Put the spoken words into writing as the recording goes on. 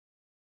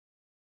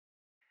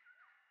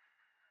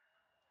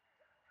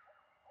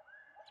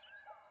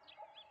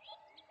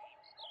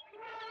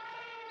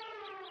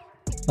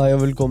Hei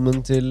og velkommen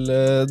til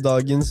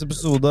dagens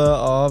episode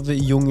av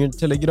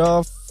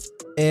Jungeltelegraf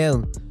 1.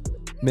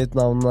 Mitt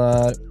navn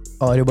er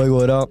Ari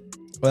Bargora,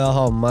 og jeg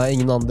har med meg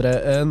ingen andre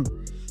enn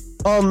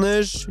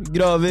Anders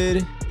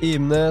Graver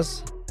Imnes.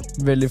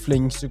 Veldig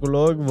flink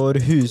psykolog, vår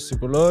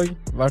huspsykolog.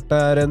 Vært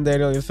der en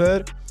del ganger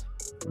før.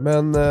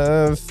 Men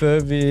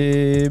før vi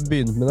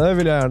begynner med det,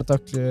 vil jeg gjerne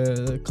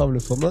takke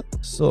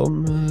Kavlefondet,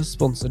 som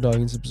sponser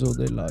dagens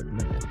episode i lag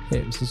med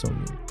hele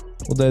sesongen.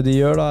 Og det de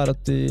gjør da, er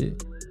at de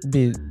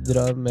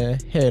bidrar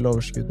med hele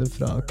overskuddet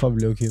fra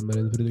kavle- og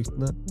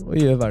kumarinproduktene og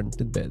gjør verden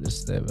til et bedre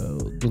sted ved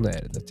å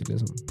donere det til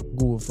liksom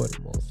gode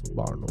formål for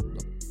barn og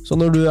ungdom. Så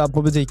når du er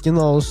på butikken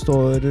og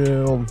står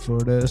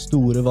overfor det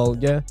store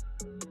valget,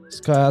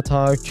 skal jeg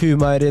ta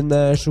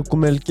kumeirinne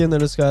sjokomelken,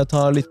 eller skal jeg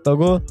ta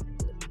Litago?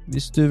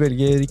 Hvis du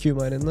velger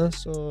kumeirinne,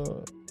 så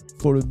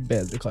får du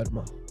bedre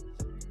karma,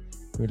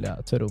 vil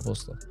jeg tørre å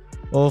påstå.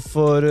 Og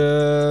for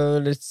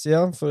litt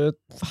siden,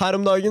 her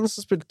om dagen,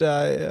 så spilte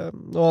jeg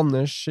og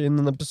Anders inn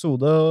en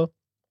episode,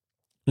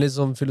 og litt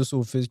sånn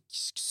filosofisk,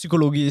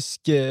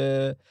 psykologisk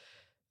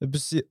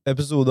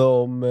episode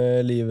om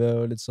livet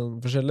og litt sånn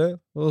forskjellig.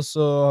 Og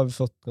så har vi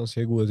fått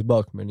ganske gode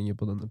tilbakemeldinger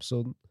på den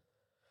episoden.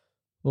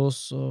 Og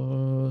så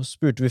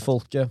spurte vi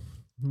folket,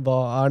 hva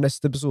er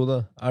neste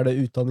episode? Er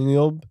det utdanning og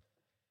jobb?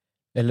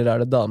 Eller er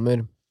det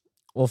damer?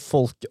 Og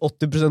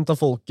 80% av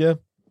folket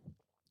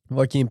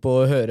var keen på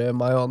å høre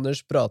meg og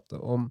Anders prate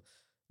om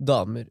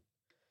damer.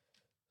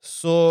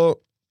 Så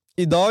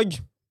i dag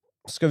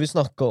skal vi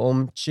snakke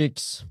om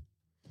chicks.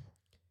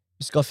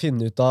 Vi skal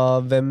finne ut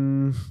av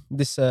hvem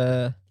disse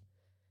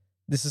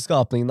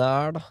skapningene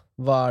er, da.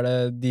 Hva er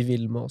det de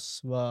vil med oss?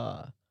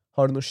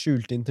 Har de noen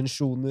skjulte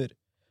intensjoner?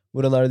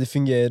 Hvordan er det de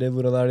fungerer?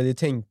 Hvordan er det de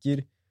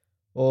tenker?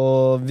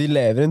 Og vi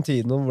lever i en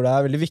tid nå hvor det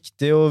er veldig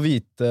viktig å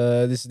vite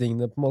disse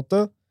tingene, på en måte.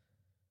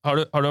 Har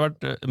du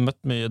møtt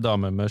mye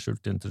damer med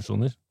skjulte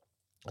intensjoner?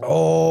 Jeg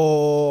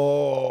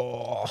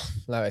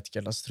vet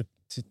ikke helt,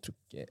 jeg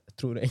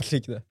tror egentlig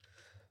ikke det.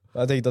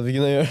 Jeg tenkte at vi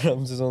kunne gjøre det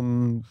om til sånn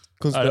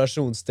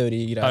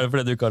konspirasjonsteori-greier. Er det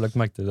fordi du ikke har lagt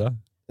merke til det?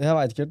 Jeg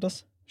vet ikke helt, ass.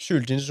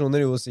 Skjulte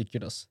intensjoner, jo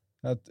sikkert, ass.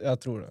 Jeg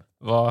tror det.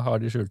 Hva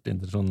har de skjulte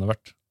intensjonene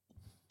vært?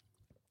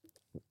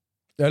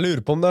 Jeg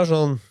lurer på om det er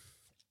sånn,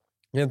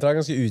 jenter er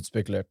ganske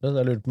utspekulerte,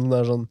 jeg lurer på om det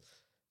er sånn,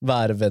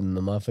 være venn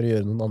med meg for å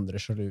gjøre noen andre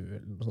sjalu,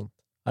 eller noe sånt.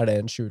 Er det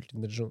en skjult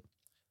intensjon?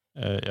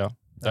 Ja,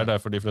 det er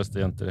derfor de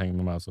fleste jenter henger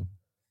med meg også.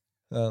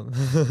 Ja.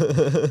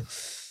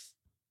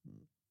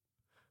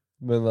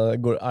 Men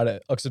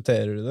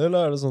aksepterer du det,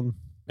 eller er det sånn?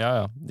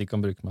 Ja, de kan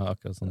bruke meg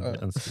akkurat sånn de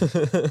ønsker.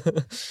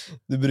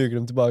 Du bruker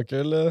dem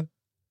tilbake, eller?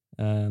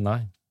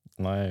 Nei,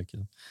 jeg gjør ikke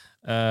det.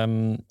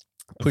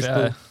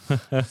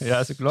 Jeg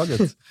er psykolog,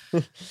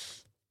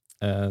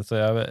 så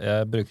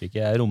jeg bruker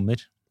ikke, jeg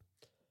rommer.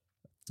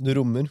 Du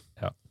rommer?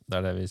 Ja, det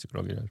er det vi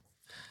psykologer gjør.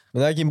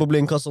 Men jeg er keen på å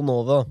bli en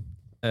Casanova.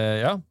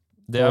 Ja,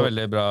 det er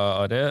veldig bra,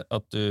 Ari,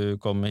 at du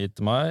kom hit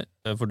til meg,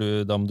 for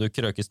da må du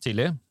krøkes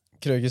tidlig.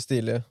 Krøkes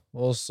tidlig.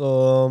 Og så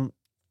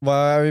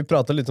vi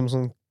pratet litt om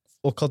sånn,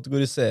 å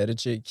kategorisere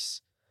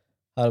chicks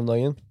her om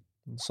dagen.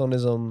 Sånn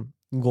liksom,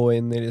 gå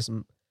inn i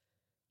liksom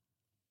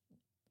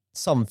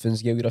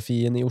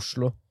samfunnsgeografien i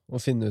Oslo,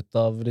 og finne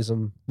ut av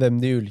liksom, hvem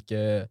de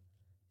ulike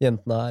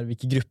jentene er,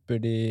 hvilke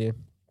grupper de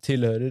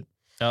tilhører.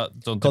 Ja,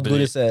 sånn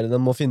kategorisere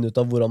dem og finne ut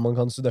av hvordan man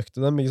kan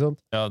sedukte dem, ikke sant?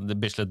 Ja, det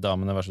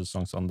Bislett-damene versus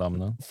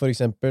Sognsvann-damene. For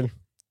eksempel.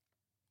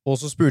 Og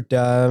så spurte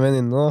jeg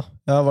venninne,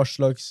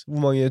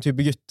 hvor mange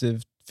typer gutter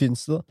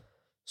finnes det da?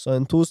 Så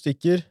 2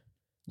 stykker.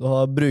 Du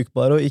har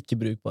brukbare og ikke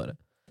brukbare.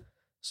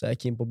 Så jeg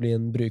er keen på å bli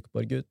en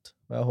brukbar gutt,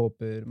 og jeg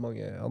håper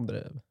mange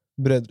andre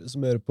brødre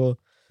som hører på,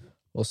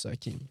 også er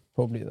keen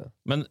på å bli det.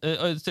 Men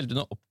stilte du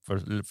noen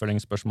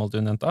oppfølgingsspørsmål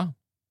til en jenta?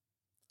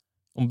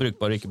 Om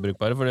brukbare og ikke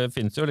brukbare, for det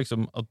finnes jo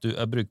liksom at du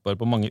er brukbar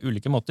på mange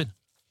ulike måter.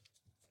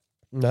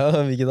 Ja,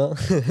 hvilke da?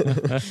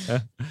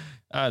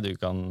 Ja, du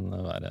kan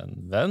være en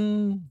venn,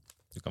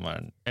 du kan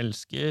være en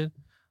elsker,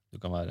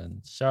 du kan være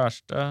en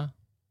kjæreste,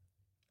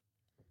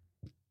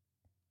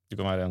 du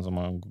kan være en som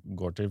man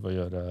går til for å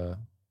gjøre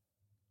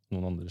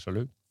noen andre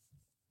sjalu.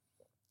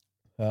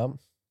 Ja.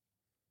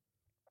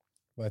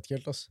 Vet ikke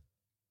helt, ass.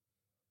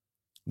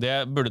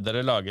 Det burde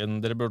dere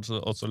burde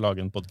også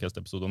lage en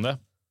podcast-episode om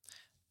det.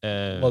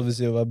 Hva det vil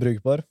si å være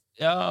brukbar?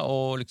 Ja,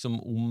 og liksom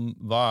om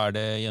hva er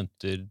det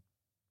jenter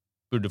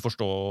burde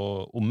forstå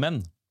om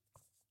menn,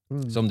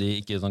 som de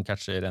ikke sånn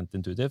catcher rent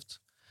intuitivt.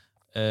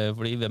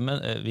 Fordi vi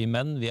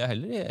menn, vi er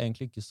heller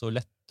egentlig ikke så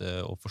lette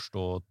å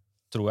forstå,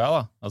 tror jeg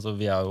da. Altså,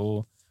 vi er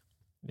jo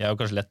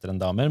kanskje lettere enn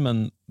damer,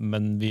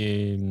 men vi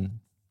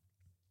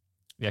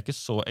er ikke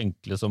så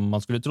enkle som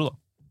man skulle tro, da.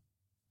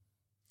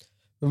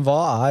 Men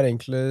hva er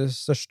egentlig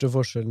største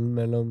forskjellen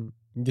mellom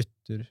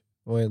gutter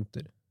og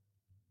jenter?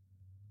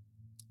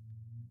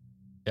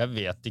 Jeg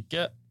vet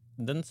ikke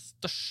den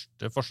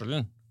største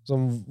forskjellen.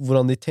 Sånn,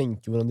 hvordan de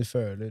tenker, hvordan de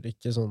føler,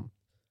 ikke sånn.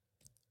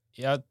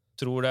 Jeg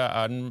tror det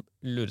er den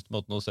lureste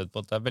måten å se det på,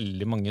 at det er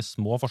veldig mange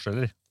små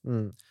forskjeller.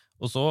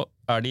 Og så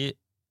er de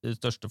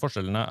største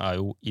forskjellene er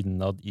jo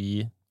innad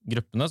i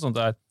gruppene, sånn at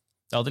det er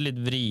det er alltid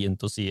litt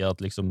vrient å si at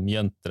liksom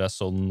jenter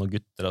sånn og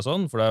gutter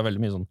sånn, for det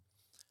veldig mye sånn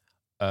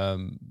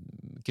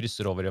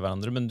krysser over i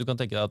hverandre, men du kan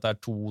tenke deg at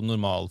det to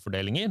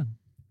normalfordelinger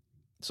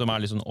som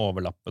litt sånn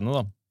overlappende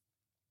da.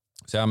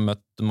 Så jeg har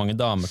møtt mange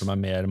damer som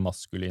mer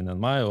maskuline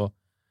enn meg,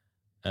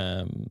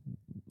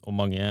 og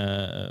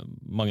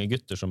mange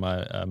gutter som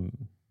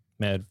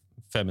mer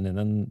feminine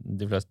enn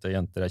de fleste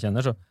jenter jeg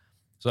kjenner, så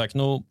det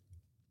ikke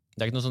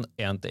noe sånn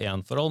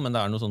en-til-en-forhold, men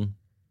det noe sånn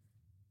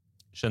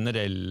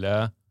generelle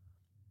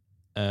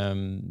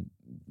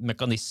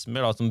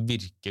mekanismer da, som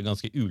virker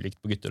ganske ulikt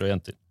på gutter og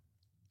jenter,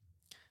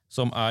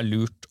 som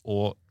lurt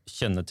å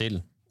kjenne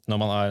til når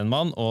man en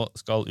mann og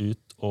skal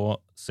ut og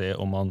se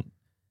om man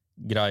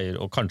greier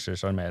å kanskje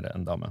charmere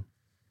en dame.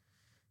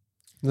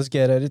 Let's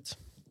get it.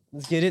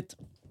 Let's get it.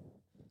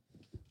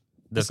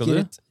 Det skal du?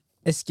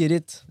 Let's get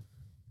it.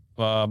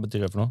 Hva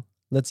betyr det for noe?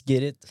 Let's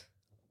get it.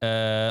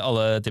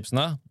 Alle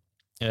tipsene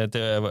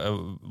til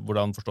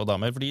hvordan forstå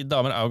damer, fordi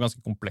damer jo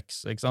ganske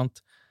komplekse, ikke sant?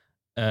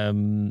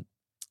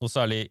 Og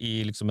særlig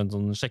i liksom en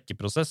sånn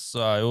sjekkeprosess så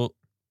jo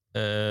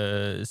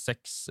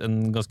sex en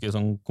ganske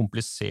sånn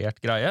komplisert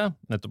greie,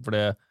 nettopp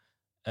fordi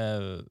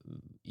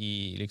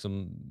i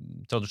liksom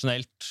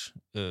tradisjonelt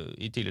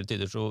i tidligere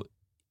tider så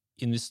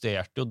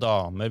investerte jo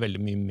damer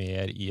veldig mye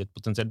mer i et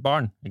potensielt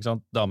barn, ikke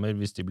sant? Damer,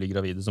 hvis de blir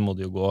gravide, så må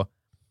de jo gå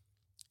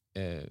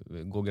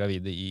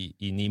gravide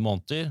i 9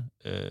 måneder,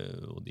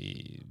 og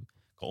de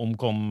kan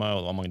omkomme,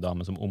 og det var mange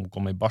damer som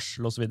omkom i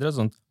barsel og så videre,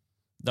 sånn at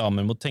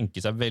damer må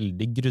tenke seg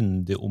veldig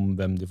grundig om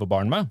hvem de får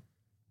barn med,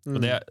 og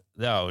det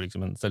jo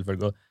liksom en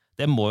selvfølge, og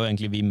det må jo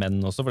egentlig vi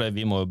menn også, for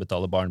vi må jo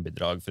betale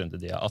barnebidrag frem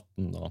til de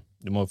 18, og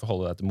du må jo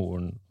forholde deg til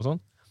moren og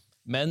sånn.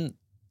 Men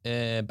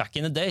back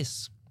in the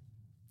days,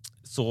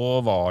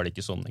 så var det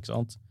ikke sånn, ikke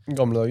sant?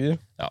 Gamle dager?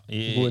 Ja,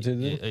 gode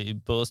tider?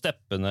 På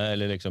steppene,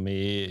 eller liksom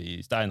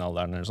i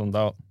steinalderen, eller sånn,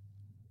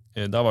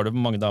 da var det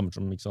mange damer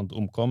som ikke sant,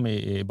 omkom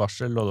i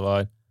barsel, og det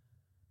var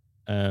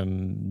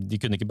de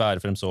kunne ikke bære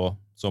frem så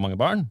mange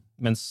barn,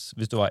 mens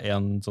hvis du var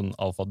en sånn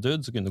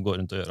alfa-dude, så kunne du gå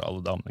rundt og gjøre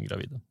alle damene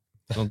gravide.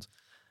 Sånt.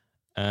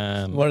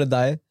 Var det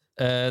deg?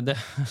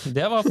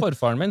 Det var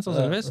forfaren min,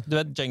 sannsynligvis. Du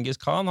vet,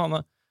 Genghis Khan, han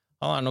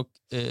nok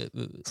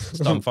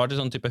stamfar til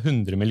sånn type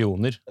 100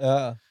 millioner.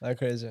 Ja, det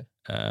crazy.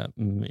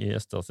 I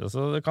Øst-Asia,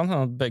 så det kan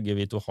hende at begge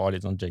vi to har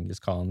litt sånn Genghis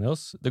Khan i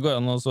oss. Det går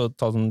an å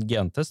ta sånn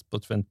gentest på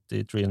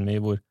 23andMe,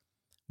 hvor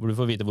du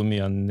får vite hvor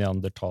mye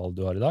neandertal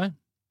du har i deg.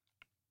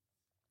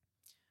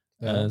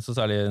 Ja. Så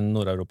særlig i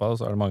Nord-Europa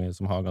så det mange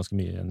som har ganske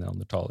mye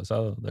neandertal i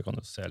seg, og det kan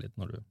du se litt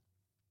når du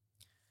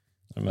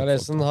Jeg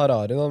leser en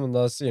Harari da, men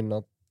da sier den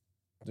at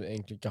du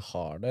egentlig ikke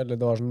har det, eller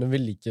det var sånn, du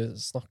ville ikke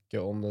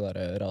snakke om det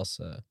der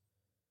rase,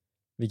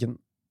 hvilken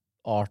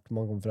art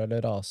man kommer fra,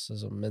 eller rase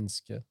som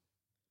menneske.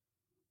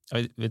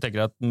 Ja, vi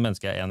tenker at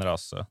mennesket en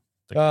rase.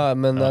 Ja,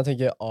 men jeg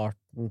tenker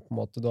arten på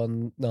en måte, du har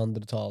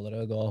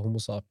neandertalere, du har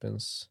homo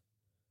sapiens,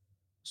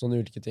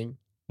 sånne ulike ting.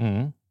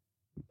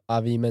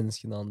 Vi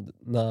mennesker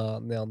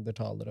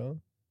neandertalere?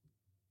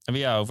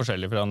 Vi jo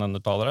forskjellige fra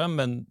neandertalere,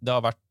 men det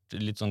har vært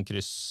litt sånn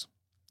kryss.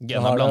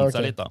 Genene blandet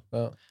seg litt da,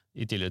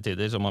 i tidligere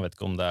tider, så man vet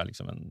ikke om det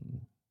liksom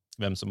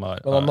hvem som har...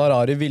 Men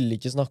Harari ville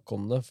ikke snakke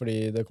om det, fordi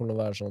det kunne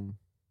være sånn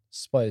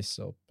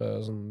spice opp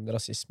sånn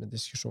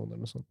rasisme-diskusjoner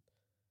eller noe sånt.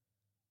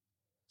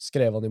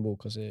 Skrev han i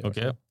boka si. Ok.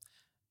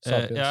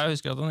 Jeg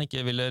husker at han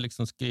ikke ville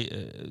liksom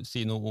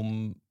si noe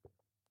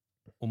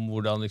om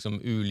hvordan liksom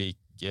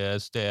ulike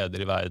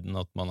steder i verden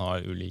at man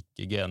har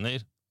ulike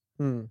gener.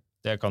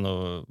 Det kan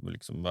jo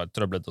liksom være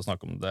trøblet å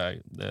snakke om,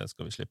 det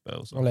skal vi slippe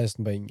også. Jeg leste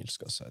den på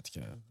engelsk, altså, jeg vet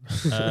ikke.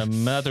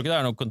 Men jeg tror ikke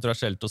det noe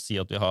kontroversielt å si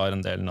at vi har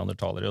en del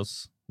neandertalere i oss.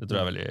 Det tror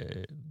jeg veldig,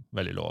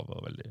 veldig lov. Og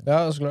veldig... Ja,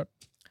 så klart.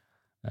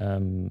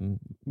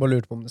 Bare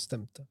lurt på om det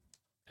stemte.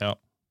 Ja.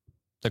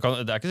 Det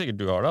ikke sikkert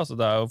du har det, altså.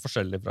 Det jo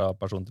forskjellig fra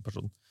person til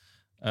person.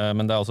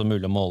 Men det også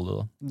mulig å måle det.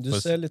 Da. Du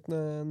ser litt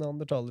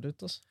neandertaler ut,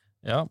 altså.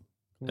 Ja.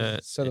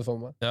 Se det for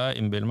meg. Jeg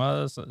innbiller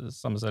meg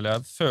samme selv.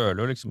 Jeg føler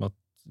jo liksom at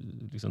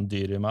liksom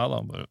dyr i meg da,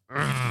 bare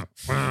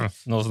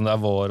noe som det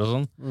vår og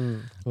sånn.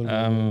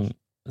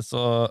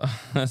 Så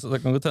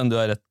det kan godt hende du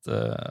rett,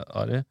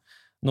 Ari.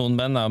 Noen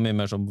menn jo mye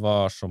mer som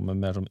varsomme,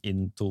 mer som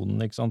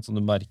inntonende, ikke sant? Så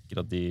du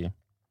merker at de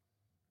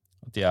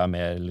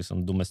mer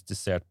liksom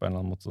domestisert på en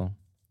eller annen måte.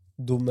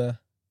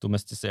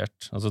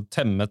 Domestisert. Altså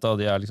temmet da,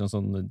 de liksom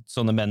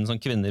sånne menn som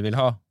kvinner vil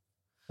ha.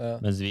 Ja.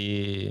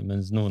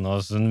 Mens noen av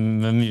oss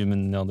med mye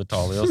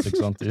neandertaler i oss, ikke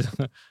sant?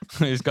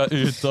 Vi skal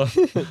ut og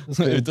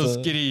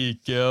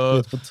skrike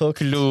og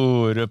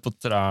klore på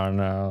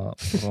trærne og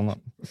sånn.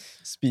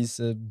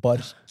 Spise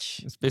bark.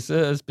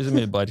 Spise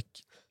mye bark.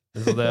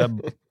 Så og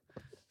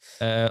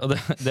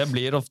det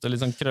blir ofte litt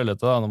sånn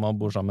krøllete da, når man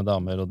bor sammen med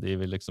damer, og de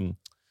vil liksom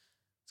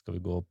skal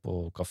vi gå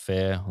på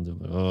kafé, og du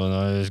bare,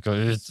 nei, vi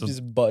skal ut.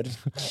 Spise bark.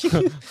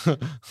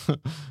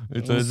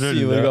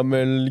 7 år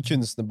gammel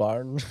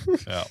kunstnerbarn.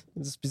 Ja.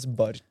 Spise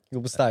bark, gå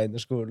på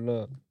Steinerskolen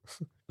og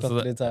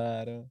klappe litt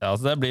her. Ja,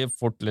 så det blir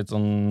fort litt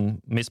sånn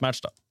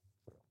mismatch da.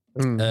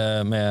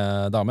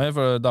 Med damer,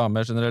 for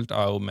damer generelt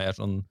jo mer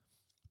sånn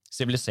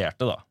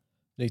siviliserte da.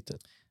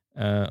 Riktig.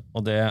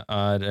 Og det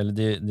eller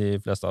de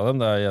fleste av dem,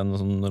 det igjen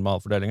sånn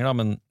normalfordelinger, da,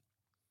 men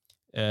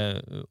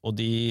og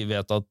de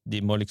vet at de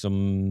må liksom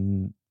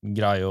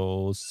greie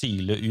å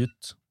sile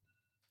ut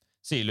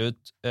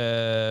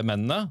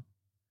mennene.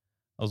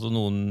 Altså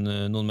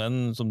noen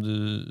menn som du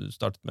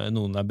startet med,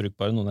 noen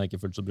brukbare, noen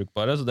ikke fullt så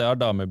brukbare, så det har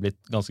damer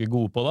blitt ganske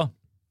gode på da.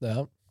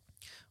 Ja.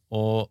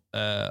 Og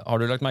har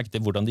du lagt merke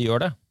til hvordan de gjør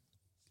det?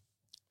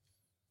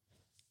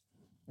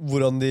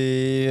 Hvordan de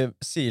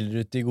siler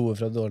ut de gode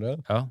fra de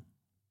dårlige? Ja.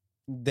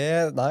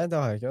 Nei, det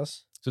har jeg ikke,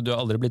 ass. Så du har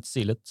aldri blitt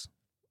silet?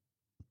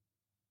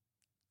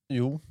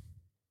 Jo,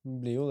 det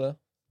blir jo det.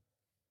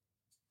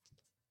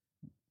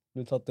 Du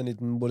har tatt en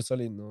liten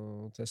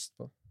Borsalino-test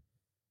på.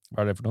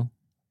 Hva det for noe?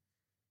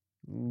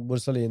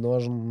 Borsalino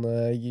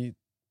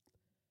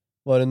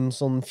var en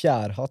sånn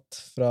fjærhatt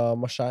fra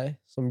Marseille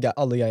som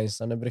alle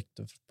gangsterne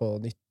brukte på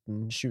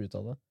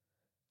 1920-tallet.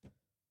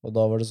 Og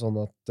da var det sånn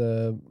at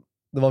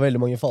det var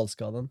veldig mange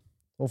falske av den.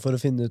 Og for å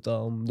finne ut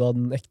av om du hadde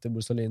en ekte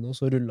Borsalino,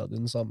 så rullet du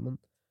den sammen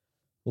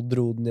og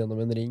dro den gjennom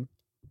en ring.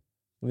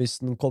 Og hvis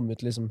den kom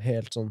ut liksom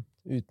helt sånn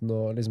uten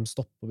å liksom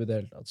stoppe opp i det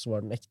hele tatt, så var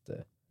den ekte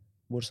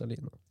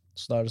Borsalino.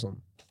 Så da er det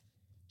sånn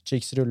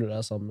chicks ruller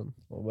deg sammen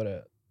og bare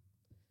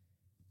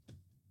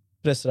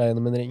presser deg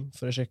gjennom en ring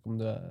for å sjekke om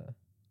du er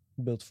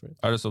built for it.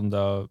 Er det sånn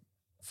det har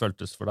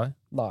føltes for deg?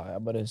 Nei,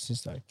 jeg bare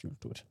synes det er et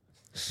kult ord.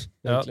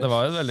 Ja, det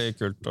var et veldig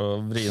kult og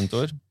vrient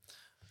ord.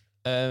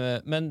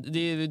 Men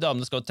de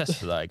damene skal jo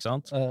teste deg, ikke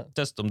sant?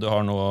 Teste om du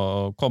har noe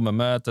å komme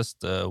med,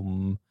 teste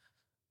om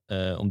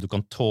du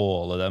kan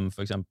tåle dem,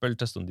 for eksempel.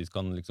 Teste om de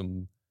kan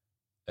liksom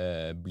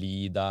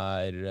bli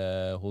der,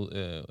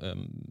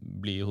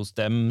 bli hos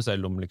dem,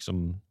 selv om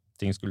liksom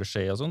ting skulle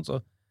skje og sånt, så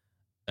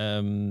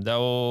det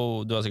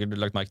jo, du har sikkert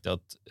lagt merke til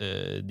at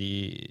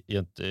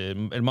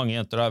mange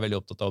jenter er veldig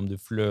opptatt av om du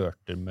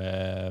flørter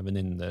med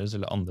venninnene deres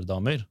eller andre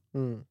damer.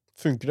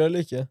 Funker det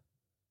eller ikke?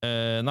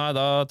 Nei,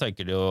 da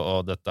tenker de jo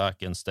dette er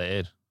ikke en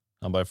stayer.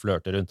 Han bare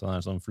flørter rundt, han er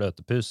en sånn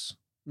fløtepus.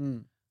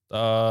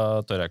 Da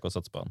tør jeg ikke å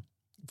satse på han.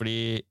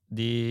 Fordi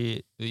de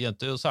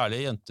jenter, og særlig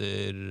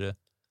jenter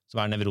som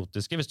er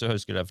nevrotiske, hvis du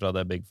husker det fra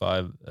det Big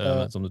Five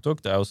som du tok,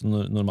 det jo også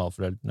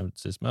normalfordelt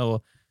nevrotisisme, og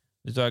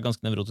hvis du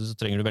ganske nevrotisk, så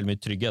trenger du veldig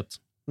mye trygghet.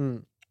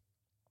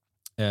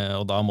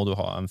 Og da må du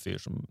ha en fyr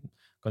som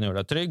kan gjøre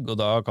deg trygg, og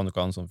da kan du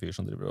ikke ha en sånn fyr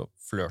som driver og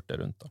flørter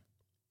rundt da.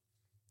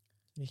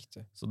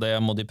 Riktig. Så det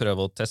må de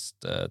prøve å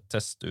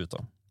teste ut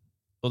da.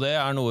 Og det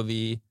noe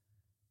vi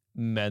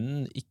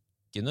menn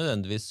ikke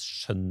nødvendigvis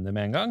skjønner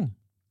med en gang.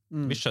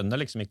 Vi skjønner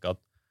liksom ikke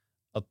at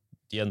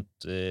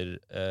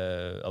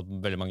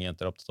veldig mange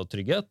jenter er opptatt av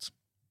trygghet.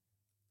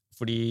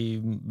 Fordi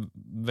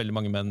veldig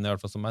mange menn, i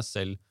hvert fall som meg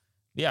selv,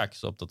 vi ikke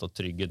så opptatt av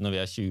trygghet når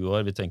vi 20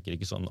 år. Vi tenker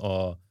ikke sånn,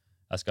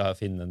 jeg skal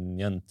finne en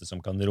jente som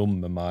kan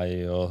romme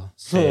meg og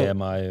se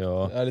meg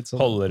og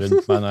sånn. Holde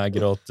rundt meg når jeg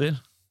gråter.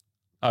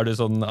 Du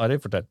sånn, Ari?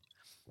 Fortell.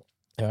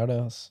 Jeg det,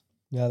 altså.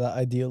 Jeg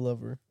ideal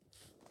lover.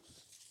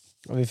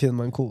 Og vi finner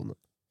meg en kone.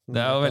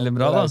 Det jo veldig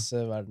bra, da.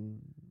 Reise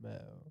verden med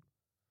å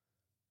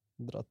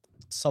dra til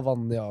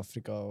savannen i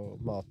Afrika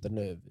og mate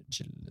løver,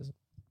 chill, liksom.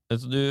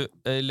 Så du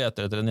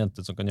leter etter en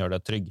jente som kan gjøre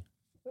deg trygg?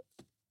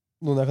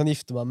 Noen jeg kan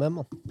gifte meg med,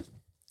 mann.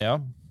 Ja.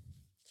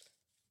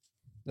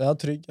 Ja,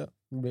 trygg, ja.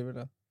 Det blir vel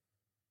det.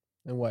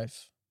 En wife.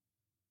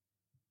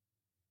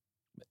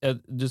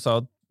 Du sa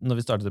når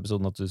vi startet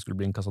episoden at du skulle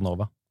bli en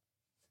Casanova.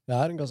 Jeg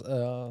en Casanova,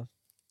 ja.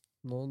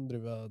 Nå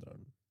driver jeg og drar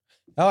den.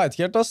 Jeg vet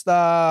ikke helt, ass.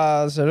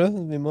 Ser du,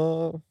 vi må...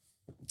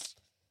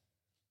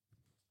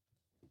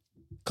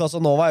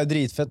 Casanova jo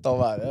dritfett da å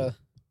være,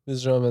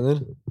 hvis du skjønner hva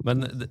jeg mener.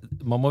 Men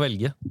man må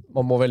velge.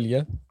 Man må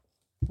velge.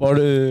 Hva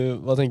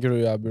tenker du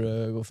jeg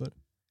burde gå for?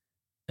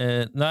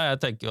 Nei, jeg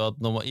tenker jo at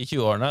i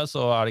 20-årene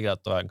så det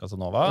greit å være en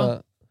Casanova.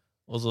 Ja.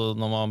 Og så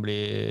når man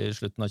blir i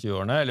slutten av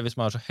 20-årene, eller hvis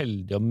man så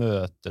heldig å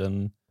møte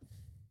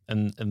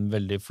en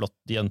veldig flott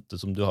jente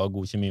som du har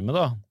god kjemi med,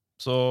 da,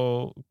 så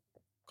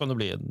kan du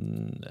bli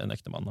en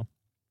ekte mann. Da.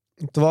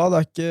 Vet du hva? Det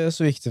ikke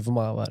så viktig for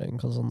meg å være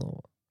en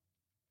Casanova.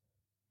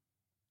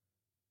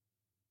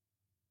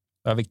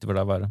 Det viktig for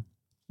deg å være?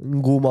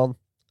 En god mann.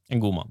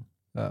 En god mann.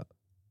 Ja.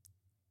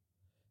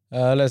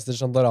 Jeg leste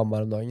Shantaram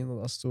her om dagen, og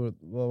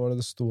hva var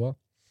det sto av?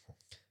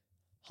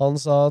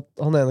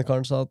 Han ene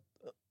karen sa at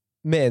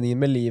meningen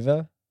med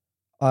livet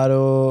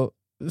å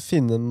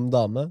finne en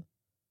dame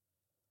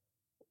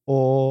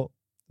og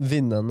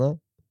vinne henne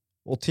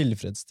og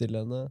tilfredsstille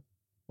henne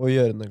og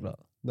gjøre henne glad.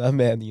 Det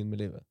meningen med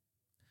livet.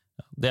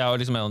 Det jo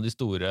liksom en av de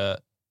store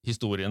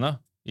historiene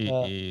i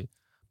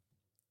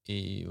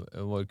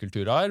vår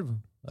kulturarv.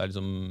 Det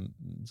liksom,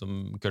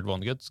 som Kurt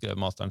Vonnegut skrev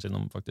masteren sin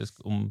om, faktisk,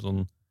 om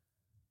sånn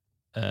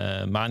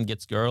man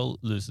gets girl,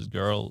 loses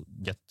girl,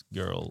 get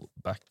girl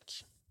back.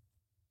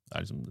 Det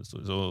liksom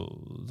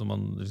så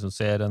man liksom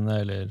ser henne,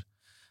 eller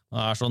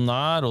man så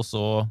nær, og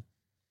så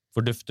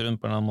fordufter hun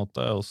på en annen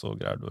måte, og så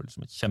greier du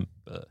liksom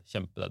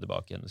kjempe deg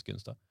tilbake i hennes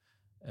kunst.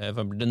 For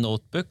eksempel The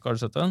Notebook, har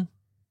du sett den?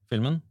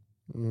 Filmen?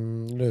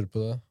 Lurer på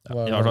det.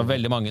 Ja, i hvert fall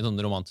veldig mange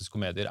sånne romantiske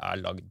komedier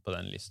lagd på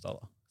den lista,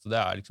 da. Så det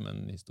liksom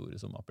en historie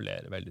som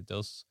appellerer veldig til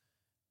oss.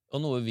 og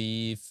noe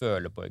vi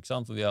føler på, ikke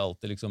sant? For vi har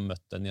alltid liksom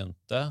møtt en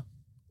jente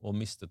og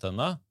mistet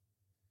henne,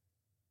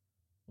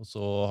 og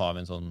så har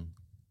vi en sånn,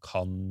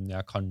 kan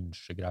jeg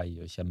kanskje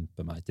greie å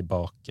kjempe meg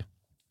tilbake?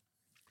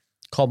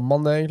 Kan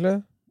man det egentlig?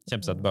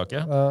 Kjempe seg tilbake?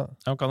 Ja.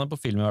 Ja, man kan det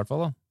på film i hvert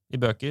fall da, i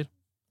bøker.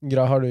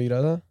 Har du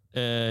greid det?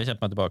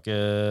 Kjempe meg tilbake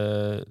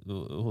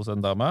hos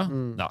en dame?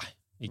 Nei,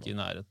 ikke i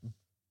nærheten.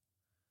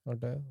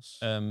 Det,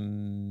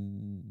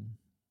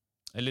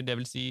 eller det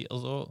vil si,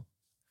 altså,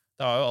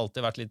 det har jo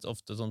alltid vært litt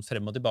ofte sånn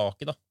frem og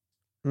tilbake da.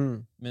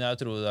 Men jeg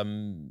tror det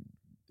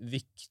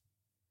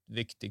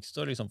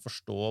viktigste å liksom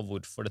forstå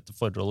hvorfor dette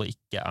forholdet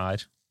ikke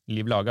er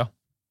livlaga.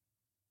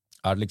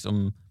 Er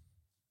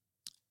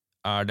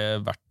det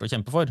verdt å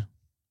kjempe for?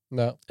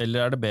 Ja. Eller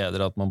er det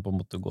bedre at man på en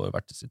måte går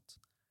hvert til sitt?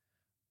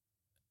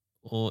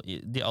 Og i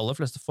de aller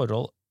fleste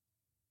forhold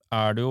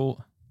er det jo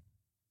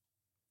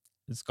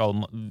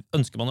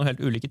ønsker man jo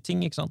helt ulike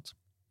ting, ikke sant?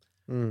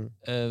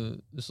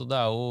 Så det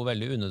er jo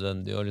veldig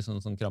unødvendig og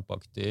liksom sånn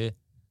krampaktig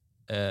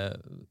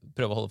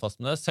prøve å holde fast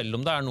med det, selv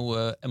om det er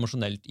noe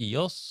emosjonelt i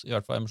oss, i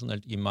hvert fall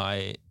emosjonelt i meg,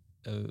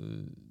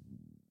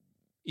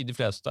 i de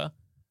fleste.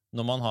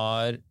 Når man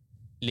har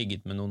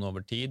ligget med noen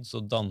over tid, så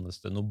dannes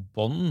det noe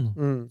bånd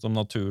som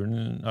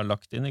naturen har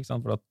lagt inn, ikke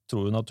sant? For da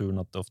tror jo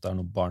naturen at det ofte er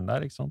noe barn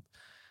der, ikke sant?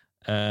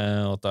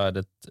 Og at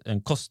det er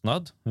en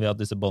kostnad ved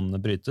at disse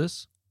båndene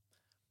brytes.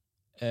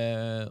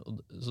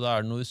 Så da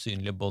er det noe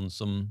usynlige bånd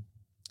som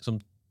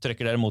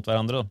trekker dere mot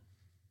hverandre.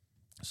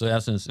 Så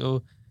jeg synes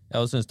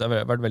det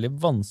har vært veldig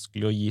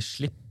vanskelig å gi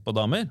slipp på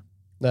damer.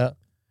 Ja.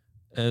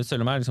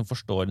 Selv om jeg liksom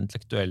forstår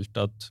intellektuelt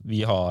at vi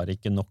har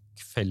ikke nok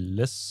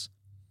felles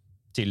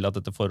til at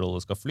dette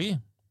forholdet skal fly.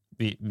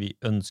 Vi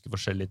ønsker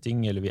forskjellige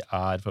ting, eller vi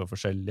er for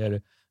forskjellige,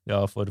 eller vi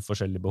har for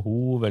forskjellige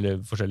behov,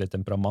 eller forskjellige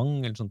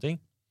temperament, eller sånne ting.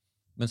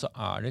 Men så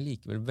er det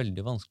likevel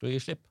veldig vanskelig å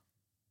gi slipp.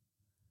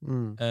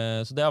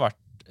 Så det har vært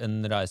en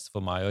reise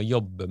for meg å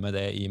jobbe med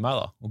det i meg,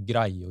 da, og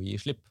greie å gi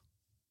slipp.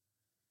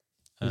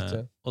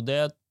 Og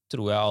det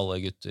tror jeg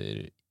alle gutter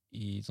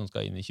som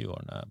skal inn i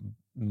 20-årene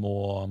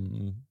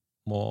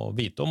må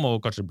vite om,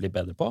 og kanskje bli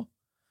bedre på.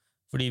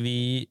 Fordi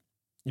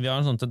vi har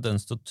en sånn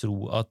tendens til å tro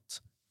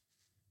at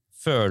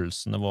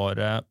følelsene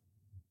våre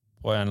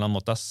på en eller annen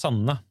måte er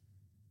sanne.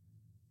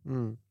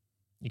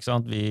 Ikke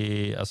sant?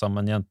 Vi er sammen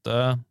med en jente,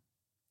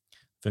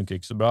 funker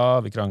ikke så bra,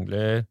 vi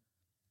krangler,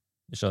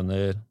 vi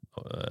skjønner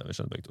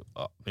begge to,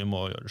 vi må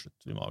gjøre det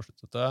slutt, vi må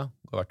avslutte dette,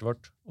 gå hvert til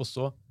vårt, og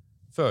så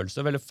føles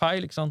det veldig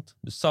feil, ikke sant?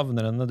 Du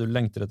savner henne, du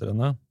lengter etter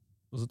henne,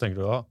 og så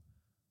tenker du,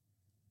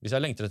 hvis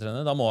jeg lengter etter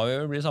henne, da må vi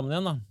jo bli sammen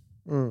igjen da.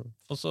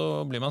 Og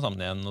så blir man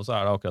sammen igjen, og så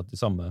er det akkurat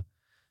de samme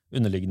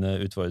underliggende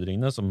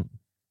utfordringene som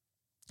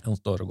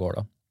står og går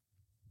da.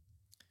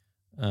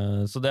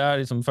 Så det er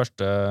liksom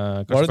første...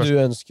 Hva er det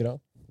du ønsker da?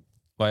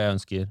 Hva jeg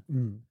ønsker?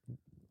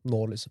 Nå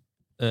liksom.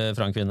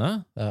 Fra en kvinne?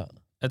 Ja.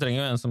 Jeg trenger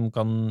jo en som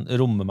kan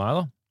romme meg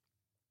da.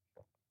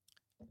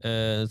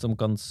 Som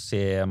kan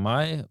se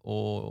meg,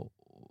 og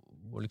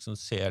liksom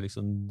se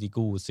liksom de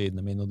gode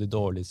sidene mine og de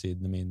dårlige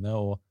sidene mine,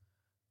 og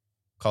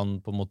kan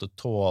på en måte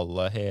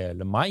tåle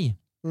hele meg.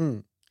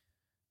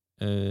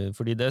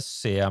 Fordi det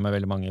ser jeg med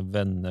veldig mange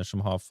venner som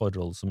har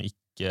forhold som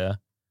ikke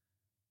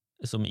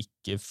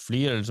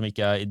flyr, eller som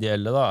ikke er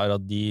ideelle, da, er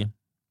at de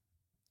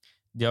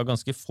har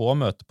ganske få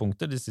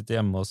møtepunkter. De sitter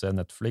hjemme og ser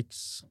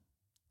Netflix,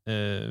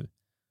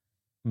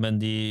 men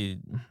de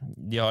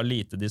har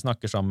lite de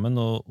snakker sammen,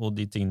 og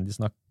de tingene de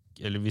snakker,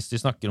 eller hvis de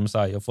snakker om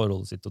seg og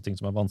forholdet sitt og ting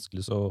som er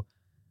vanskelig, så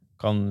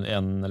kan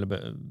en eller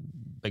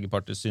begge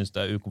parter synes det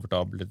er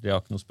ukomfortabelt, de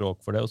har ikke noe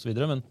språk for det, og så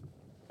videre, men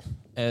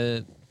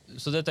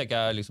så det tenker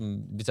jeg liksom,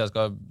 hvis jeg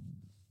skal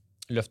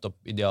løfte opp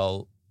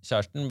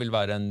idealkjæresten, vil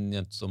være en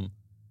jente som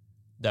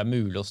det er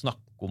mulig å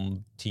snakke om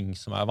ting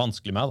som er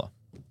vanskelig med, da.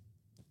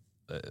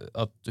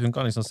 At hun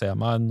kan liksom se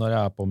meg når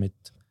jeg er på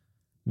mitt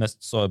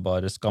mest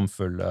sårbare,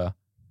 skamfulle,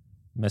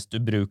 mest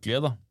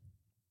ubrukelige, da.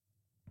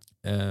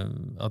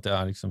 At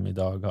jeg liksom, i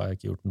dag har jeg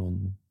ikke gjort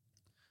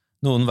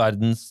noen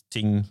verdens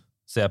ting,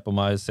 se på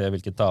meg, se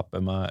hvilket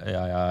taper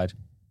jeg er,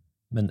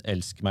 men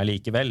elsker meg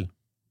likevel.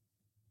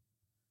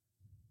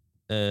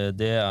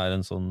 Det er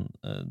en sånn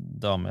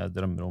dame jeg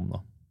drømmer om, da.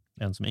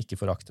 En som ikke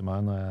forakter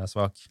meg når jeg er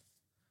svak.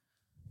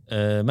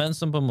 Men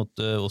som på en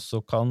måte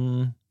også kan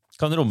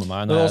romme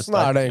meg når jeg er sterk.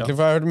 Hvordan er det egentlig?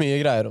 For jeg har hørt mye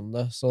greier om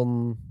det. Sånn,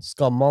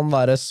 skal man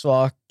være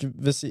svak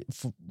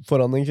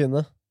foran en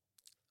kvinne?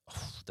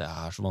 Det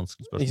er så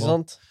vanskelig spørsmål. Ikke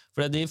sant?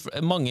 For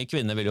mange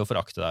kvinner vil jo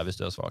forakte deg hvis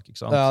du er svak, ikke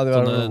sant? Ja,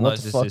 sånne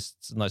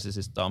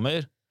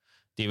narsissistdamer,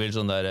 de vil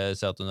sånn der,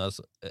 se at hun er,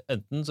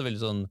 enten så vil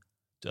de sånn,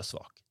 du er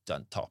svak, du er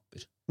en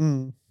taper.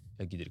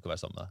 Jeg gidder ikke å være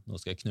sammen med deg, nå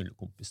skal jeg knulle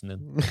kompisen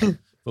din.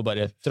 For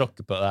bare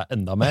tråkke på deg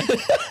enda mer.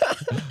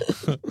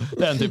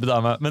 Det er en type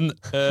dame. Men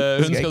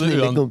hun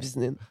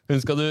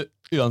skal du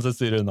uansett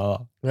styre unna, da.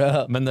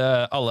 Ja. Men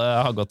alle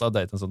har gått av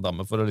date en sånn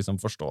dame for å liksom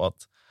forstå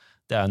at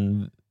det er en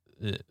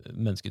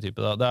mennesketype,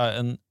 da. Det er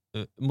en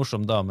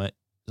morsom dame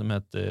som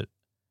heter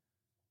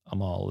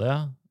Amalie,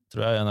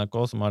 tror jeg, NRK,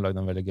 som har laget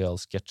en veldig gøyal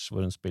sketsj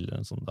hvor hun spiller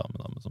en sånn dame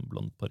med sånn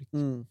blond parykk.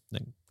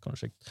 Den kan du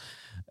sjekke.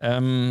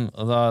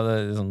 Og da er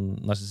det sånn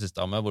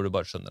narsissistdame hvor du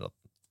bare skjønner at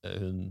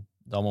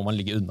da må man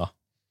ligge unna.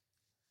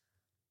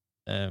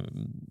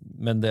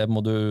 Men det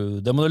må du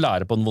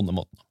lære på den vonde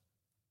måten.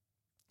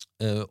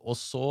 Og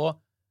så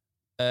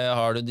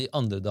har du de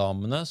andre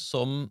damene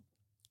som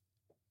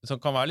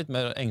kan være litt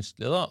mer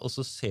engstelige, da, og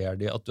så ser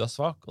de at du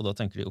svak, og da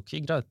tenker de, ok,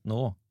 greit,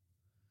 nå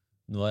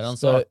er han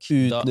svak.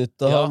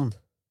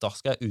 Da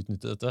skal jeg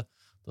utnytte dette.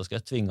 Da skal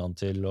jeg tvinge han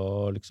til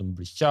å liksom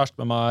bli kjærest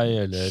med meg,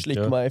 eller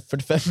slikk meg i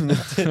 45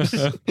 minutter.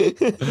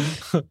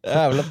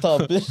 Jævla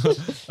taper.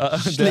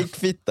 Slikk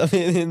fitta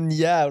mi, din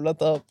jævla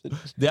taper.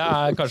 Det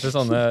er kanskje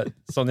sånne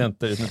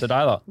jenter utnytter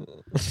deg, da.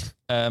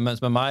 Mens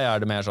med meg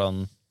er det mer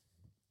sånn,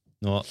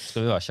 nå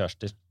skal vi være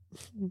kjærester.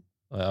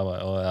 Og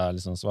jeg er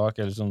litt sånn svak,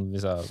 eller sånn,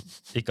 hvis jeg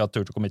ikke har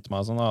tur til å committe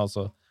meg, sånn, da,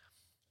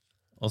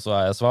 og så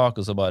er jeg svak,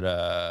 og så bare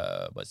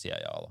sier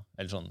jeg ja, da.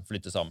 Eller sånn,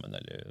 flytte sammen,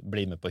 eller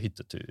bli med på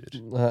hyttetur.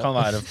 Kan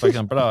være, for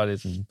eksempel, da,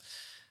 liksom.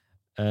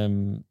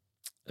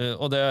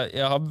 Og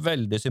jeg har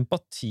veldig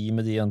sympati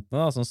med de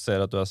jentene, da, som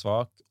ser at du er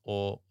svak,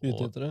 og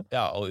utnytter det?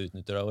 Ja, og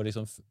utnytter det, og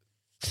liksom...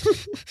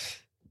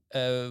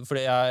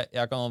 fordi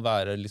jeg kan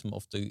være liksom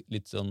ofte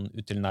litt sånn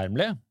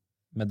utilnærmelig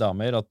med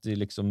damer, at de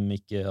liksom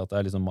ikke, at det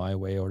er liksom my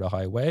way or the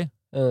highway.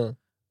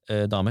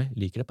 Damer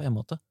liker det på en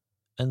måte,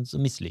 men så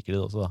misliker de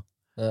det også,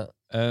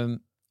 da.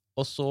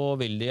 Og så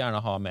vil de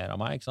gjerne ha mer av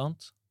meg, ikke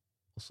sant?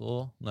 Og så,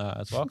 når jeg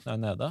er svak, når jeg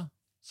er nede,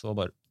 så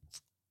bare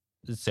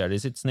ser de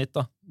sitt snitt,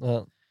 da. Ja.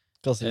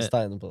 Kaster ikke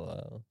steiner på deg.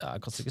 Ja,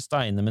 jeg kaster ikke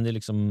steiner, men de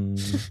liksom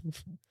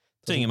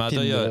tvinger meg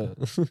til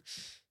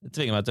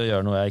å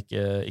gjøre noe jeg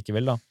ikke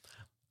vil, da.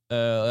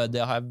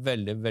 Det har jeg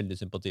veldig, veldig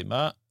sympati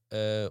med,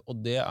 og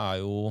det er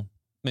jo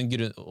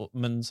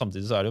men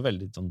samtidig så er det jo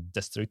veldig sånn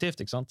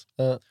destruktivt, ikke sant?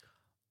 Ja.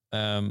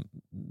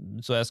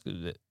 Så jeg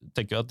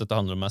tenker jo at dette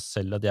handler om meg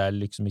selv, at jeg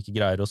liksom ikke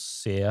greier å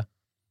se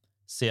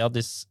at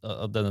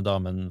denne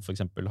damen for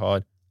eksempel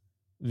har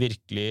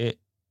virkelig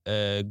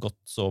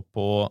gått så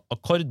på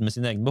akkord med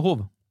sine egne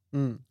behov.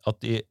 At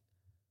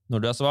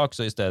når du er svak,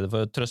 så i stedet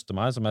for å trøste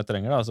meg som jeg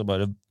trenger, da, så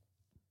bare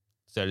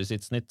ser de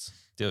sitt snitt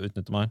til å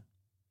utnytte meg.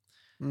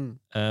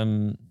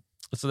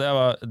 Så det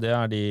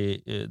er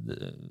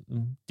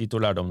de to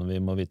lærdommene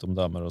vi må vite om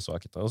damer og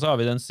svakheter. Og så har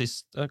vi den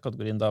siste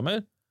kategorien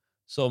damer,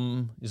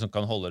 som liksom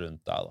kan holde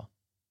rundt deg, da,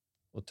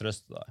 og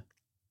trøste deg.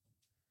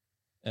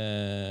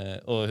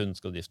 Og hun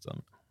skal gifte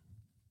dem.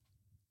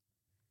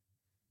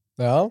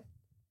 Ja.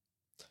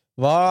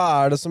 Hva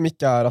er det som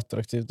ikke er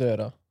attraktivt å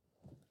gjøre?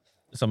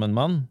 Som en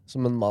mann?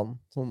 Som en mann.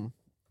 Sånn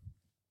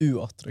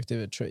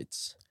uattraktive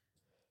traits.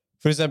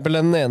 For eksempel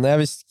den ene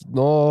jeg visste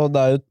nå,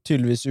 det er jo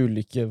tydeligvis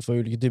ulike for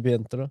ulike typer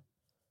jenter, da.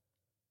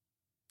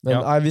 Men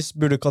jeg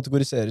burde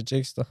kategorisere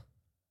chicks, da.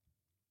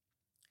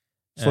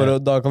 For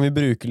da kan vi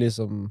bruke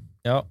liksom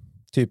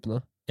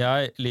typene.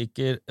 Jeg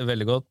liker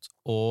veldig godt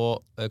å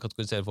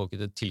kategorisere folk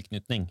til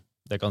tilknytning.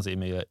 Det kan si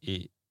mye i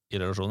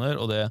relasjoner,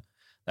 og det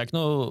er ikke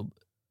noe...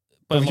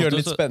 Kan vi gjøre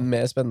det litt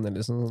mer spennende,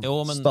 liksom? Jo,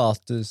 men,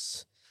 status.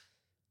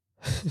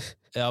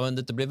 Ja, men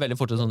dette blir veldig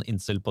fort en sånn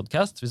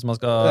incel-podcast, hvis man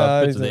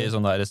skal putte det i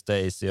sånn der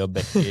Stacey og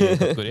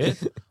Becky-kategorier.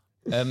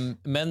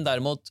 Men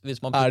derimot,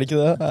 hvis man... Er det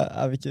ikke det?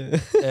 Er vi ikke...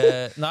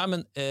 Nei,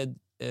 men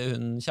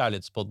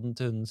kjærlighetspodden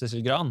til hun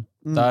Cecil Gran,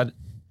 der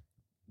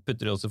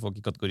putter de også folk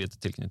i kategorier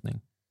til tilknytning.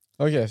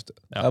 Ok, jeg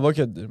bare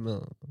kødder,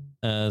 men...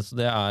 Så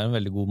det er en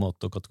veldig god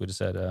måte å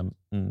kategorisere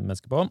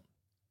mennesker på.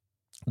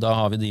 Da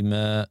har vi de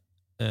med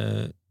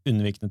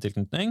unnvikende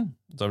tilknytning,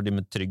 da har vi de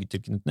med trygg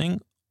tilknytning,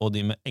 og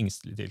de med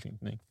engstelig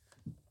tilknytning.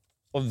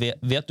 Og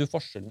vet du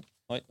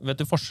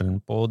forskjellen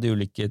på de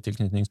ulike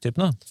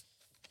tilknytningstypene?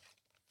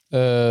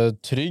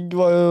 Trygg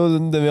var jo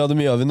den vi hadde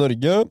mye av i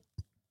Norge.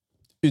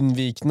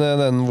 Unnvikende,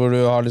 den hvor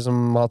du har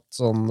liksom hatt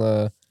sånn...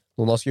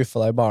 noen har skuffet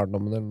deg i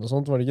barndommen eller noe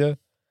sånt, var det ikke?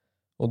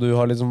 Og du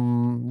har liksom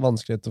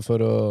vanskeligheter for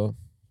å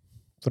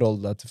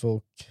forholde deg til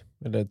folk,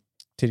 eller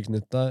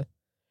tilknytte deg.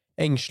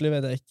 Engstelig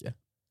vet jeg ikke.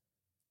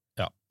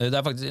 Ja, det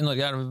er faktisk, i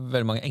Norge er det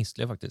veldig mange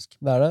engstelige, faktisk.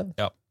 Det er det?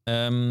 Ja.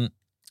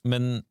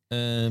 Men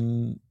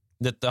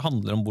dette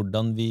handler om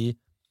hvordan vi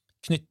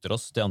knytter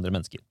oss til andre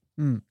mennesker.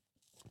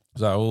 Så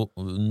det er jo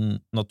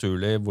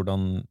naturlig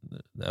hvordan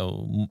det er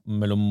jo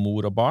mellom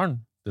mor og barn,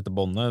 dette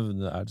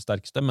båndet er det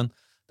sterkeste, men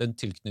den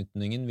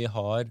tilknytningen vi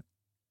har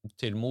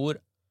til mor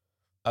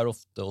er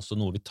ofte også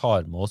noe vi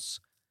tar med oss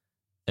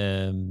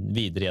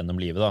videre gjennom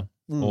livet, da.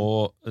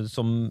 Og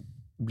som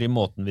blir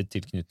måten vi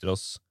tilknytter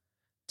oss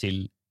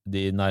til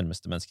de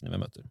nærmeste menneskene vi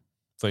møter.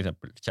 For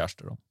eksempel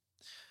kjærester, da.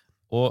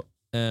 Og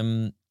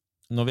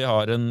når vi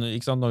har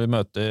ikke sant, når vi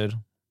møter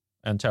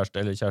en kjæreste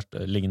eller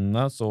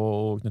kjærestelignende, så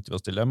knytter vi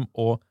oss til dem,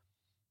 og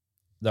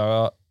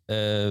da,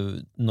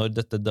 når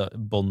dette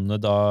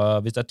båndet da,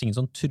 hvis det er ting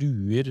som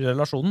truer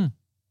relasjonen,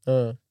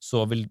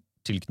 så vil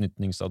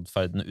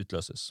tilknytningsadferdene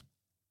utløses.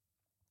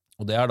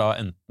 Og det er da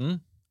enten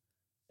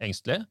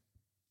engstelig,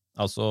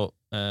 altså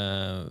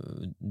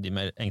de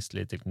mer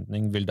engstelige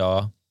tilknytning vil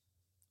da,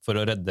 for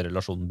å redde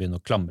relasjonen, begynne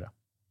å klamre.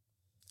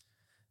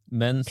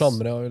 Mens,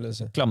 klamre, vil jeg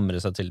si.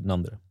 Klamre seg til den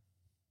andre.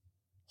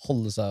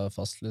 Holde seg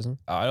fast, liksom.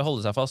 Ja, eller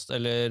holde seg fast,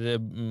 eller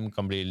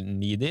kan bli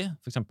needy,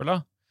 for eksempel, da.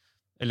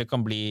 Eller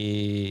kan bli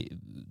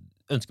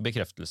ønske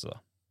bekreftelse, da.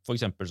 For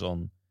eksempel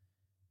sånn,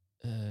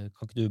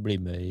 kan ikke du bli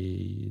med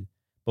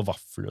på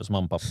vafler hos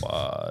mamma og pappa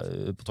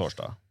på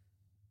torsdag?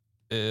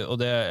 Og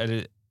det, eller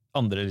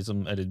andre liksom,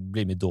 eller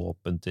bli med i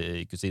dåpen til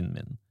kusinen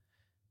min.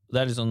 Det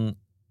er litt sånn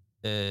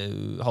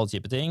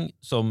halvkjipe ting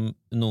som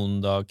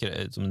noen da,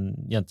 som en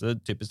jente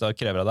typisk da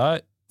krever av deg,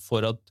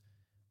 for at,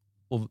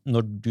 og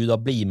når du da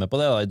blir med på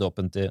det da, i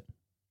dåpen til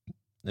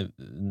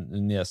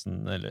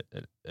niesen, eller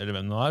hvem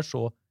det nå er,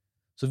 så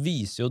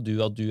viser jo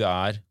du at du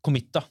er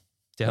committa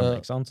til henne,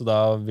 ikke sant? Så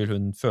da vil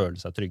hun føle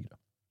seg tryggere.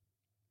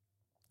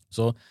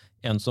 Så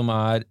en som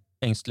er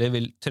engstelig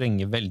vil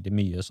trenge veldig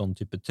mye sånn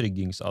type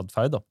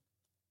tryggingsadferd da.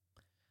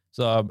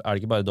 Så er det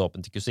ikke bare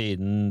dåpen til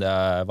kusinen, det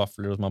er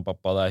vafler hos mamma og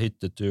pappa, det er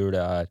hyttetur,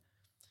 det er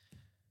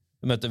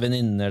møte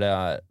venninner, det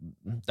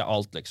er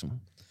alt liksom.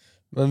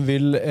 Men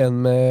vil en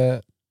med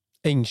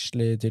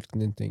engstelig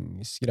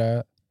tilknytningsgreie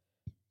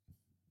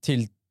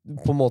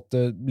på en måte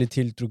bli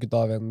tiltrukket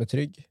av en med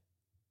trygg?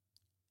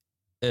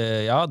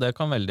 Ja, det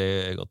kan veldig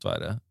godt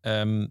være.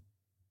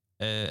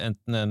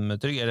 Enten en med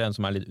trygg, eller en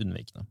som er litt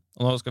unnvikende.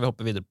 Og nå skal vi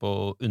hoppe videre på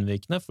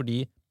unnvikende, fordi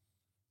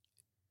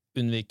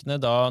unnvikende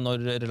da,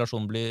 når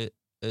relasjonen blir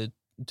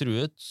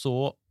truet,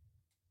 så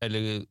har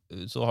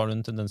du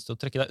en tendens til å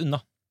trekke deg unna.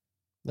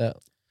 Ja.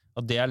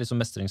 At det er liksom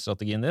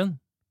mestringsstrategien din.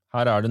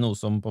 Her er det noe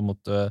som på en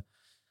måte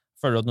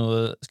føler at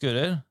noe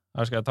skurrer.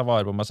 Her skal jeg ta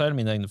vare på meg selv,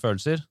 mine egne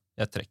følelser.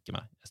 Jeg trekker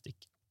meg, jeg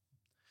stikker.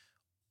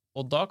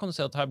 Og da kan du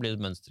se at her blir det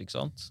et mønster, ikke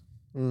sant?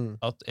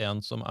 At en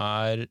som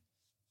er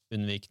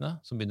unnvikende,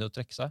 som begynner å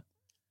trekke seg,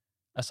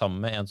 er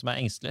sammen med en som er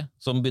engstelig,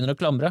 som begynner å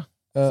klamre.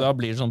 Så da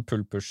blir det sånn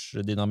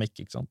pull-push-dynamikk,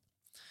 ikke sant?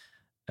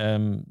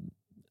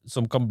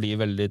 Som kan bli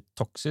veldig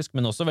toksisk,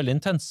 men også veldig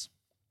intens.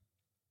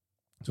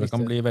 Så det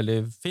kan bli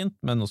veldig fint,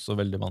 men også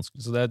veldig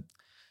vanskelig. Så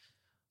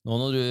nå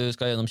når du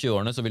skal gjennom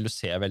 20-årene, så vil du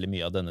se veldig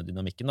mye av denne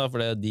dynamikken, da,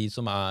 for de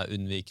som er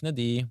unnvikende,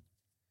 i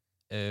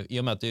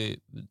og med at de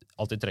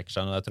alltid trekker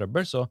seg når det er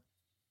trøbbel, så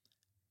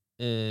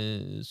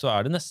er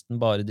det nesten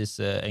bare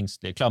disse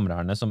engstelige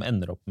klamrerne som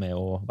ender opp med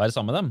å være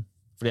sammen med dem.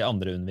 For de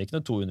andre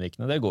unnvikende, 2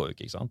 unnvikende, det går jo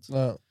ikke sant?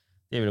 Ja.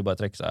 De vil jo bare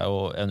trekke seg,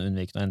 og en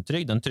unnvikende og en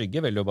trygg. Den trygge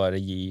vil jo bare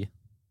gi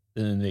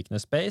den unnvikende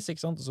space,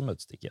 ikke sant? Og så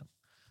møtes de ikke igjen.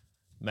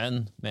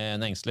 Men med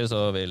en engstelig så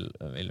vil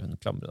hun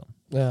klamre dem.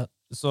 Ja.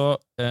 Så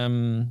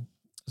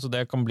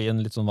det kan bli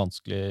en litt sånn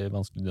vanskelig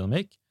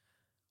dynamikk.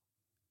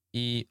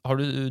 Du har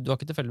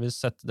ikke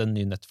tilfeldigvis sett den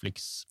nye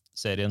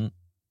Netflix-serien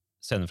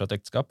Scener fra et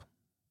ekteskap?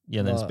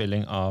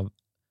 Gjeninnspilling av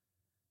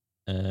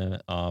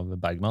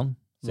Bergman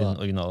sin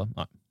originale.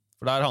 Nei.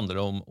 For der handler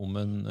det om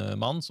en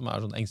mann som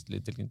er sånn engstelig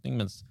tilknytning,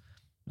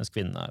 mens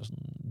kvinnen er sånn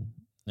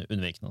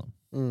unnvikende.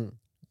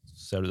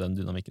 Så ser du den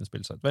dynamikken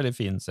spille seg. Veldig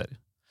fin serie.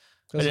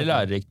 Veldig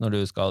lærerikt når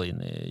du skal inn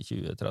i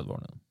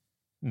 20-30-årene.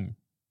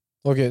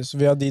 Ok, så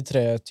vi har de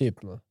 3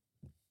 typene.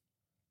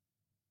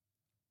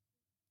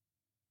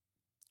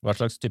 Hva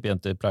slags type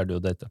jenter pleier du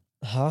å date?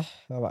 Hæ?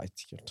 Jeg vet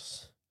ikke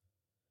helt.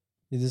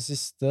 I det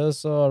siste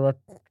så har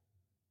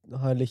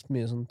jeg likt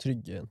mye sånn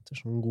trygge jenter,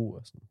 sånn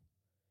gode, sånn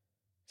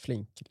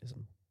flinke,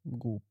 liksom.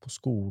 God på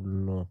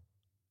skolen, og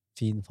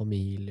fin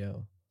familie,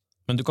 og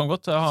men du kan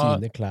godt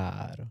fine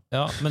klær.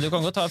 Ja, men du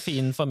kan godt ha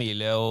fin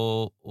familie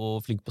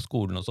og flink på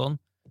skolen og sånn,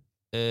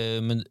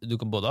 men du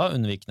kan både ha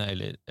unnvikende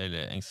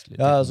eller engstelig.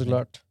 Ja, så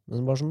klart.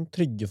 Men bare sånn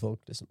trygge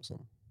folk, liksom,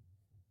 sånn.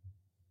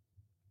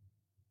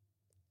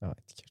 Jeg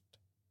vet ikke helt.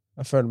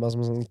 Jeg føler meg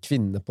som en sånn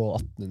kvinne på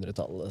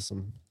 1800-tallet som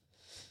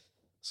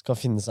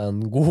skal finne seg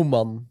en god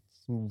mann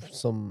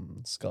som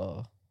hun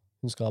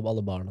skal ha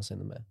alle barna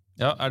sine med.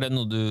 Ja, er det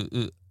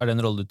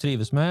en rolle du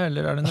trives med,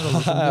 eller er det en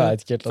rolle som jeg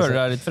vet ikke helt, føler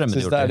deg litt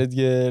fremmedgjort? Synes det er litt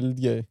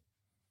gøy.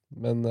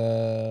 Men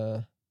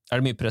er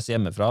det mye press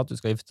hjemmefra at du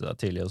skal gifte deg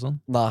tidlig og sånn?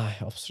 Nei,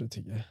 absolutt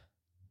ikke.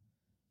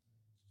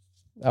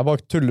 Jeg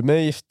bare tuller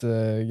med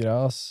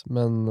giftegreia,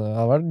 men det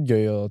har vært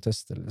gøy å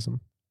teste, liksom.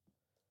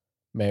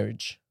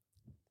 Marriage.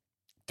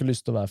 Ikke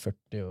lyst til å være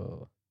 40 og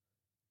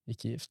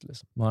ikke gift,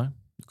 liksom. Nei,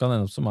 du kan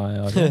ende opp som meg,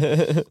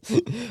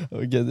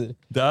 okay,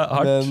 det er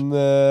hardt. Men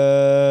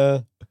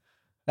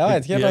jeg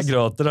vet ikke helt, jeg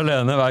gråter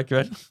alene hver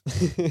kveld.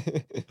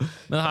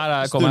 Men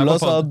Sturla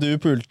sa at du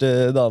pulte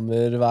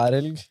damer hver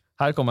helg.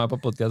 Her kommer jeg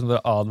på podcasten for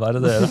å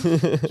advare dere,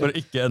 for å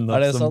ikke ende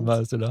opp som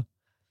meg, Sturla.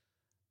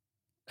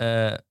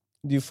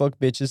 Do you fuck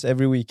bitches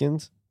every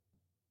weekend?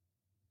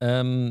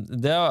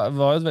 Det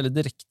var jo et veldig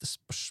direkte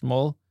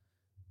spørsmål.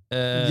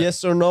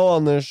 Yes or no,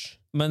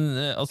 Anders? Men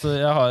altså,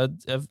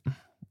 jeg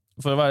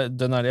føler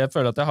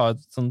at jeg har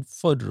et sånn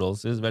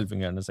forholdsvis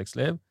velfungerende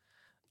sexliv.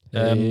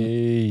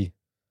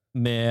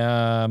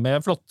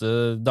 Med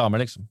flotte damer,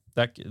 liksom.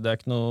 Det er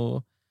ikke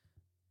noe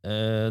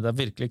det er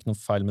virkelig ikke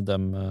noe feil med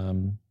dem,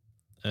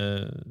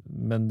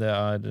 men det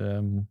er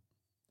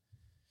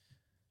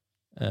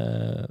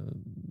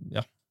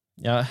ja.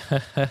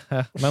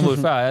 Men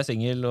hvorfor er jeg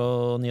single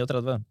og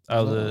 39? Det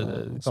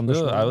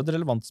er jo et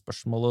relevant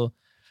spørsmål,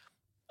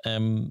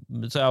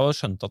 så jeg har jo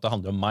skjønt at det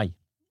handler om meg.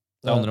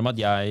 Det handler om at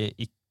jeg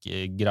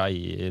ikke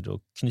greier å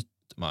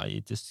knytte knytte meg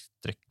i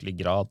tilstrekkelig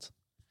grad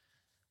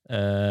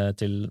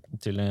til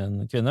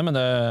en kvinne, men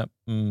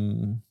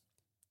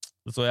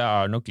så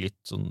jeg nok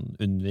litt sånn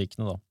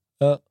unnvikende da.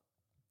 Ja.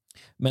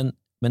 Men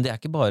det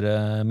ikke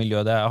bare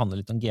miljø, det handler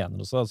litt om gener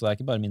også, så det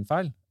ikke bare min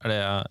feil.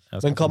 Jeg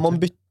Men kan man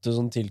bytte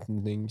sånn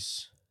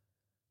tilknytnings...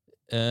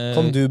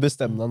 Kan du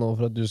bestemme deg nå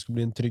for at du skal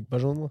bli en trygg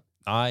person? Da?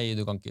 Nei,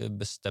 du kan ikke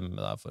bestemme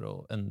deg for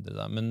å endre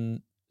deg,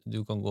 men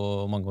du kan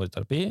gå mange år i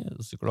terapi,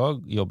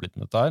 psykolog, jobbe litt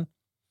med dette her.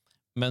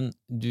 Men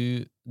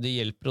det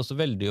hjelper også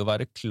veldig å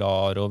være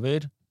klar over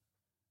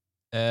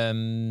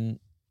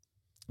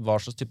hva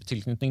slags type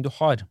tilknytning du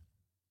har.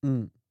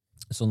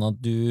 Sånn at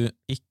du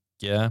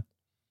ikke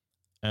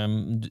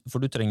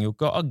for du trenger jo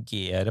ikke å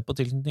agere på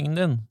tilknytningen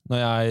din.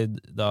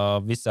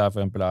 Hvis jeg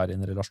for eksempel i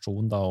en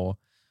relasjon da, og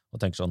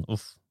tenker sånn,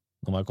 uff,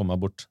 nå må jeg komme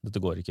meg bort,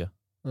 dette går ikke.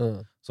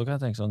 Så kan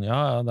jeg tenke sånn,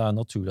 ja, det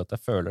naturlig at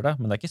jeg føler det,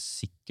 men det ikke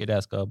sikkert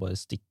jeg skal bare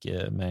stikke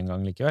med en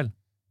gang likevel.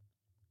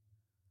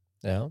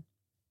 Ja.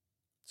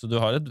 Så du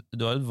har et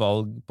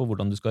valg på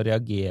hvordan du skal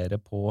reagere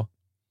på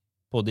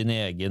din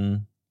egen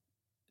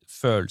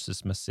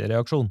følelsesmessige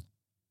reaksjon.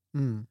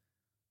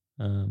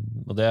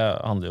 Og det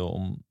handler jo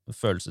om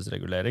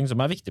følelsesregulering, som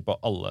viktig på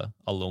alle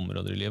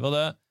områder i livet, og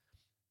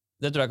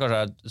det tror jeg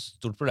kanskje et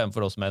stort problem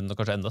for oss menn, og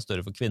kanskje enda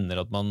større for kvinner,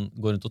 at man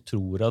går rundt og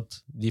tror at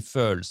de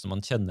følelsene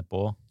man kjenner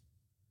på en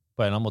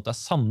eller annen måte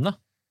sanne.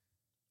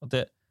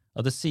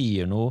 At det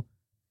sier noe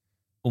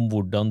om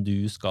hvordan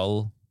du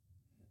skal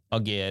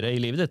agere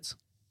i livet ditt.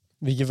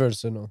 Hvilke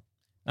følelser nå?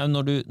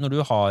 Når du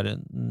har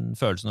en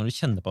følelse, når du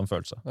kjenner på en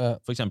følelse. Ja.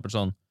 For eksempel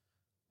sånn,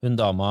 hun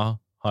dama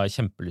har jeg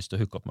kjempelyst til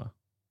å hooke opp med.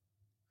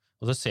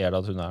 Og så ser du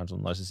at hun en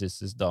sånn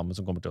narsissistisk dame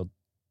som kommer til å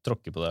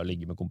tråkke på deg og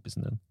ligge med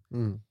kompisen din.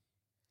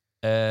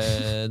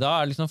 Da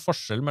det liksom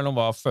forskjell mellom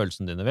hva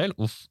følelsen dine vil,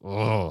 uff, det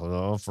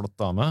var en flott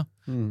dame,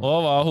 og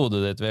hva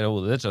hodet ditt vil.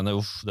 Hodet ditt skjønner,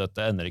 uff,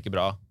 dette ender ikke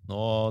bra. Nå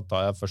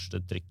tar jeg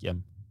første trikk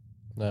hjem.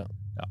 Ja.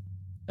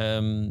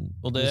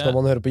 Og det, skal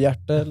man høre på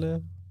hjertet,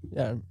 eller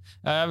hjernen?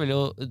 Jeg vil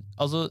jo,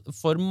 altså,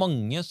 for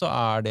mange så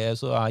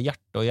hjertet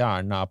og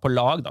hjernen på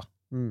lag, da.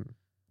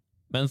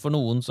 Men for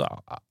noen så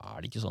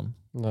det ikke sånn.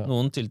 Ja.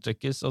 Noen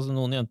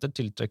jenter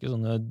tiltrekker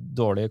sånne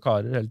dårlige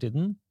karer hele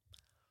tiden,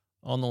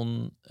 og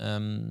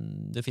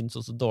det finnes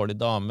også dårlige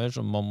damer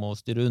som man må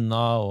styre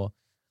unna,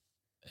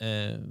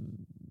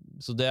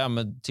 så det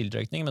med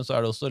tiltrekning, men så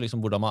det også liksom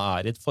hvordan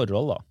man i et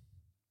forhold, da.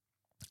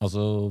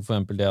 Altså for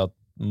eksempel det at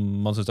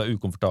man synes det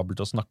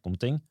ukomfortabelt å snakke om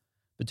ting,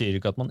 betyr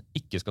ikke at man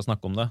ikke skal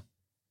snakke om det.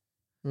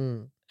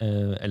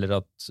 Eller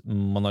at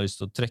man har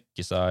lyst til å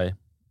trekke seg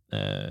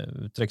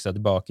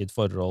tilbake i et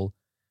forhold,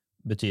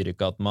 betyr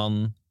ikke at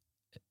man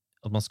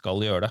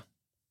skal gjøre det,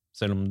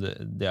 selv om det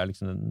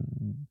liksom den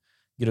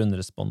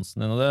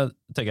grunnresponsen din. Og det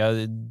tenker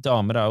jeg,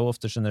 damer jo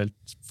ofte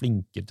generelt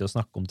flinkere til å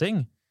snakke om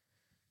ting,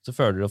 så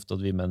føler de ofte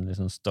at vi menn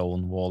liksom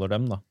stonewaller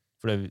dem, da.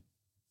 For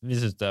vi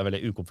synes det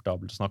veldig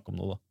ukomfortabelt å snakke om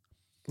noe, da.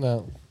 Ja.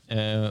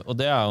 Og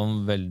det jo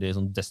en veldig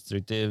sånn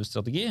destruktiv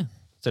strategi,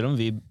 selv om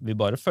vi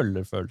bare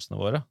følger følelsene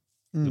våre.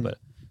 Vi bare,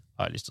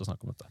 har jeg lyst til å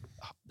snakke om dette?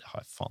 Ja, det har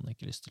jeg faen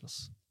ikke lyst til,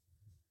 altså.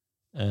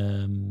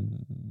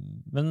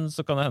 Men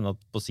så kan det hende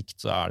at på sikt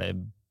så det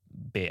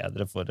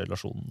bedre for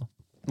relasjonen, da.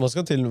 Hva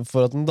skal til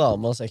for at en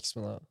dame har sex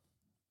med deg?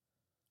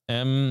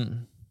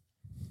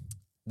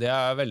 Det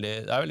et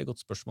veldig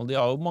godt spørsmål. De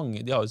har jo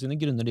sine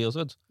grunner, de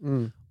også, vet du.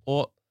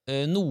 Og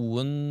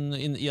noen,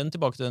 igjen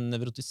tilbake til den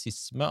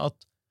nevrotisisme, at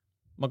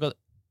man kan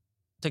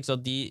tenke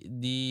seg at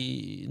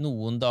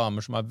noen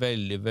damer som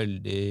veldig,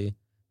 veldig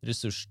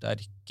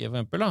ressurssterke, for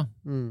eksempel, da,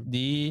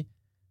 de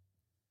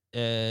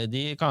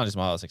kan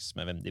liksom ha sex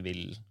med hvem de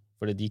vil,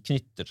 fordi de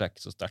knytter seg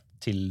ikke så sterkt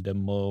til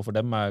dem, og for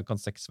dem kan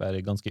sex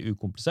være ganske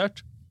ukomplisert.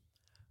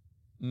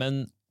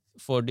 Men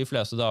for de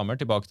fleste damer,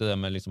 tilbake til det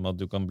med liksom at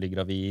du kan bli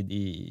gravid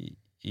i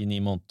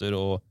 9 måneder,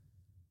 og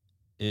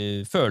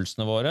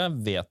følelsene våre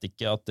vet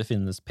ikke at det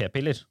finnes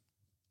p-piller.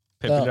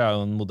 P-piller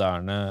jo en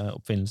moderne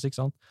oppfinnelse,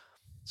 ikke sant?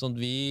 Sånn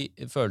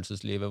at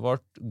følelseslivet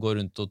vårt går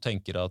rundt og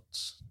tenker at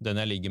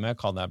den jeg ligger med,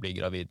 kan jeg bli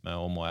gravid med,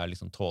 og må jeg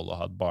liksom tåle å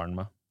ha et barn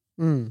med.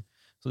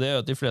 Så det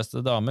gjør at de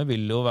fleste damer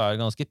vil jo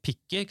være ganske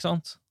picky, ikke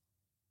sant?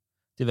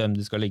 Til hvem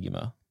de skal ligge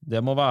med.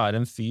 Det må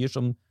være en fyr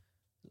som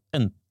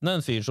enten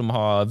en fyr som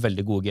har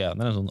veldig gode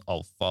gener, en sånn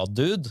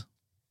alfa-dude.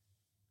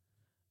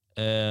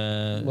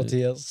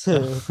 Mathias.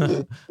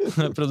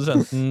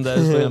 Produsenten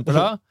deres for eksempel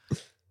da,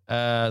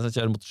 som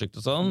kjører motorsykkel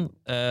og sånn.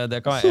 Det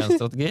kan være en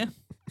strategi.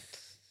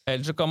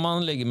 Eller så kan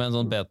man ligge med en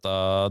sånn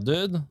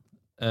beta-dude,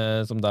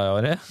 som deg,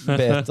 Ari.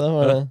 Beta,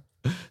 var det?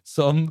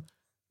 Som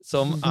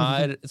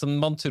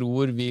man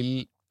tror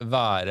vil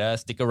være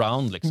stick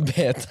around, liksom.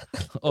 Beta.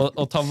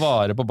 og ta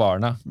vare på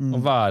barnet,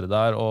 og være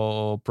der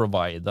og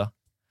provide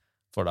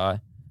for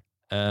deg.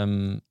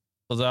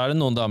 Og så det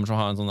noen damer som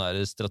har en sånn der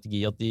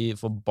strategi at de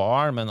får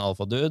barn med en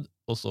alfa-dude,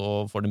 og så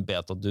får de en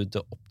beta-dude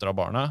til å oppdra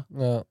barnet.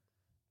 Ja.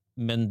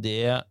 Men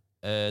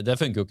det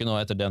funker jo ikke nå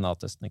etter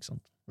DNA-testen, ikke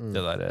sant?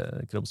 Det der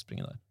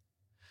krumspringen der.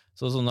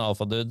 Så sånne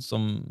alfa-dude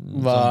som...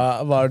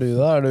 Hva du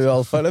da? Du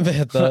alfa eller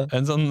beta?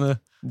 En sånn...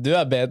 Du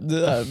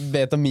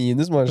beta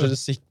minus, man kjører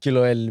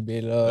sykkel og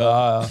elbil og...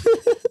 Ja.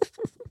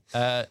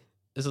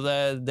 Så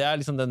det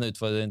liksom den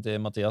utfordringen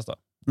til Mathias, da.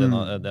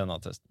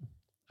 DNA-testen.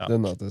 Ja.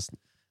 DNA-testen.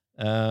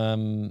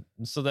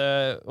 Så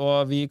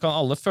og vi kan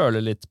alle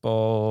føle litt på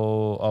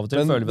av og til.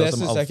 Men føler vi det oss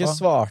som synes jeg alfa. ikke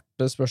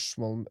svarte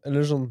spørsmål.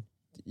 Eller sånn,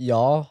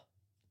 ja,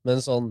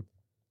 men sånn,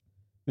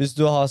 hvis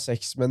du har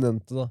sex med en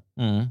jente, da,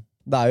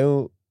 det jo,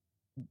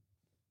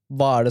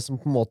 hva det som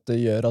på en måte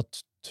gjør at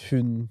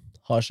hun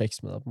har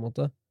sex med deg, på en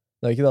måte?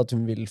 Det ikke det at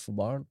hun vil få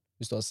barn,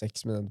 hvis du har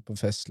sex med en jente på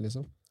fest,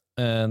 liksom.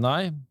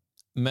 Nei,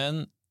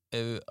 men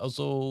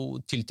altså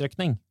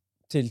tiltrekningen,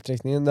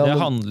 ja, det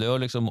handler jo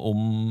liksom om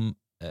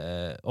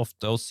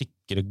ofte å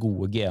sikre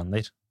gode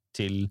gener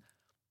til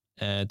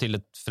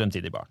et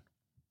fremtidig barn.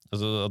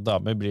 Altså at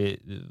damer blir,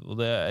 og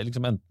det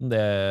liksom enten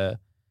det,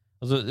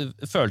 altså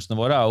følelsene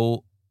våre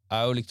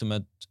er jo liksom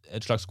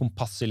et slags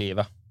kompass i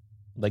livet.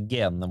 Det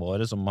genene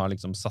våre som har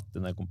liksom satt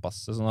inn det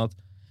kompasset, sånn at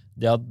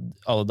det at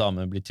alle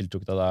damer blir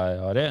tiltrukket av deg,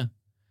 Harry,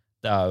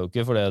 det jo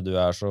ikke fordi du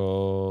så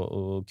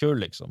kul,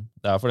 liksom.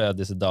 Det fordi at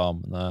disse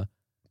damene,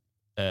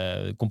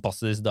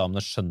 kompasset til disse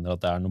damene skjønner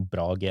at det noen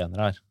bra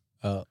gener her.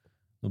 Ja.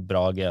 Noen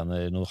bra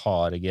gener, noen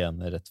harde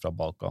gener rett fra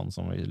Balkan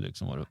som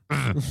liksom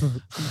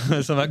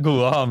som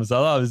gode å ha med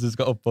seg da, hvis du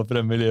skal opp og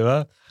fremme i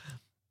livet.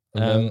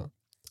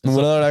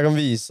 Hvordan jeg kan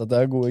vise at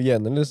jeg gode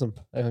gener, liksom?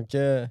 Jeg kan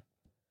ikke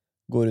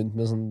gå rundt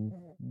med sånn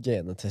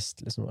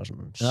genetest, liksom.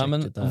 Sånn, ja,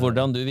 men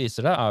hvordan du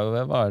viser det jo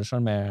ved å være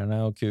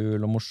charmerende og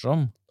kul og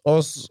morsom.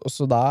 Og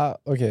så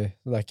ok,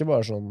 det ikke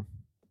bare sånn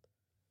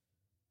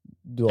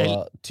du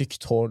har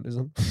tykt hår,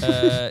 liksom.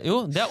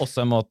 Jo, det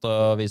også en måte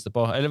å vise det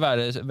på. Eller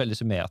være veldig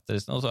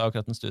symmetrisk. Og så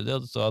akkurat en studie,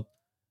 og så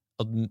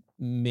at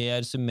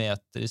mer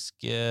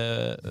symmetriske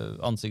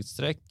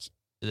ansiktstrekk,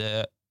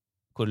 det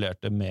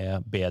korrelerte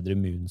med bedre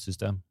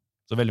immunsystem.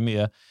 Så veldig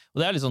mye.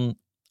 Og det litt sånn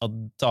at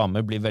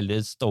damer blir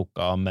veldig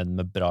stoka av menn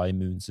med bra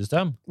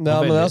immunsystem. Ja,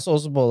 men jeg så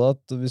også på det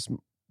at hvis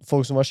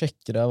folk som var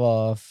kjekkere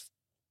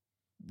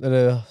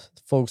eller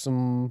folk som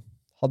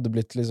hadde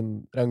blitt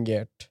liksom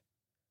rangert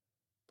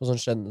på sånn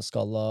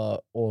skjenneskala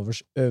over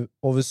 7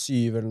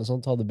 eller noe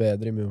sånt, hadde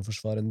bedre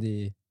immunforsvar enn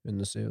de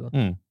under 7. Da.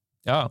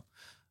 Ja,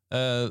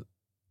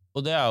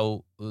 og det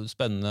jo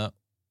spennende,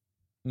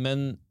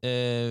 men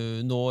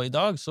nå i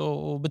dag så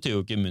betyr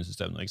jo ikke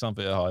immunsystemet noe, ikke sant?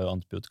 For jeg har jo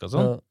antibiotika og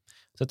sånn. Ja.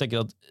 Så jeg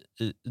tenker at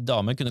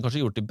damer kunne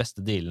kanskje gjort de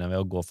beste dealene ved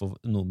å gå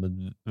for noe med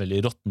veldig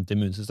råttent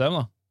immunsystem,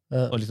 da.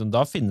 Ja. Og liksom,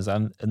 da finnes det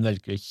en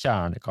veldig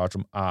kjernekart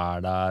som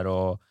der,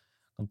 og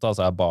kan ta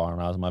seg av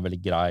barna, som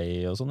veldig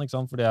grei, og sånn, ikke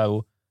sant? For det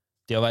jo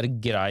det å være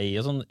grei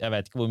og sånn, jeg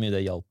vet ikke hvor mye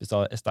det hjalp i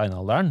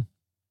steinalderen.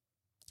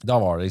 Da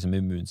var det liksom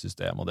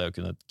immunsystem, og det å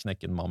kunne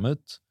knekke en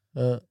mammut.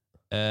 Ja.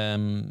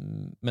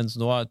 Mens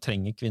nå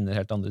trenger kvinner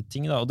helt andre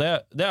ting, da. Og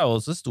det jo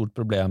også et stort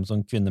problem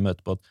som kvinner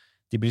møter på, at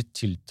de blir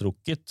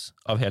tiltrukket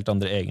av helt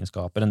andre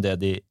egenskaper enn det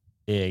de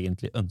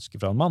egentlig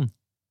ønsker fra en mann.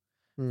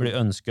 For de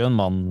ønsker en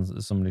mann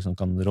som liksom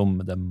kan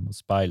romme dem, og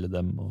speile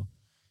dem, og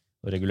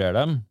regulere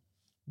dem,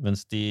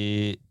 mens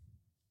de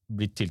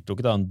blir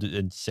tiltrukket av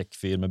en kjekk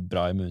fyr med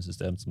bra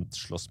immunsystem som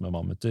slåss med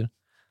mammuter.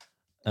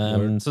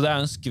 Så det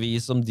en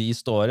skvis som de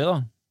står i,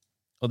 da.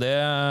 Og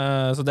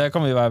så det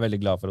kan vi være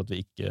veldig glad for at vi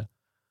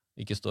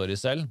ikke står i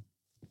selv.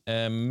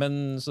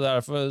 Men så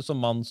derfor, som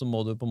mann, så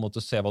må du på en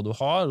måte se hva du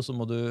har, og så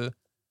må du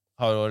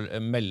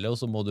melde, og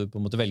så må du på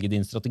en måte velge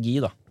din strategi,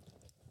 da.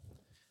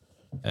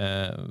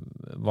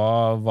 Hva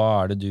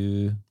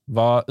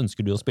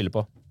ønsker du å spille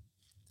på?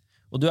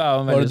 Og du jo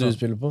en veldig Hva det du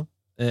spiller på?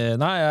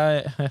 Nei,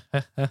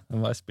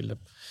 hva jeg spiller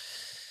på?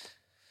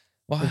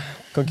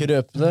 Kan ikke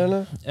røpe det,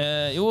 eller?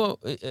 Jo,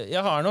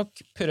 jeg har nok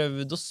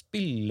prøvd å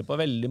spille på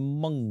veldig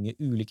mange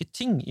ulike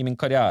ting i min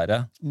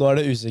karriere. Nå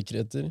det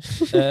usikkerheter.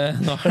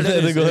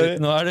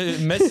 Nå det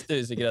mest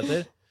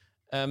usikkerheter.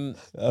 Men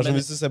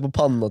hvis du ser på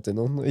panna til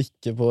noen, og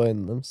ikke på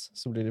øynene deres,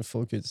 så blir de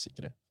folk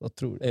usikre. Da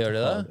tror de gjør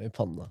de det? I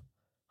panna.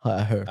 Har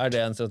jeg hørt.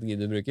 Det en strategi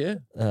du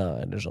bruker? Ja,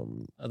 eller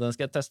sånn. Ja, den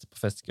skal jeg teste på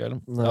festkvelden.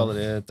 Jeg har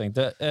aldri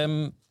tenkt det.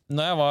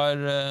 Når jeg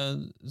var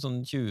sånn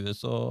 20,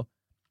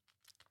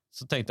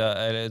 så tenkte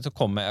jeg, så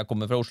jeg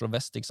kommer fra Oslo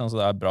Vest, ikke sant? Så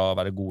det bra å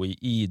være god i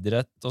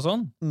idrett og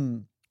sånn.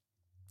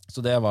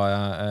 Så det var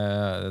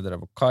jeg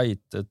drev og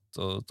kitet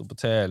og stod på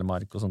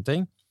Telemark og sånne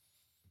ting.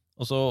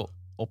 Og så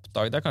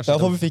oppdaget jeg kanskje... Ja,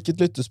 for vi fikk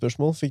et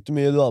lyttespørsmål. Fikk du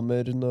mye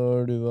damer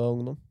når du var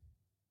ung nå?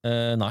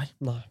 Nei.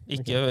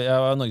 Okay. Jeg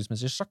var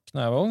norgesmester i sjakk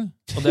når jeg var ung,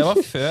 og det var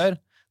før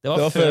det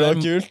var før det var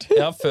kult.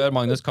 Ja, før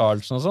Magnus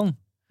Carlsen og sånn.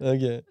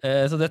 Okay.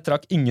 Så det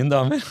trakk ingen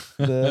damer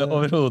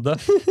overhodet.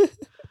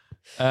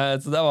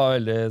 Så det var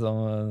veldig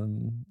sånn,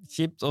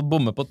 kjipt å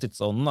bomme på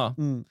tidsånden, da.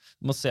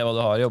 Du må se hva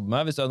du har å jobbe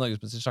med. Hvis du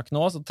norgesmester i sjakk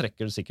nå, så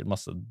trekker du sikkert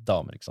masse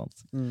damer, ikke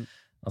sant?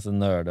 Altså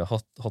nørde,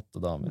 hotte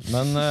damer.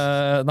 Men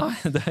nei,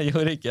 det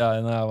gjorde ikke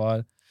jeg når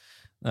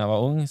jeg var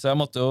ung, så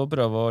jeg måtte jo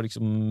prøve å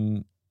liksom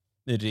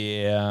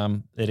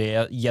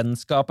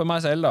gjenskape meg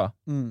selv, da,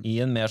 i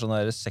en mer sånn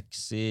der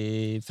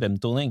sexy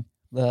fremtoning.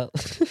 Ja.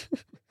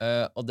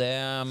 Og det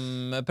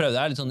prøvde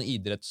jeg litt sånn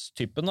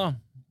idrettstypen, da.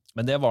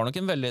 Men det var nok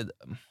en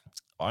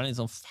litt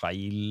sånn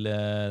feil.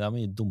 Det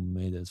mye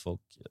dumme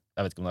idrettsfolk.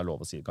 Jeg vet ikke om det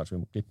lov å si, kanskje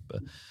vi må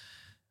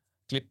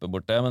klippe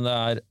bort det, men det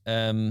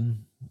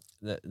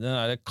den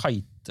der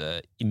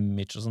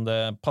kite-image og sånn, det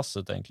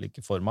passet egentlig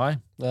ikke for meg.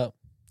 Ja.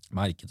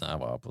 Merket når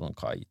jeg var på noen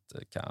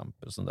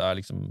kite-camper og sånn, det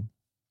liksom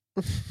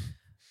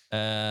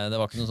det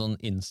var ikke noen sånn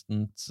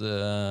instant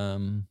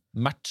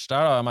match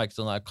der da, jeg merket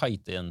sånne der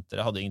kite-jenter,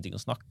 jeg hadde ingenting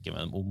å snakke med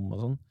dem om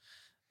og sånn.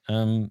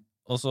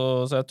 Og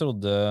så jeg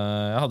trodde,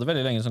 jeg hadde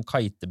veldig lenge sånn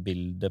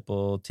kite-bilde på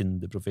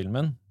Tinder-profilen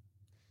min.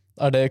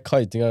 Det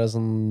kiting, det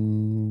sånn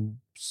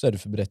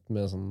surfebrett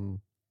med sånn...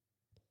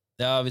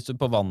 Ja, hvis du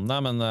på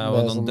vannet, men det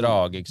var noen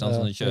drage, ikke sant, ja,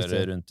 som du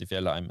kjører rundt i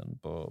fjellheimen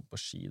på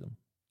ski. Da.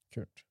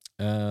 Kult.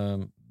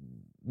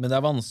 Men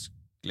det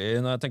vanskelig,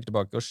 når jeg tenker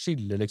tilbake, å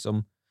skille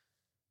liksom,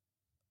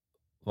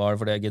 var det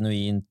fordi jeg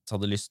genuint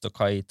hadde lyst til å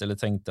kite, eller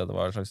tenkte at det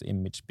var en slags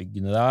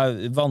imagebyggende?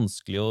 Det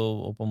vanskelig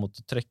å på en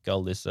måte trekke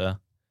alle disse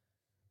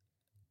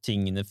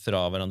tingene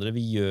fra hverandre.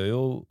 Vi gjør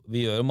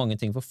jo mange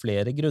ting for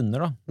flere grunner,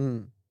 da.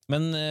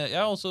 Men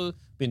ja, og så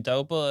begynte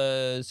jeg jo på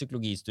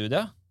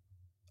psykologistudiet.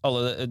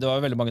 Det var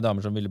jo veldig mange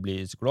damer som ville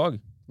bli psykolog.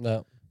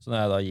 Ja. Så når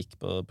jeg da gikk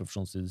på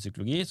profesjonsstudiet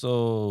psykologi, så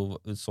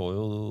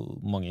jo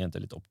mange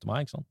jenter litt opp til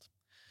meg, ikke sant?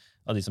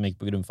 Av de som gikk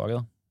på grunnfaget,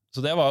 da. Så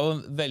det var jo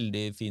en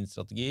veldig fin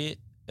strategi,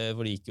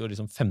 for det gikk jo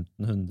liksom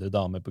 1500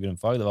 damer på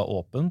grunnfag. Det var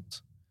åpent.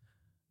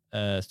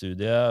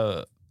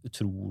 Studiet,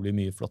 utrolig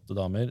mye flotte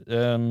damer.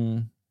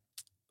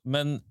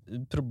 Men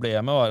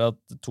problemet var at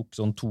det tok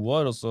sånn 2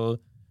 år, og så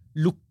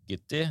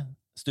lukket de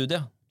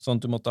studiet, sånn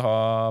at du måtte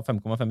ha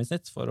 5,5 i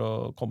snitt for å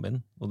komme inn,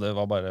 og det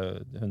var bare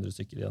 100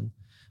 stykker igjen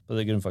på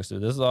det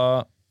grunnfagsstudiet, så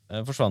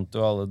da forsvant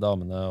jo alle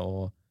damene,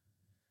 og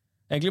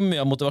egentlig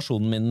mye av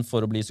motivasjonen min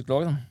for å bli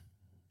psykolog, da.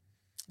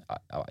 Ja,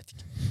 jeg vet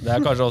ikke. Det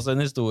kanskje også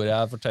en historie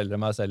jeg forteller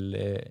meg selv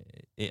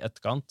i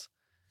etterkant,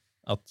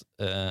 at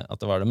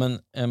det var det, men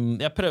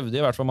jeg prøvde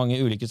i hvert fall mange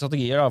ulike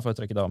strategier da, for å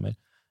trekke damer.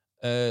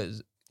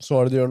 Så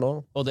er det du gjør nå?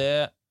 Og det,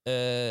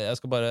 jeg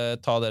skal bare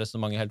ta det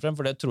resonemanget helt frem,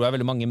 for det tror jeg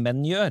veldig mange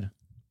menn gjør.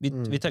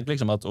 Vi tenker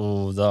liksom at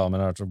damer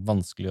er så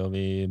vanskelig, og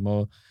vi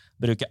må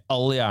bruke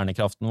all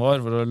hjernekraften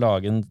vår for å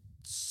lage en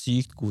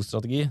sykt god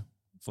strategi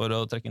for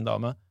å trekke en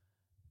dame.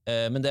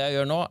 Men det jeg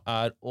gjør nå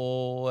jeg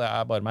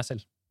er bare meg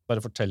selv.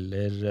 Bare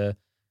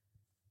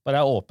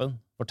er åpen,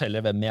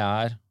 forteller hvem jeg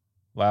er,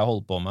 hva jeg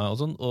holder på med, og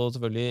sånn. Og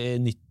selvfølgelig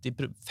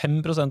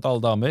 95% av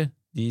alle damer,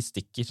 de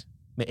stikker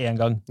med en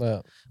gang. Ja.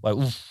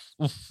 Bare,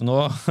 nå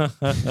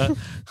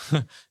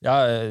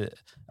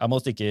jeg må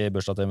stikke i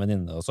bursdag til en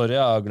venninne, og sorry,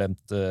 jeg har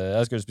glemt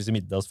jeg skulle spise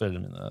middag hos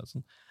foreldrene mine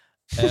sånn.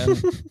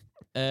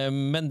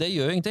 Men det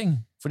gjør jo ingenting,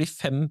 for de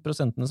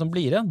 5% som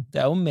blir igjen, det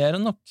er jo mer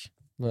enn nok.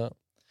 Ja.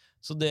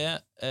 Så det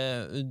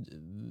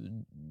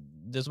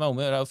som er om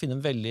å gjøre er å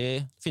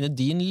finne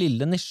din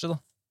lille nisje da.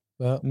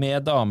 Ja.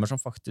 Med damer som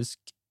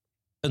faktisk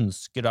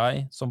ønsker deg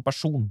som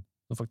person,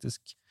 som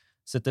faktisk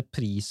setter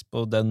pris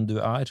på den du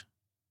er.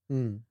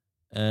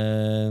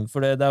 For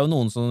det er jo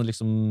noen som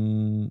liksom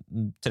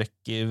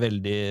trekker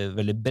veldig,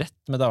 veldig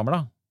bredt med damer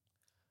da.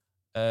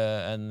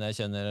 En jeg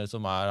kjenner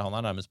som han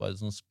nærmest bare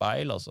et sånt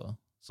speil, altså,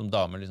 som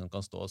damer liksom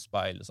kan stå og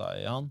speile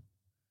seg i han.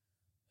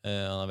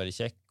 Han veldig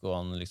kjekk, og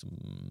han liksom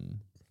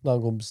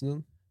kompisen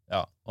din?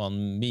 Ja, og han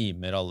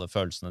mimer alle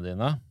følelsene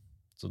dine,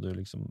 så du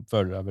liksom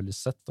føler deg veldig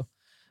sett da.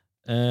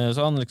 Så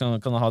han liksom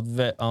kan ha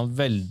et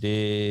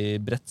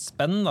veldig bredt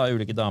spenn da, i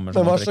ulike damer.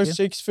 Men hva slags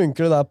chicks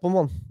funker det der på,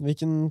 mann?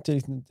 Hvilken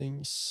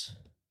tilknytnings...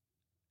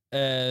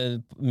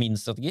 Min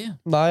strategi?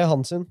 Nei,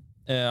 hans sin.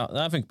 Ja,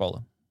 det funker på alle.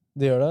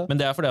 Det gjør det? Men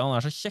det fordi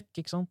han så kjekk,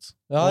 ikke sant?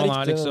 Ja, og,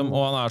 riktig,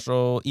 og han så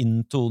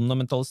inntonende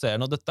og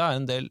mentaliserende, og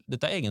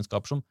dette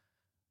egenskaper som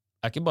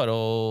ikke bare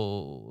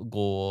å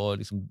gå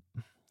liksom...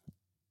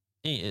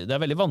 Det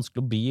veldig vanskelig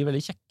å bli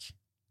veldig kjekk.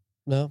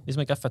 Ja. Hvis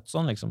man ikke født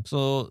sånn, liksom. Så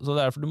det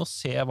derfor du må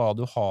se hva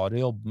du har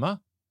å jobbe med.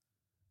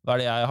 Hva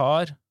det jeg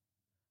har?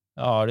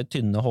 Jeg har det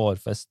tynne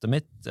hårfestet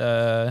mitt,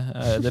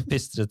 det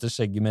pistrete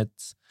skjegget mitt.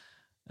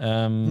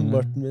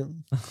 Barten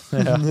min.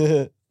 Ja.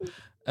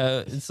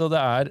 Så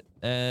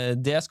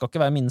det skal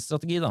ikke være min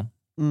strategi, da.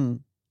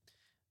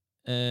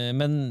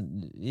 Men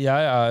jeg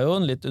jo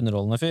en litt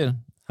underholdende fyr.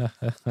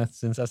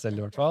 Synes jeg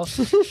selv i hvert fall.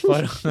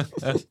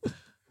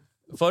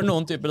 For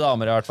noen typer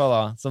damer i hvert fall,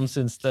 da, som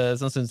synes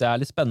jeg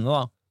litt spennende,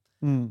 da.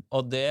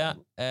 Og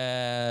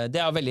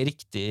det veldig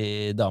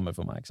riktig damer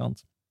for meg, ikke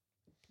sant?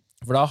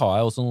 For da har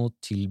jeg også noe å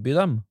tilby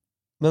dem.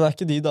 Men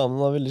ikke de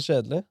damene da veldig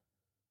kjedelige?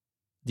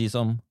 De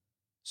som...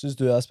 Synes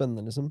du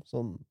spennende, liksom?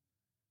 Sånn...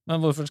 Men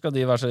hvorfor skal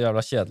de være så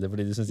jævla kjedelige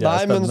fordi de synes jeg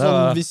spennende? Nei, men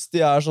sånn, hvis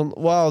de sånn,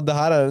 wow, det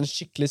her en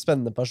skikkelig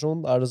spennende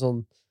person, det sånn,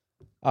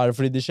 det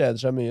fordi de kjeder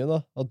seg mye, da?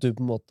 At du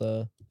på en måte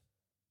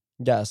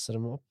gasser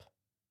dem opp?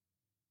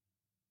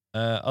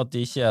 At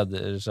de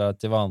kjeder seg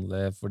til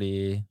vanlig fordi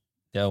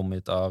de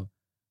omgitt av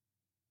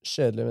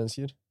kjedelige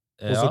mennesker.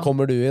 Og så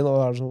kommer du inn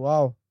og sånn,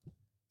 wow,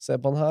 se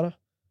på han her, da.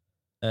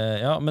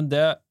 Ja, men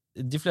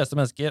de fleste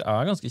mennesker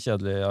ganske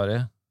kjedelige, Ari.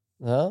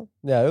 Ja,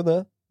 de jo det.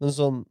 Men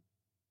sånn,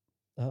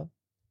 ja.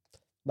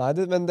 Nei,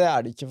 men det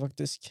det ikke,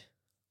 faktisk.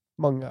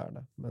 Mange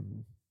det,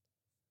 men...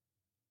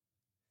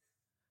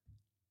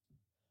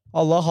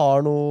 Alle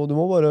har noe, du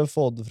må bare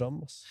få det fram.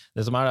 Altså.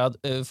 Det som at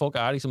folk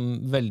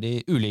liksom veldig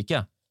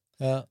ulike.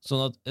 Ja. Så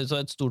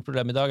et stort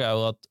problem i dag er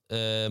jo at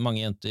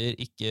mange jenter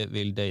ikke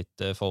vil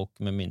date folk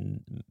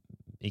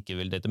ikke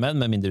vil date menn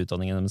med mindre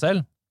utdanning enn dem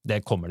selv.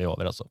 Det kommer de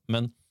over, altså.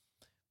 Men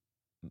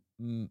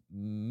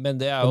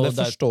det er jo... Men det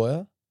forstår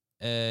jeg.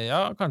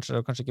 Ja,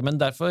 kanskje ikke.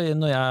 Men derfor,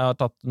 når jeg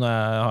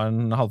har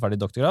en halvferdig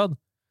doktorgrad,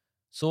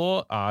 så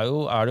er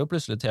det jo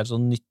plutselig et helt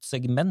sånn nytt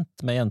segment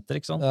med jenter,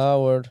 ikke sant? Ja,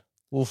 word.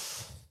 Uff.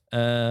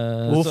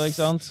 Så,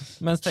 ikke sant?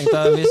 Mens tenk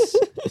deg,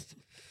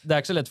 det er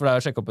ikke så lett for deg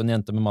å sjekke opp en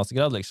jente med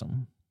mastergrad, liksom.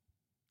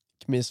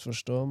 Ikke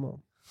misforstå, man.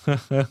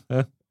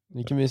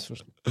 Ikke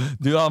misforstå.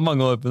 Du har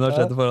mange år på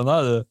universitetet foran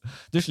deg.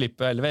 Du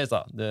slipper heldigvis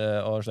da,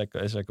 å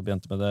sjekke opp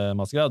jenter med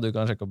mastergrad. Du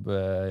kan sjekke opp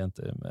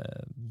jenter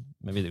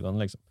med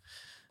videregående, liksom.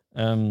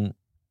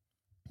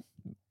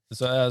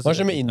 Hva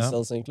skjer med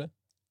incels, egentlig?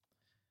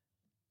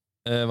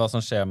 Hva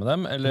som skjer med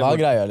dem? Eller hva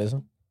er greia,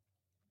 liksom?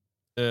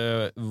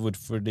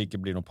 Hvorfor det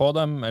ikke blir noe på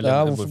dem?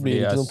 Eller hvorfor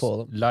blir det ikke noe på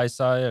dem? Lei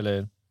seg,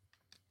 eller...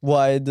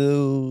 Why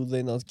do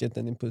they not get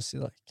any pussy,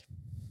 like?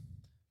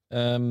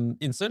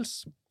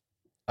 Incels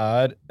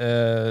jeg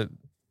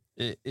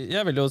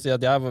vil jo si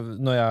at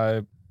når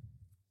jeg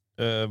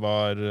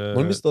var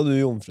Hvordan mistet du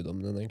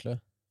jomfrudommen din, egentlig?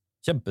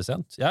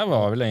 Kjempesent. Jeg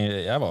var jo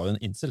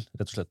en incel,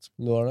 rett og slett.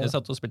 Jeg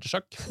satt og spilte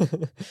sjakk.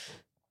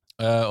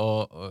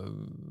 og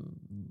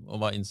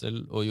var incel,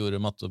 og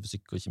gjorde matte og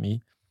fysikk og kjemi.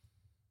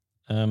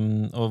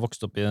 Og jeg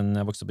vokste opp i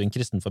en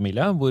kristen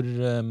familie, hvor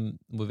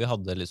vi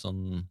hadde litt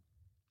sånn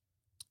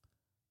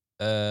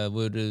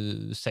hvor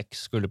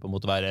sex skulle på en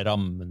måte være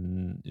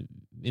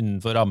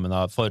innenfor rammen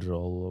av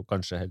forhold, og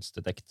kanskje helst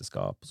et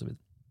ekteskap, og så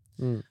videre.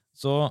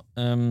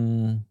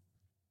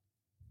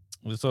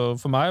 Så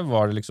for meg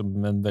var det liksom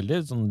en veldig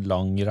sånn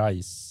lang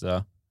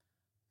reise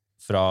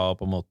fra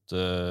på en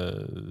måte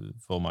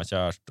få meg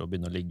kjæreste og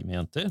begynne å ligge med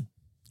jenter,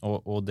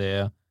 og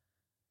det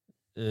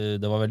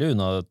var veldig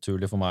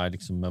unaturlig for meg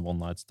liksom med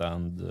one night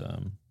stand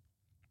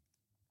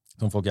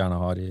som folk gjerne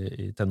har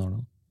i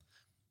tenårene.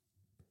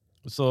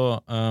 Så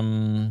og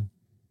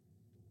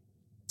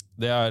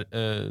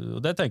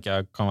det tenker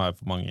jeg kan være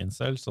for mange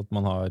incels, at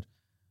man har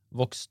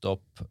vokst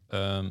opp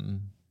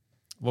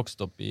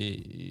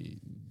i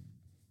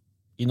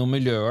noen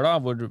miljøer da,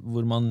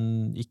 hvor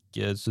man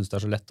ikke synes det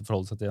er så lett å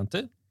forholde seg til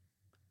jenter.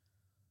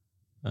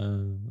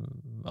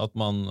 At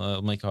man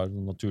ikke har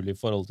noe naturlig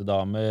forhold til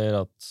damer,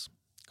 at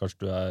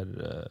kanskje du jeg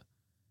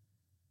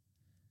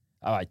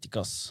vet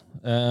ikke, ass.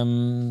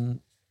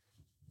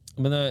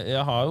 Men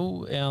jeg har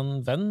jo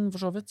en venn, for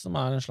så vidt, som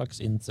er en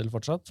slags incel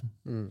fortsatt.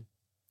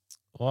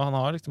 Og han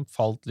har liksom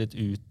falt litt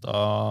ut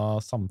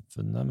av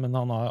samfunnet, men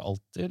han har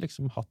alltid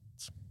liksom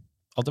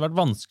alltid vært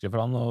vanskelig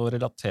for han å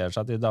relatere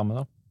seg til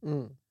damer, da.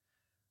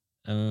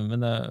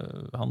 Men det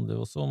handler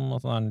jo også om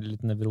at han er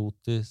litt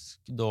nevrotisk,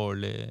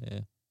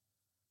 dårlig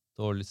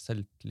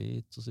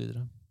selvtillit, og så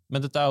videre. Men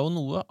dette er jo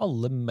noe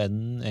alle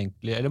menn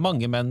egentlig, eller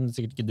mange menn,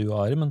 sikkert ikke du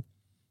har, men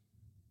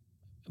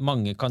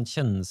mange kan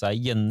kjenne seg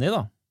igjen i,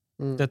 da.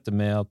 Dette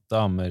med at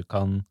damer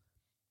kan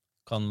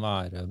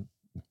være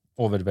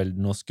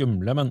overveldende og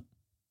skumle, men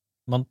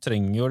man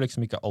trenger jo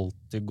liksom ikke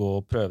alltid gå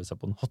og prøve seg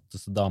på den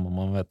hotteste dama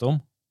man vet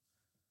om.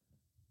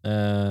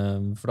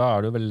 For da er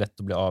det jo veldig lett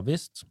å bli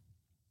avvist.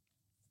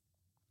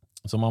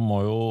 Så man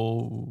må jo...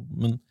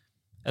 Men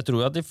jeg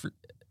tror at de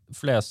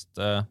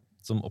fleste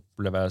som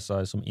opplever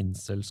seg som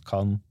incels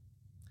kan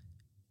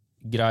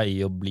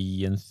greie å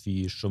bli en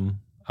fyr som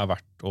er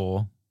verdt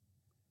å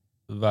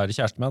være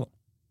kjæreste med, da.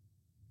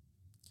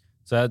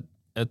 Så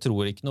jeg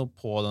tror ikke noe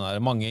på den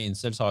der. Mange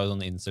incels har jo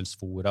sånne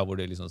incels-fora hvor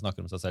de liksom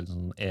snakker om seg selv som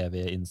sånne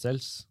evige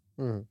incels.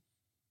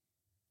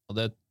 Og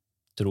det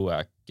tror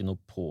jeg ikke noe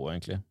på,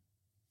 egentlig.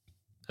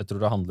 Jeg tror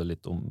det handler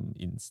litt om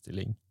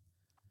innstilling.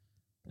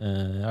 I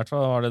hvert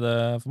fall var det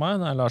for meg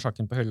når jeg la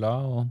sjakken på hylla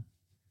og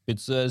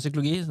begynte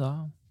psykologi. Da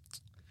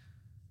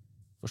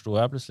forstod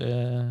jeg plutselig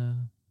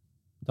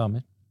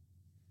damer.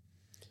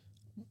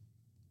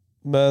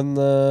 Men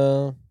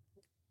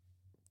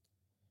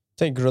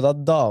tenker du det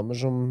er damer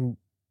som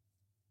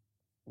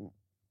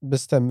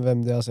bestemmer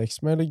hvem de har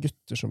sex med, eller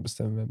gutter som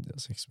bestemmer hvem de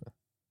har sex med?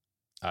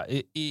 Ja,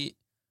 i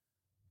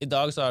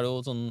dag så er det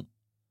jo sånn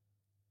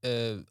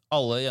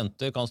alle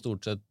jenter kan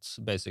stort sett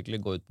basically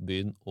gå ut på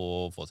byen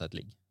og få seg et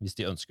ligg, hvis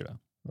de ønsker det.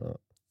 Ja.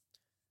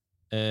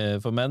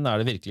 For menn er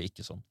det virkelig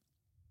ikke sånn.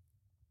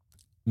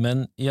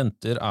 Men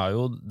jenter er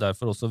jo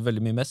derfor også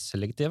veldig mye mer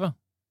selektive.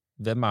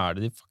 Hvem er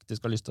det de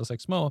faktisk har lyst til å ha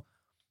sex med?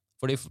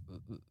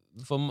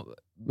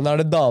 Men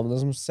er det damene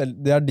som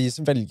det er de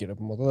som velger det,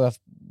 på en måte?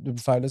 Det er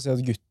feil å si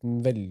at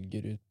gutten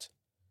velger ut,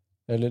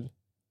 eller?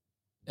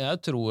 Jeg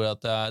tror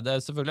at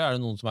selvfølgelig er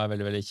det noen som er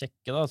veldig, veldig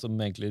kjekke, da,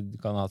 som egentlig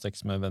kan ha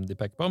sex med hvem de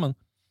peker på, men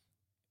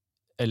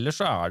ellers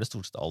så er det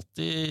stort sett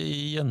alltid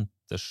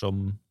jenter som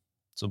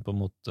på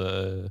en måte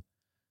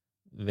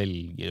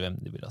velger hvem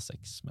de vil ha sex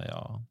med,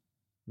 ja.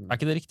 Er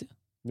ikke det riktig?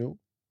 Jo,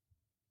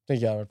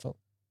 tenker jeg i hvert fall.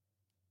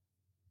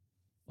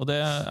 Og det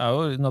er jo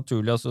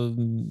naturlig, altså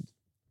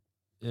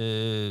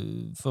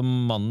for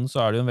mannen så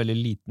er det jo en veldig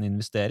liten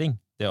investering,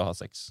 det å ha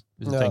sex.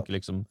 Hvis du tenker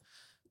liksom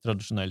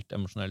tradisjonelt,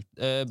 emosjonelt.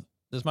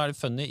 Det som er litt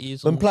funny i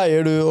sånn... Men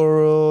pleier du å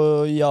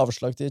gi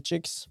avslag til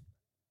chicks?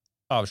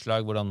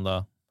 Avslag, hvordan da?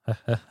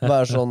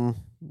 Være sånn,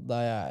 da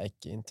er jeg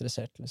ikke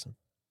interessert, liksom.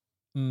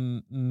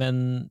 Men,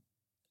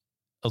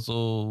 altså,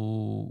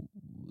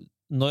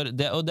 og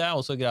det er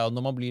også greia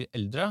når man blir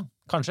eldre,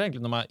 kanskje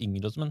egentlig når man er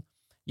yngre også, men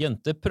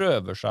jenter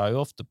prøver seg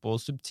jo ofte på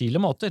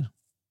subtile måter.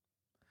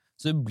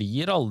 Så det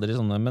blir aldri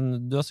sånne,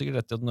 men du har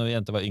sikkert rett i at når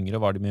jenter var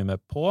yngre var de mye mer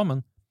på,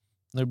 men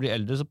når de blir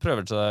eldre så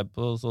prøver de seg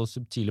på så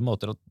subtile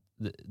måter at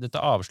dette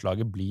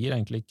avslaget blir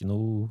egentlig ikke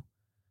noe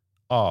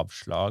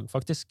avslag,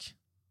 faktisk.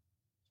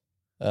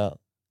 Ja.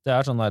 Det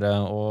er sånn der,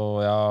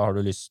 ja, har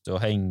du lyst til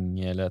å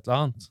henge eller et eller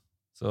annet?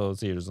 Så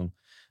sier du sånn,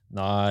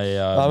 nei,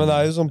 Nei, men det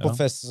er jo sånn på ja.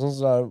 fest og sånn,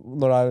 så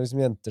når det er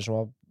liksom jenter som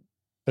har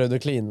prøvd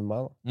å kline med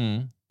meg, da,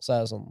 så er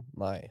jeg sånn,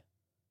 nei.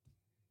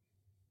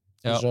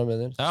 Ja. Skjønner du hva jeg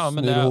mener? Ja,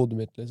 men Snur hodet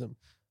mitt, liksom.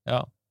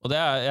 Ja, og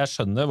jeg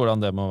skjønner hvordan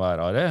det må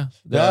være, Ari.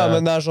 Ja,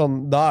 men det er sånn,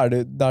 da er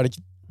det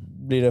ikke,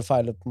 blir det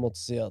feil å på en måte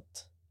si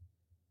at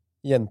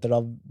jenter da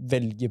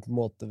velger på en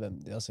måte hvem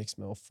de har sex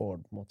med, og får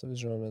det på en måte,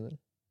 hvis du skjønner hva jeg mener.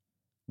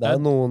 Det er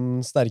jo noen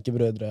sterke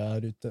brødre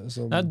her ute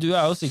som... Nei, du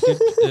er jo sikkert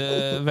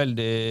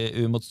veldig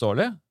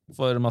uimotståelig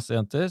for masse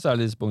jenter,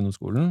 særlig disse på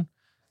ungdomsskolen.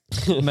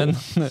 Men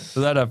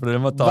det er derfor dere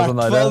må ta sånn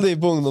der... Hvertfall de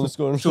på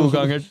ungdomsskolen. 2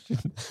 ganger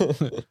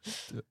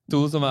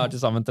 2 som er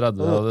til sammen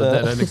 30, og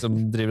dere liksom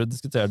driver og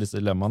diskuterer disse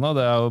dilemmaene,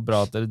 og det er jo bra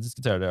at dere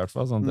diskuterer det i hvert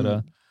fall, sånn at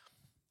dere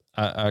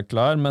er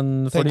klar,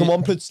 men fordi... Tenk om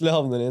man plutselig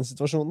havner i en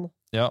situasjon, da.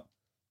 Ja.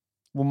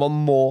 Hvor man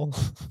må...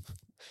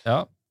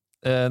 Ja.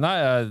 Nei,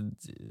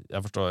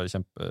 jeg forstår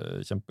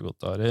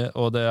kjempegodt, Ari,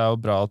 og det er jo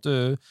bra at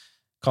du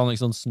kan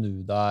liksom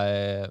snu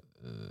deg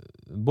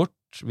bort,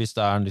 hvis det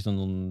er liksom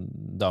noen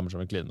damer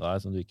som vil kline deg,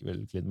 som du ikke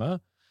vil kline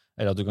med,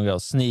 eller at du kan greie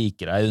å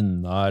snike deg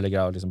unna, eller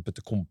greie å liksom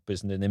putte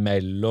kompisen din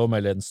imellom,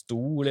 eller en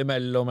stol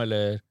imellom,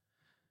 eller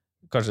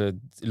kanskje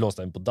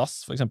låse deg inn på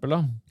dass, for eksempel,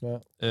 da. Ja.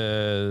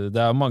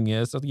 Det er mange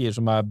strategier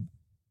som er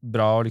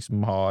bra å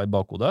liksom ha i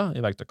bakhodet,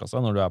 i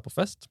verktøykassa, når du er på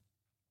fest,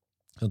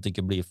 sånn at det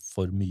ikke blir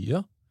for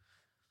mye.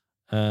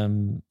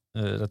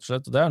 Rett og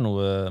slett, og det er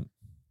noe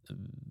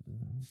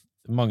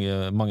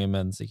mange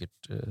menn sikkert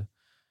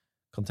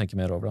kan tenke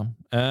mer over da.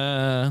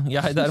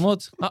 Jeg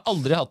derimot har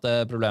aldri hatt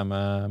det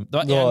problemet. Det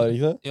var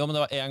ikke det? Jo, men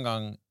det var en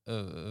gang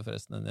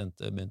forresten en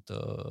jente begynte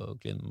å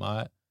kline med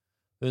meg.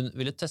 Hun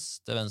ville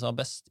teste hvem som var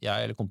best, jeg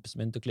eller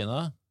kompisen min, til å kline.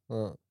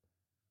 Ja.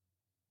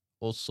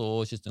 Og så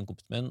kysste hun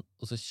kompisen min,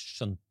 og så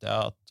skjønte jeg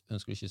at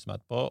hun skulle kysse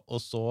meg etterpå, og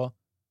så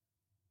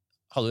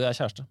hadde jo jeg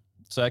kjæreste.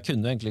 Så jeg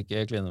kunne egentlig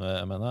ikke kline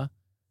med henne.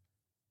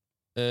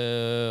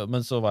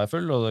 Men så var jeg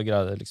full, og det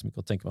greide jeg liksom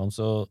ikke å tenke meg om,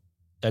 så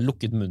jeg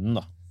lukket munnen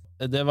da.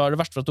 Det var det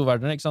verste fra 2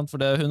 verdener, ikke sant?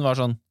 For hun var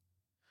sånn,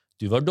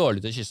 du var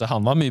dårlig til å kysse,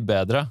 han var mye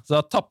bedre. Så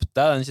da tappte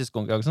jeg den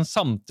kyssekonkurransen,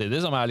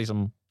 samtidig som jeg liksom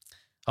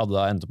hadde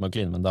da endt opp med å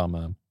kline med en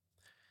dame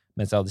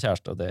mens jeg hadde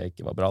kjæreste, og det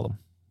ikke var bra da.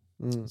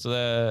 Så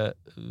det...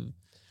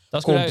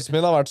 Kompisen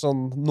min har vært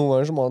sånn, noen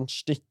ganger så må han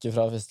stikke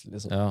fra fest,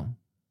 liksom. Ja,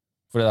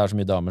 fordi det er så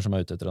mye damer som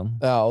er ute etter han.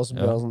 Ja, og så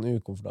blir han sånn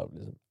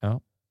ukomfortabel, liksom. Ja.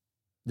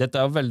 Dette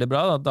er jo veldig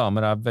bra, da.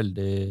 Damer er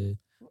veldig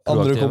proaktive.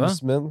 Andre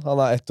kompisen min, han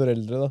er 1 år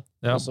eldre, da.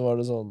 Ja. Og så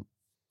var det sånn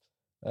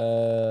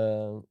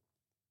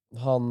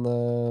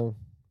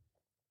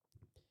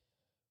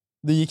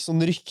det gikk sånn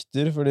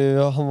rykter, fordi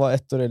han var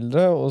 1 år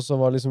eldre, og så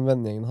var liksom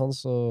vennegjengen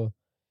hans, og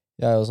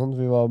jeg og sånt,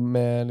 vi var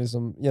med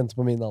liksom jenter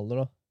på min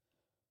alder, da.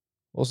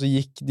 Og så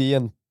gikk de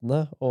jentene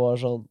og var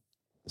sånn,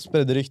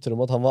 spredde rykter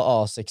om at han var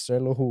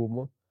aseksuell og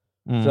homo.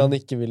 For han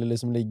ikke ville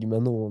liksom ligge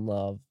med noen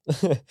av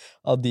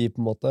av de,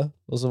 på en måte.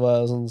 Og så var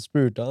jeg sånn,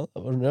 spurte han,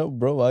 jeg var sånn, ja,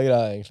 bro, hva er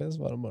greia egentlig?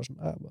 Så var han bare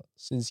sånn, jeg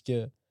synes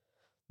ikke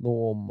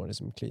noe om å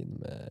liksom kline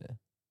med,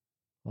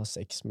 ha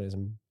sex med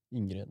liksom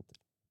yngre jenter.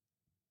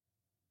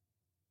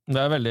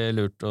 Det er veldig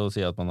lurt å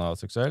si at man er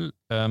aseksuell.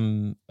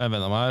 En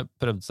venn av meg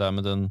prøvde seg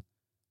med den,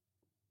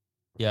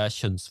 jeg er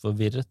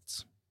kjønnsforvirret.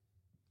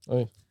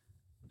 Oi.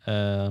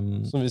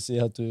 Som vil si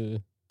at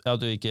du... Ja,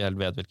 at du ikke helt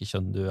vet hvilket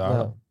kjønn du er,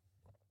 da.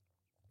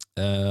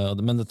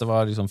 Men dette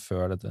var liksom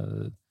før dette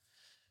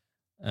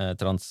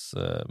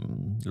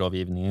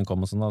translovgivningen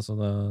kom og sånn, da, så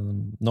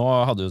nå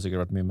hadde det jo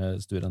sikkert vært mye mer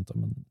stuerent,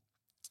 men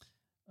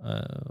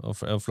å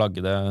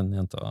flagge det, en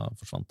jenta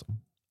forsvant.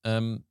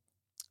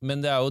 Men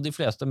det er jo, de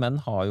fleste menn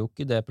har jo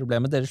ikke det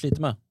problemet dere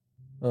sliter med.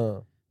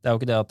 Det er jo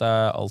ikke det at det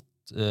er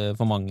alt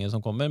for mange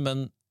som kommer, men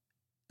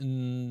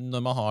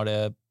når man har det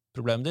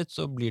problemet ditt,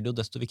 så blir det jo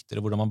desto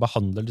viktigere hvordan man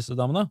behandler disse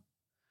damene.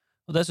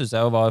 Og det synes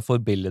jeg jo var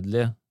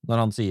forbilledlig når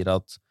han sier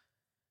at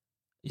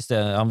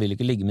han vil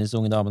ikke ligge med disse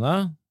unge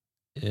damene,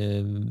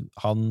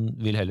 han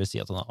vil heller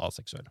si at han er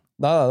aseksuell.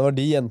 Nei, det var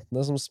de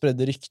jentene som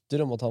spredde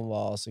rykter om at han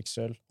var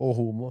aseksuell og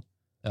homo.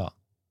 Ja.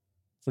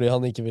 Fordi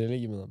han ikke ville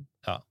ligge med dem.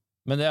 Ja,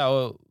 men det er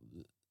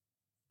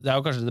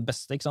jo kanskje det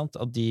beste, ikke sant?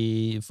 At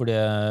fordi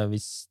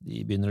hvis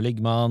de begynner å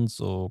ligge med han,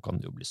 så kan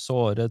de jo bli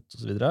såret, og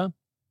så videre.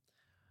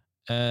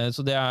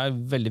 Så det er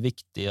veldig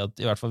viktig at,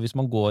 i hvert fall hvis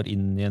man går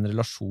inn i en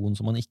relasjon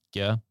som man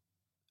ikke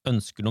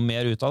ønsker noe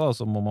mer ut av, da,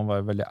 så må man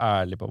være veldig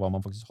ærlig på hva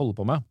man faktisk holder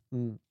på med.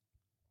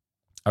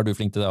 Er du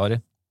flink til det, Ari?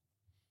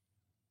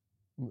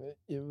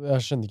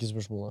 Jeg skjønner ikke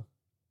spørsmålet.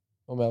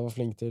 Om jeg var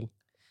flink til.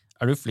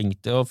 Er du flink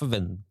til å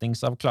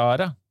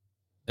forventningsavklare?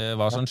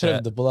 Hva som Jeg skjer?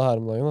 prøvde på det her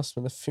om dagen, ass,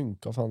 men det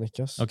funket faen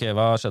ikke, ass. Ok,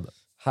 hva skjedde?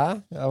 Hæ?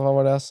 Ja, hva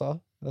var det jeg sa?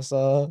 Jeg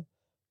sa,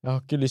 jeg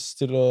har ikke lyst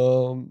til å...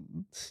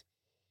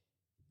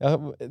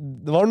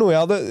 Det var noe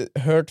jeg hadde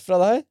hørt fra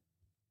deg,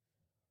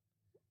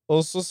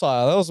 og så sa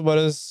jeg det, og så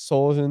bare så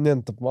hun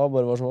jente på meg, og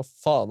bare var sånn,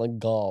 hva faen er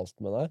galt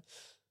med deg?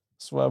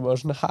 Så var jeg bare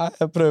sånn, hæ?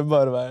 Jeg prøver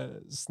bare å være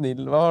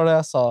snill. Hva var det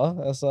jeg sa?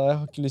 Jeg sa, jeg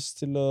har ikke lyst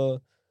til å...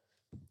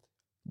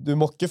 Du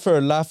må ikke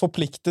føle deg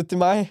forpliktet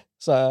til meg,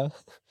 sa jeg.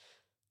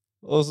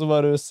 Og så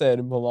bare ser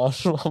hun på meg,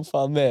 så hva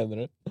faen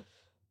mener du?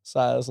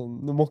 Så er jeg sånn,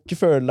 du må ikke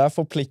føle deg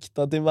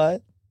forpliktet til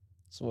meg.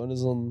 Så var det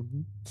sånn,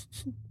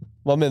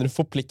 hva mener du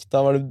forpliktet?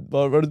 Hva er det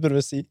du prøver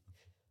å si?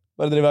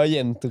 Bare driver jeg og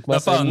gjentok meg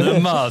Hva faen, du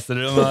maser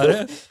du om her?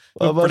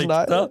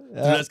 Forplikta? Tror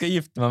du jeg skal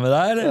gifte meg med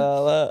deg, eller?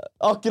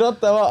 Ja,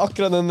 det var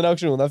akkurat den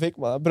reaksjonen jeg fikk.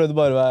 Man. Jeg prøvde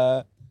bare å være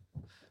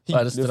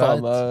hyggelig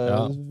faen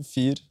meg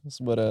fyr.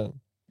 Så bare...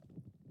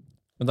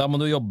 Men da må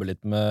du jobbe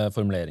litt med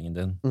formuleringen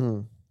din.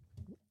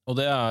 Og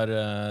det er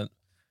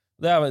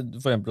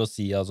for eksempel å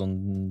si sånn,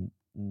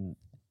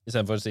 i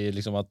stedet for å si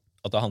liksom at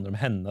det handler om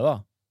henne da,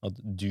 at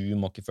du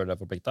må ikke føle deg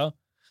forpliktet,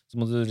 så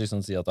må du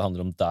liksom si at det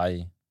handler om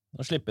deg.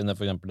 Og slippe inn det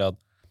for eksempel at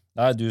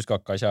nei, du skal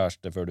ikke ha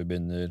kjæreste før du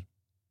begynner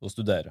å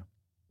studere.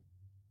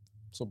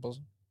 Såpass.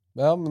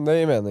 Ja, men det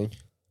gir mening.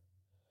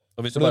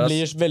 Og hvis det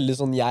blir veldig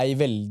sånn jeg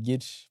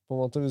velger, på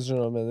en måte, hvis du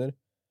skjønner hva jeg mener.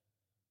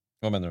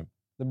 Hva mener du?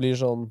 Det blir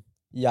sånn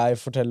jeg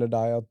forteller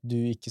deg at du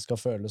ikke skal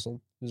føle sånn.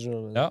 Hvis du skjønner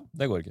hva jeg mener. Ja,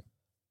 det går ikke.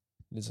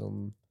 Litt sånn,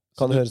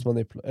 kan høres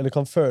manipulativt, eller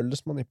kan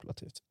føles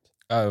manipulativt.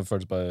 Jeg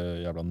føles bare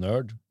jævla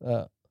nerd.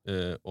 Ja.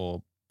 Og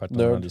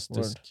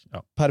paternalistisk.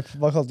 Ja.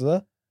 Hva kalte du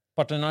det?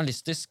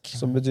 Paternalistisk.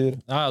 Som betyr?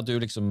 Ja, at du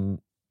liksom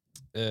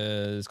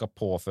skal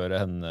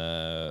påføre henne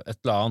et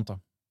eller annet da.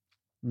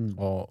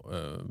 Og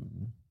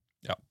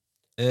ja.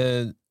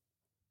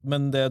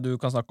 Men det du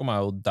kan snakke om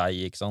jo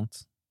deg, ikke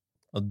sant?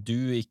 At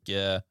du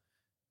ikke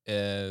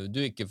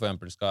for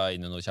eksempel skal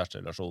inn i noen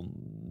kjæresterelasjon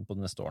på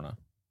de neste årene.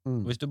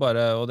 Hvis du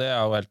bare, og det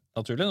jo helt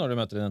naturlig når du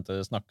møter en jente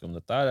og snakker om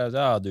dette her,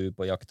 ja, du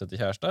på jakt etter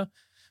kjæreste.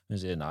 Hun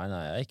sier, nei,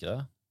 jeg er ikke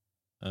det.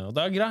 Og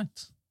det greit.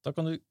 Da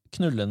kan du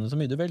knulle henne så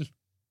mye du vil.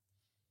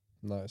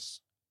 Nice.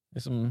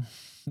 Liksom,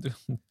 du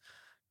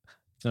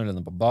knulle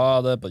henne på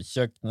badet, på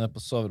kjøkkenet, på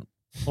soverommet,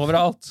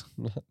 overalt.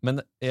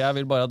 Men jeg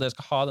vil bare at dere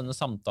skal ha denne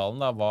samtalen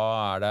da,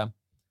 hva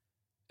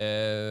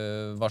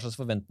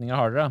slags forventninger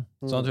har dere?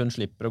 Sånn at hun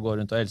slipper å gå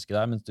rundt og elske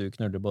deg, mens du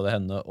knuller både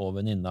henne og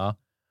venninna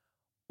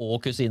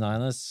og kusina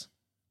hennes.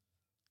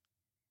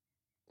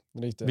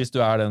 Riktig. Hvis du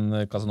den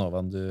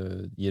Casanovaen du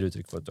gir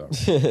uttrykk for at du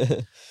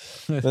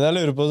Men jeg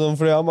lurer på sånn,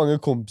 fordi jeg har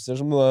mange kompiser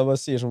som bare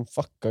sier sånn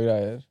fucka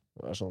greier.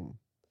 Det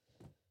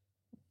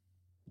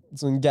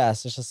sånn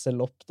gasser seg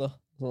selv opp da.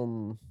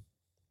 Sånn,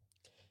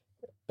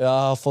 jeg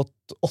har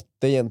fått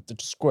 8 jenter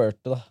til å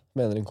squirte da,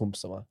 mener en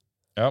kompis av meg.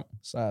 Ja.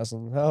 Så jeg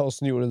sånn, ja,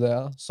 hvordan gjorde du det?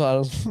 Ja? Så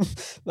det sånn,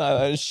 det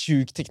en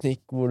syk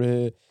teknikk hvor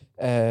du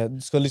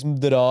skal liksom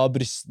dra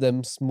brystet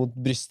deres mot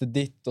brystet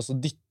ditt, og så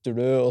dytter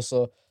du, og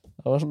så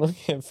det var sånn,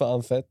 ok,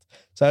 faen fett.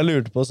 Så jeg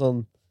lurte på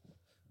sånn,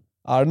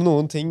 det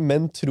noen ting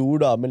menn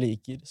tror damer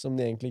liker, som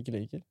de egentlig ikke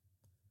liker?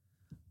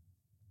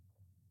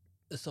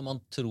 Som man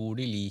tror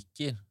de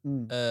liker,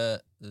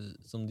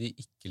 som de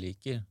ikke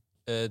liker.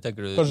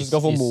 Tenker du Kanskje du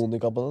skal få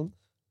Monica på den?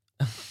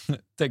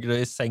 Tenker du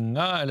i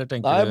senga, eller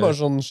tenker Nei, du bare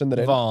sånn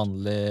generelt.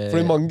 Vanlig...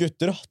 Fordi mange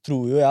gutter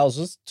tror jo, jeg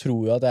også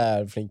tror jo at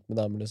jeg flink med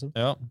damer, liksom.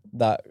 Ja.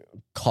 Det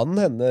kan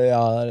hende jeg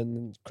har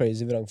en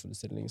crazy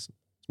vrangforestilling, liksom.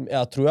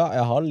 Jeg tror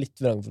jeg har litt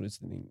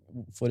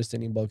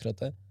vrangforestilling bak akkurat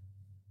det.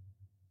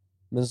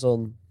 Men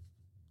sånn...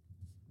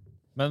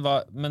 Men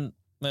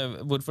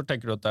hvorfor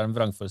tenker du at det en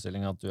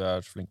vrangforestilling at du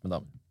så flink med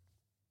damer?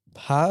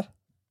 Hæ?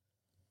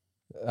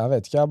 Jeg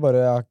vet ikke, jeg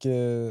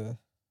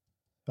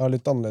har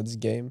litt annerledes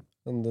game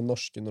enn det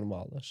norske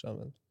normale. Jeg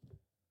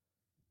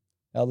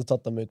hadde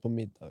tatt dem ut på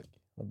middag.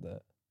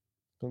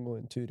 Kan gå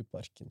en tur i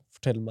parken.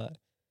 Fortell meg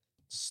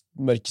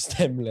mørkeste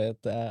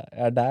hemmelighet.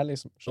 Jeg der,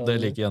 liksom. Og det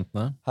liker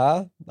jentene? Hæ?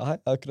 Nei,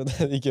 akkurat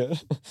det de ikke gjør.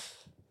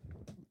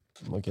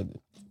 Okay.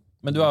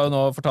 Men du har jo nå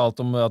fortalt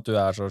om at du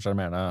så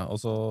charmerende, og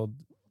så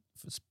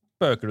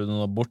spøker du det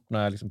nå bort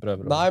når jeg liksom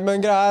prøver å... Nei,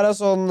 men greier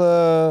sånn...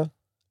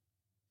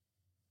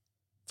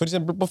 For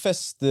eksempel på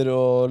fester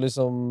og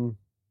liksom...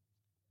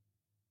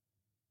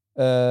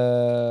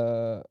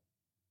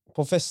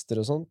 på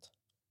fester og sånt.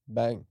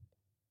 Bang.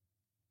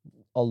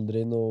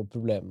 Aldri noe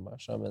problem med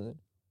meg, så jeg mener.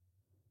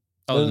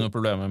 Aldri noe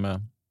problemer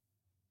med?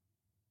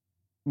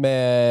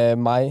 Med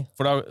meg.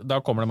 For da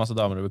kommer det masse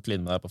damer og vil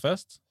kline med deg på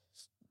fest?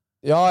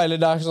 Ja, eller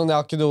det ikke sånn, jeg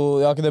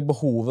har ikke det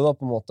behovet da,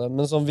 på en måte.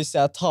 Men sånn, hvis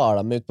jeg tar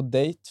dem ut på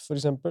date, for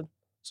eksempel,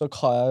 så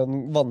har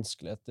jeg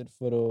vanskeligheter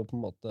for å, på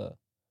en måte...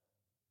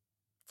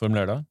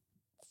 Formulere deg?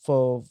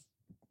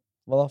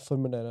 Hva da?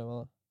 Formulere,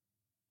 hva da?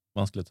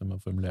 Vanskeligheter med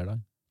å formulere deg?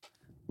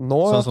 Nå?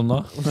 Sånn som nå?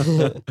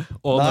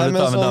 Og når du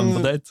tar med damer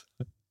på date?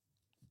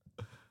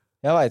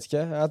 Jeg vet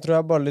ikke. Jeg tror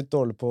jeg er bare litt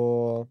dårlig på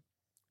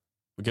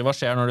Ok, hva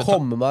skjer når du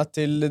komme meg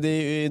til de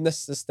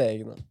neste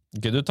stegene.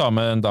 Ok, du tar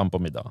med en dame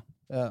på middag.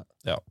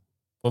 Ja.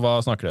 Og hva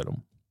snakker dere om?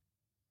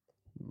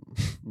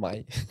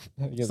 Meg.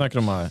 Snakker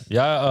om meg.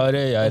 Jeg er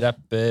Ari, jeg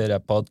rapper, jeg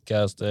er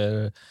podcaster.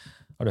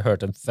 Har du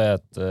hørt den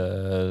fete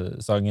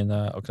sangen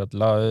jeg akkurat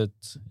la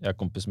ut? Jeg er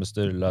kompis med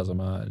Sturla, som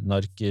er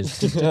narkis.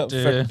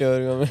 40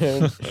 år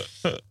gammel.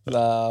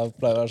 Det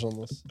pleier å være sånn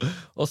også.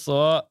 Og så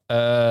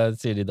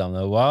sier de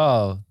damene,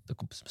 wow, du er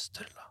kompis med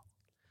Sturla.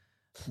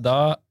 Da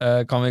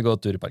kan vi gå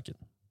tur i parken.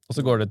 Og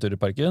så går det tur i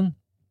parken,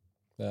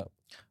 Ja.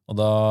 og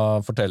da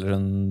forteller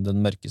hun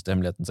den mørkeste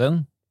hemmeligheten sin,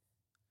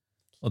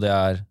 og det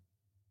er,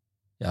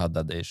 jeg har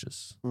daddy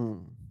issues.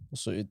 Og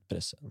så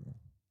utpresser jeg henne.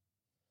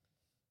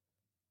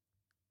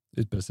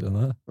 Utpresser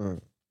henne.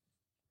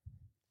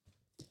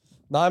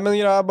 Nei, men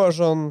greia er bare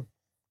sånn,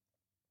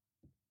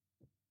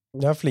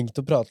 jeg er flink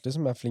til å prate,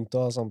 liksom. Jeg er flink til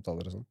å ha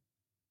samtaler og sånn.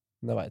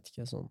 Men jeg vet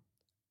ikke, sånn,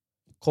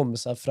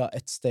 komme seg fra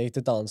et steg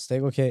til et annet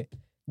steg. Ok,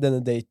 denne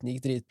daten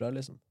gikk dritbra,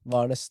 liksom.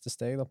 Hva er neste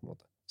steg da, på en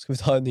måte? Skal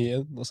vi ta en ny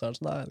en? Og så er det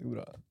sånn, nei, det går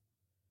bra.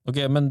 Ok,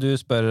 men du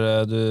spør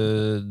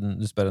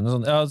henne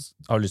sånn, ja,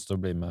 har du lyst til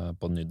å bli med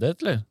på en ny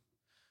date, eller?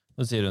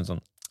 Så sier hun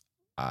sånn,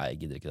 nei, jeg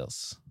gidder ikke det,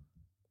 ass.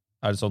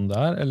 Er det sånn det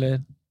er, eller?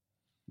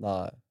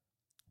 Nei.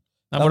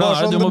 Nei, Det er bare hvordan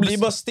sånn, du det må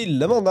blir bare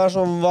stille, man. Det er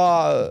sånn,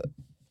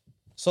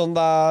 sånn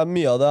det er,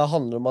 mye av det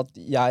handler om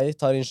at jeg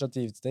tar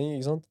initiativ til ting,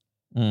 ikke sant?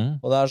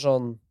 Og det er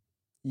sånn,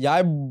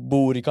 jeg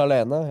bor ikke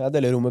alene. Jeg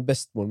deler rom med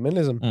bestemoren min,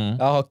 liksom.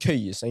 Jeg har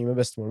køyeseng med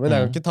bestemoren min.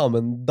 Jeg kan ikke ta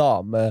med en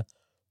dame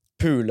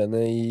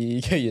pulene i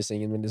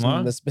køyesengen min,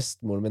 liksom, mens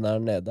bestemoren min er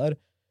nede der.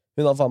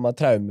 Hun har faen meg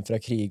traume fra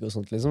krig og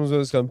sånt, liksom.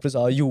 Så skal hun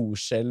plutselig ha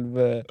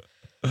jordskjelv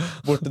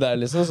borte der,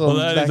 liksom. Sånn, og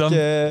det er liksom,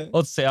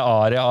 å se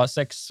Ari ha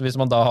sex hvis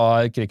man da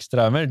har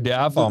krigstraumer, det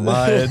er faen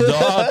meg,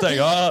 da tenker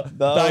jeg,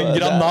 det er en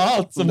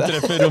granat som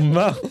treffer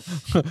rommet.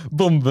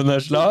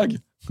 Bombenedslag.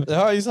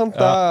 Ja, ikke sant?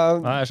 Det er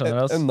Nei, jeg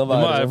skjønner, ass. enda Du må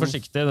verre være sånn.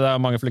 forsiktig, det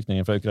er mange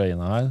flyktninger fra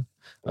Ukraina her.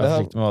 Vær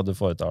forsiktig med hva du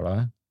foretar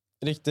deg.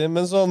 Riktig,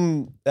 men sånn,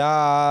 jeg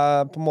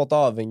er på en måte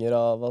avhengig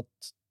av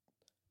at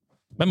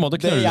Men må du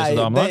knulle disse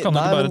damene? Kan du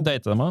ikke bare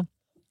date dem, da?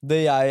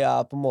 det jeg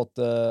er på en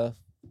måte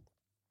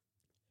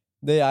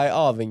det jeg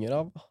avhenger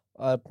av,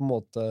 er på en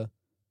måte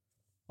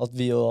at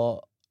vi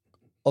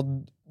at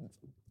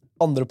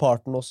andre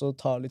parten også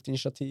tar litt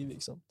initiativ,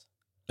 ikke sant?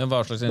 Men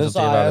hva slags Men så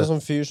initiativ er jeg er en det?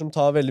 sånn fyr som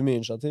tar veldig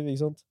mye initiativ,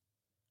 ikke sant?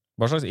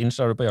 Hva slags inch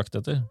er du på jakt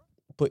etter?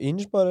 På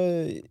inch bare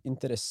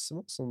interesse,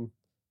 man. Sånn,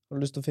 har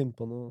du lyst til å finne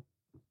på noe?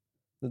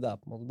 Det er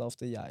på en måte, det er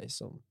ofte jeg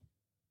som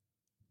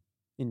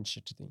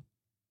incher til ting.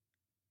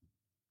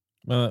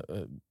 Men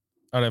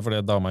er det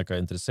fordi dama ikke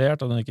er interessert,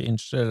 at hun ikke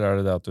incher, eller er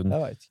det det at hun,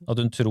 Jeg vet ikke. at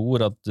hun tror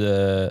at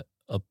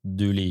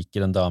du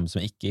liker en dame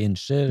som ikke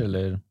incher,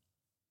 eller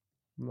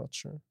I'm not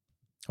sure.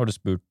 har du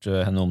spurt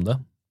henne om det?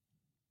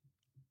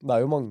 Det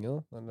er jo mange,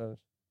 da. Eller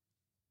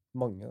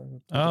mange, da.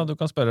 Ja, du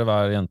kan spørre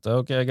hver jente.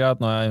 Ok,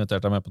 greit, nå har jeg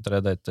invitert deg med på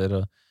 3 dater,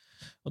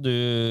 og du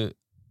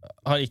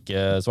har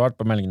ikke svart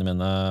på meldingene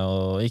mine,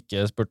 og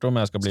ikke spurt om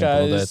jeg skal bli med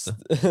på noe date.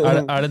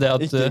 Er det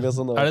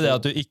det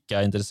at du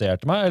ikke er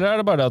interessert i meg, eller er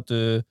det bare det at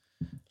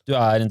du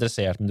er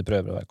interessert, men du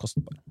prøver å være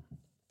kostbar?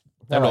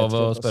 Det er lov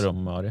å spørre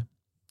om, Ari.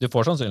 Du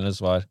får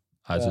sannsynligvis svar.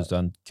 Jeg synes du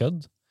er en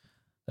kødd.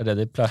 Det er det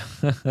de pleier.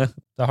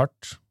 Det er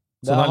hardt.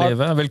 Sånn er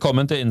livet.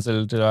 Velkommen til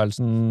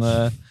incel-tilværelsen,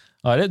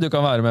 Ari. Du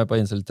kan være med på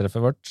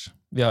incel-treffet vårt.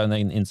 Vi har en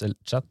egen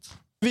incel-chat.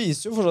 Du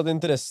viser jo fortsatt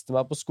interesse til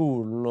meg på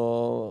skolen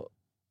og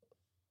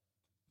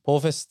på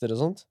fester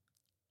og sånt.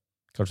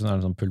 Kanskje hun er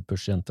en sånn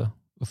pull-push-jente.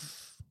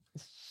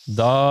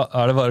 Da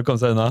er det bare å komme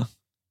seg unna.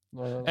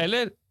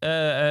 Eller,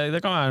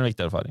 det kan være en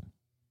viktig erfaring.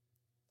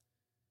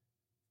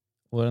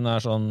 Hvor hun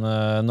er sånn,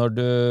 når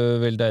du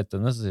vil date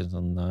henne, så sier hun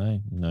sånn, nei,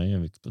 jeg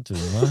vil ikke på tur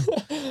med meg.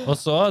 og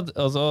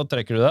så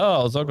trekker du deg,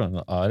 og så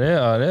kommer hun, Ari,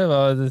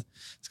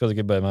 skal du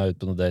ikke bøye meg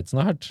ut på noe date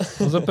snart?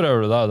 Og så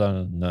prøver du deg, og da er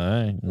hun,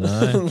 nei.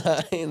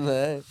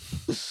 Nei.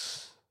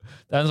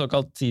 Det er en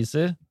såkalt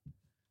teaser.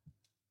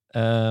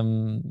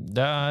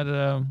 De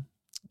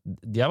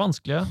er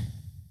vanskelige.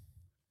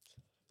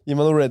 Gi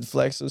meg noen red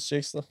flags hos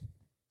chicks, da.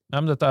 Ja,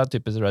 men dette er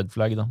typisk red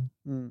flag, da.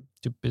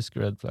 Typisk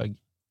red flag.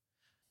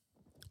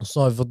 Og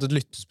så har vi fått et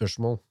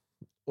lyttespørsmål,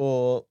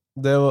 og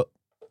det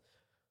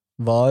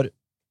var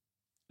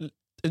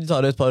vi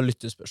tar et par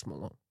lyttespørsmål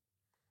nå.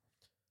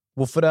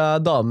 Hvorfor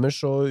er damer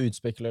så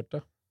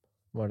utspekulerte?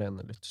 Var det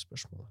ene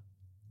lyttespørsmålet.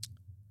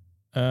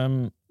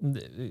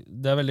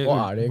 Det er veldig... Hva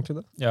er det egentlig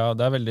det? Ja,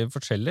 det er veldig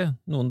forskjellig.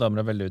 Noen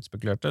damer er veldig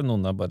utspekulerte,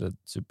 noen er bare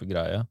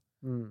supergreie.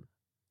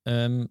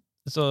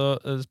 Så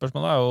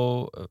spørsmålet er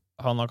jo,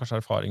 han har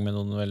kanskje erfaring med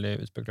noen veldig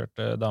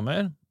utspekulerte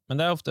damer, men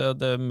det er ofte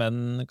at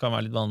menn kan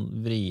være litt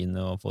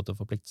vriene og få til å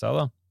forplikte seg,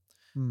 da.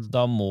 Så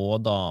da må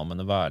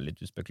damene være litt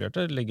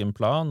utspekulerte, legge en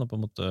plan og på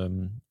en måte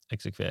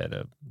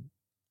eksekvere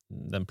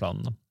den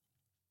planen, da.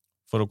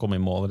 For å komme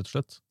i mål, rett og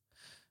slett.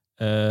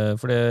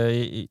 For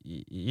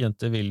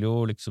jenter vil jo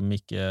liksom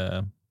ikke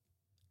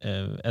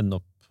ende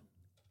opp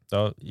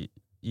da,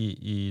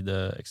 i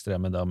det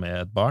ekstreme da med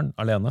et barn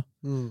alene.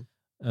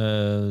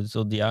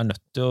 Så de er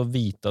nødt til å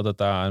vite at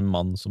dette er en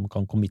mann som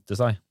kan committe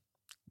seg.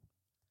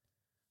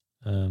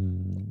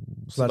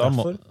 Så da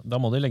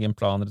må de legge en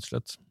plan, rett og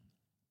slett.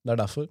 Det er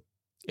derfor?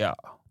 Ja,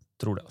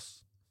 tror det, altså.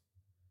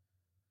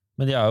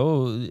 Men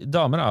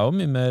damer er jo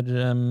mye mer,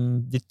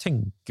 de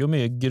tenker jo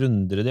mye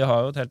grundigere, de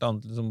har jo et helt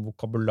annet liksom,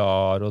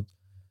 vokabular og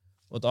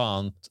et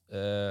annet,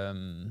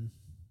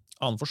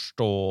 annen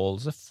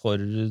forståelse for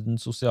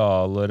den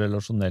sosiale og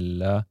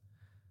relasjonelle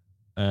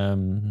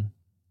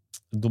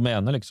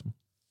domenet, liksom.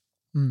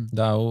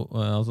 Det er jo,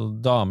 altså,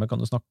 damer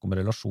kan jo snakke om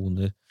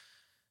relasjoner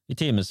i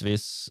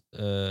timesvis,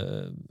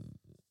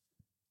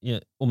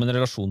 om en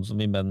relasjon som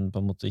vi menn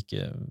på en måte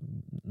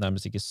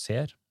nærmest ikke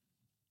ser.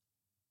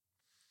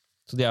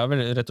 Så de er vel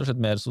rett og slett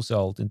mer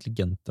sosialt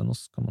intelligente enn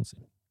oss, kan man si.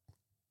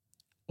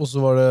 Og så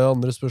var det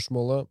andre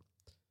spørsmålet.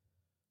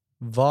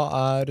 Hva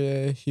er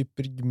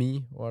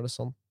hypergami, og er det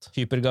sant?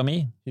 Hypergami,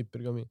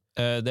 Hypergami.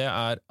 det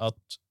er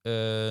at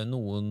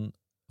noen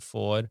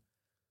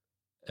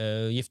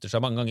gifter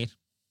seg mange ganger.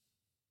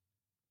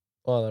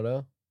 Hva er det?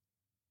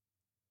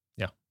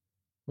 Ja.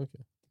 Ok.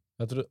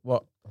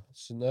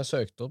 Når jeg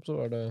søkte opp, så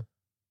var det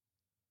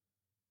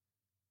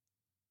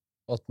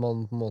at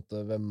man på en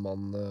måte, hvem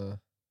man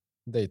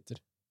dater.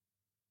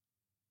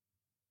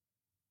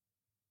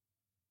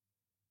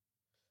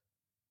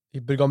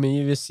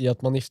 Hypergami vil si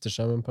at man gifter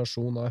seg med en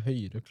person av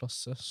høyere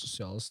klasse,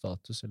 sosial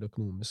status eller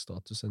økonomisk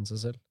status enn seg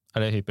selv.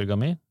 Er det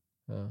hypergami?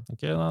 Ja.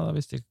 Ok, da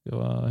visste jeg ikke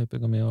hva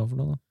hypergami var for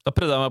noe. Da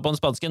prøvde jeg meg på en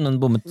spansken, men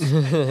bommet.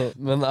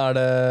 Men er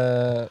det...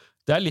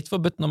 Det er litt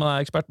forbudt når man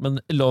er ekspert,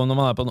 men lov når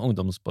man er på en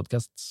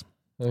ungdomspodcast.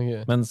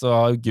 Okay. Men så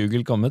har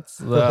Google kommet,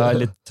 så det er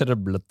litt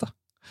trøblete.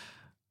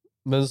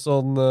 Men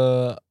sånn,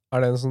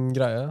 er det en sånn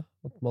greie?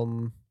 At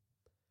man...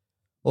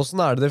 Hvordan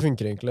er det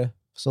funker egentlig?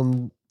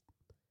 Sånn,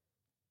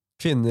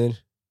 kvinner,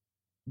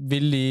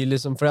 vil de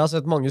liksom... For jeg har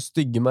sett mange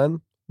stygge menn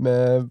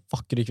med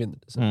vakre kvinner.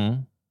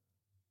 Liksom.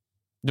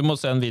 Du må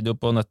se en video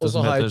på nettet Og så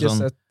som har jeg heter ikke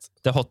sånn sett...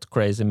 The Hot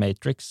Crazy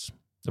Matrix.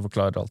 Det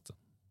forklarer alt.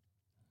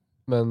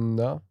 Men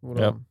ja,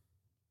 hvordan... Ja.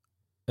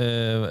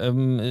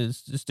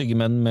 Stygge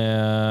menn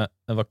med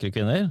vakre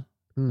kvinner.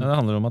 Det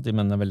handler om at de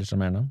mennene er veldig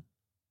charmerende.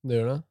 Det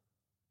gjør det?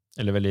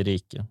 Eller veldig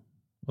rike.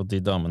 Og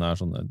de damene er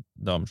sånne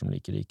damer som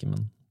liker rike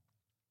menn.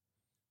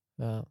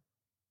 Ja.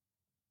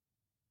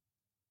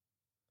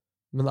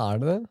 Men er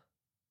det det?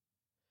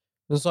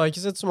 Men så har jeg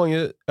ikke sett så mange...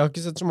 Jeg har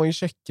ikke sett så mange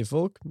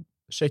sjekkefolk,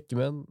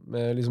 sjekkemenn,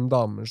 med liksom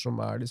damer som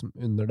er liksom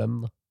under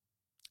dem, da.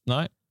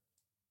 Nei.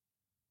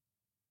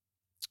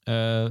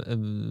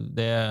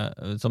 Det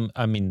som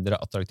er mindre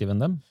attraktiv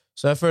enn dem.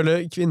 Så jeg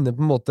føler kvinner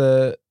på en måte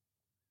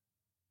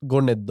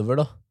går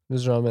nedover, da, hvis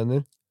du skjønner hva jeg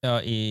mener. Ja,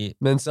 i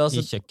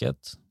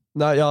kjekkhet.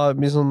 Nei, ja,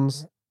 mye sånn...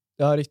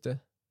 Ja, riktig.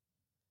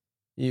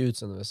 I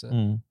utseendemessig.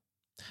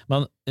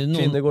 Men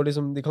kvinner går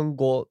liksom... De kan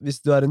gå... Hvis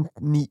du er en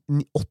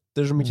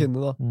 8 som en kvinne,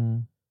 da,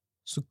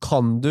 så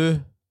kan du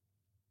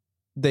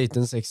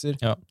date en 6-er.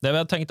 Ja, det vi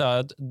har tenkt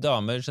er at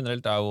damer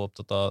generelt er jo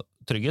opptatt av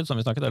trygghet, som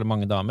vi snakket, eller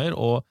mange damer,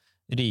 og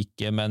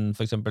rike menn,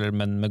 for eksempel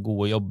menn med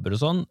gode jobber og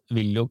sånn,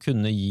 vil jo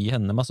kunne gi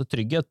henne masse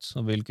trygghet,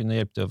 og vil kunne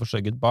hjelpe til å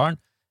forsørge et barn,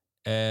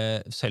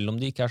 selv om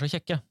de ikke er så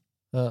kjekke.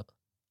 Ja.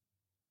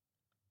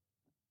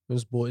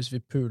 Mens boys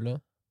vil pule.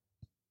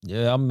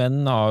 Ja,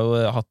 menn har jo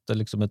hatt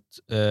liksom en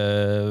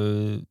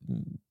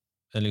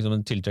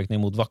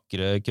tiltrekning mot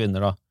vakre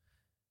kvinner, da.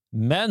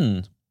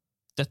 Men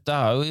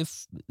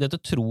dette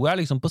tror jeg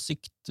liksom på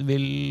sikt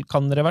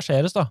kan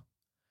reverseres, da.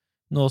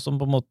 Nå som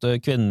på en måte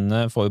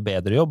kvinnene får jo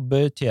bedre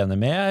jobber, tjener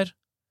mer,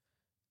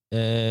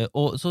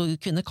 og så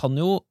kvinner kan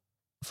jo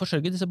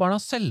forsørge disse barna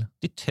selv.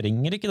 De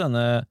trenger ikke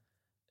denne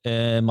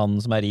mannen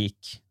som er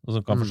rik, og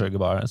som kan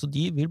forsørge barna. Så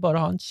de vil bare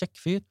ha en kjekk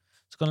fyr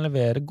som kan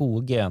levere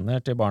gode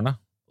gener til barna.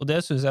 Og det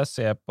synes jeg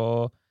ser på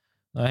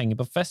når jeg henger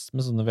på fest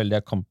med sånne veldig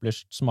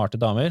accomplished, smarte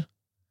damer.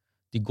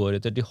 De går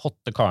etter de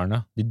hotte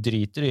karene. De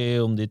driter i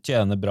om de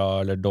tjener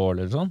bra eller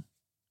dårlig eller sånn.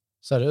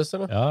 Seriøst,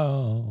 eller? Ja.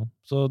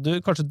 Så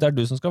kanskje det er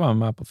du som skal være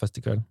med meg på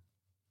fest i kveld.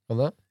 Hva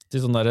da?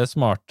 Til sånne der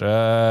smarte,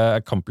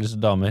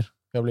 accomplished damer.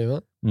 Skal jeg bli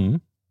med?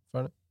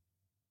 Ferdig.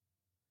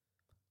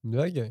 Du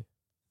er gøy.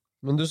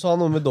 Men du sa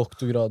noe med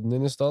doktorgraden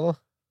din i sted, da.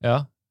 Ja.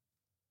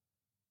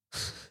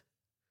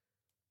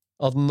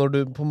 At når du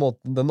på en måte,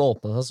 den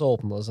åpnet seg, så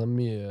åpnet det seg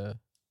mye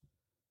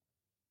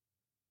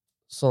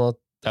sånn at...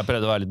 Jeg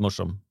prøvde å være litt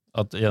morsom.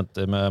 At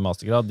jenter med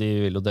mastergrad, de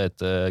vil jo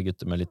date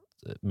gutter med litt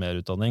mer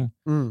utdanning.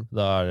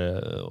 Da er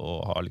det å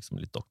ha liksom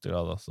litt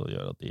doktorgrad, så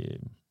gjør at de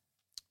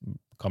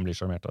kan bli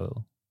charmert av det,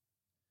 da.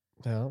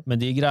 Ja. Men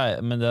det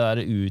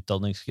der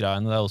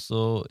utdanningsgreiene, det er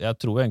også, jeg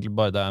tror egentlig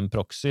bare det er en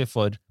proxy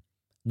for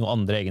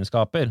noen andre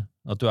egenskaper.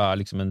 At du er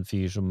liksom en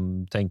fyr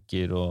som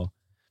tenker og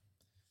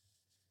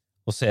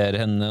ser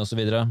henne, og så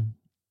videre.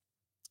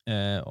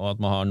 Og at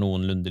man har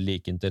noenlunde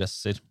like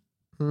interesser.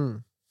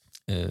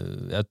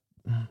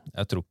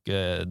 Jeg tror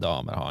ikke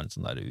damer har en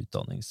sånn der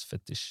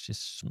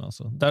utdanningsfetisjisme.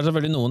 Altså. Det er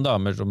selvfølgelig noen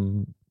damer som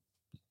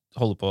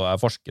holder på å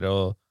være forskere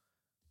og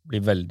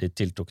blir veldig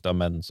tiltrukket av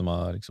menn som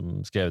har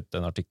liksom skrevet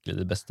en artikkel i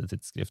det beste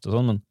tidsskrift og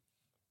sånn, men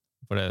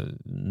for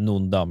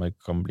noen damer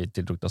kan bli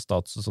tiltrukket av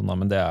status og sånn,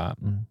 men det er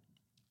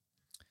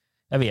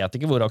jeg vet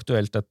ikke hvor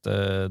aktuelt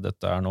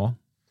dette er nå.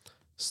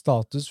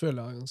 Status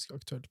føler jeg er ganske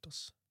aktuelt,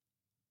 altså.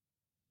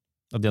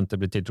 At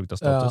jenter blir tiltrukket av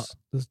status?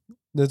 Ja,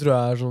 det tror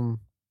jeg er sånn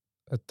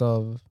et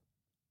av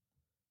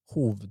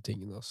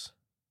hovedtingene, altså.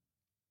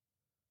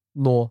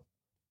 Nå.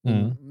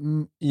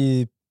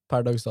 I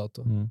per dags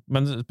dato.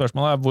 Men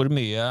spørsmålet hvor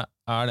mye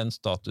den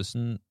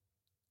statusen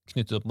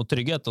knyttet opp mot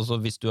trygghet? Altså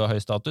hvis du har høy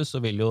status,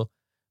 så vil jo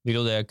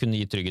det kunne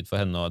gi trygghet for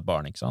henne og et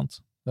barn, ikke sant?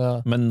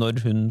 Ja. Men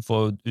når hun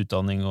får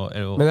utdanning og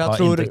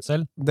har inntekt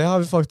selv? Det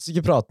har vi faktisk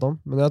ikke pratet om,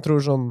 men jeg tror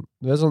sånn,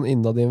 du vet sånn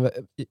innad i en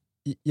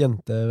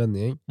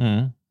jente-vennegjeng,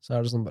 så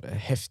det sånn bare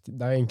heftig,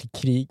 det egentlig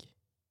krig.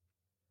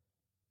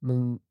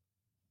 Men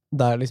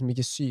det liksom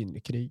ikke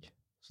synlig krig.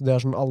 Så det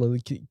sånn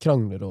alle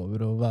krangler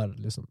over å være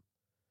liksom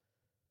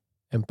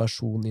en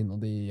person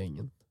innad i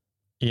gjengen.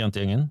 I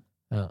jentegjengen?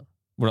 Ja.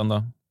 Hvordan da?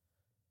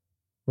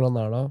 Hvordan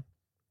det da?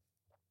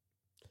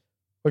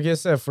 Ok,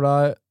 se for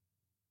deg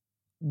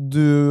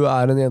du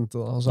en jente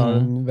da, og så du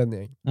en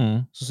vennegjeng.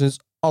 Så synes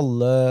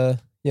alle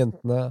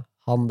jentene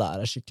han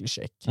der skikkelig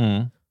kjekk.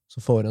 Så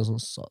får han en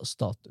sånn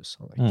status.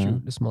 Han kul,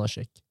 liksom han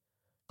kjekk.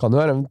 Kan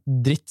jo være en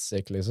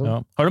drittsekk, liksom. Ja.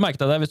 Har du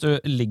merket deg det? Hvis du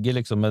ligger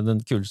liksom med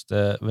den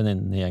kuleste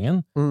venninnen i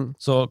gjengen,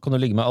 så kan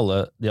du ligge med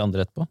alle de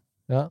andre etterpå.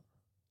 Ja.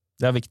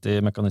 Det en viktig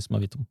mekanisme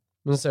å vite om.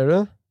 Men ser du?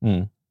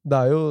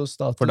 Det jo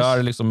status. For da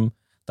det liksom,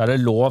 da det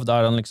lov,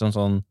 da han liksom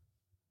sånn,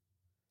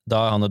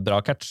 da han et bra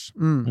catch.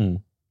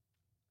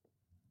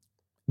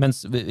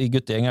 Mens i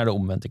guttegjengen det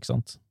omvendt, ikke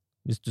sant?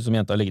 Hvis du som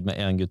jente har ligget med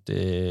en gutt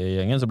i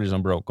gjengen, så blir det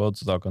sånn bro-code,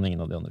 så da kan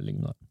ingen av de andre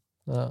ligge med deg.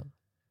 Ja.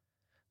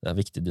 Det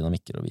viktige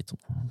dynamikker å vite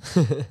om.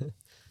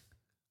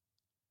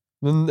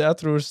 Men jeg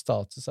tror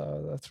status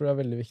jeg tror det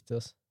veldig viktig.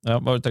 Altså. Ja,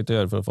 hva har du tenkt å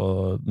gjøre for å få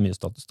mye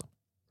status da?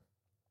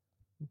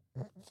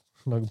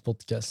 Lage en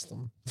podcast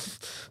om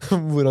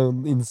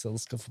hvordan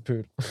innsats skal få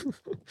pul.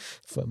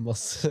 Få en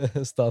masse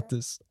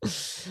status.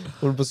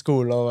 Går på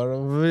skolen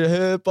og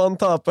hør på han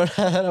taper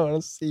der, hva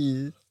han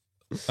sier.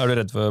 Du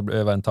redd for å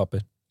være en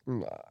taper?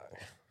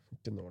 Nei,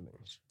 ikke nå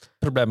lenger.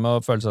 Problemet med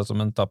å føle seg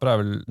som en taper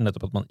vel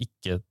nettopp at man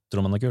ikke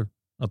tror man kul.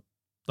 At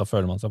da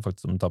føler man seg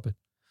faktisk som en taper.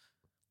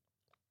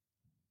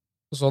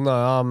 Sånn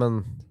ja,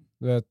 men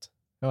du vet,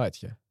 jeg vet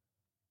ikke.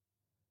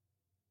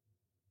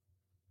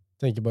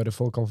 Tenker bare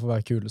folk kan få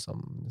være kule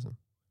sammen, liksom.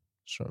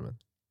 Skjønner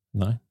du?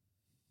 Nei.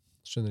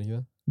 Skjønner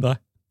ikke det? Nei.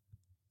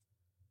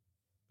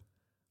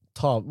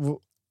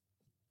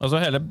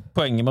 Altså hele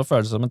poenget med å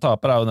føle seg som en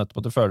taper jo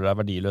nettopp at du føler deg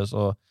verdiløs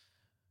og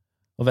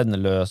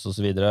venneløs og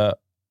så videre.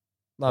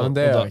 Nei, men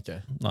det gjør jeg ikke.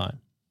 Nei.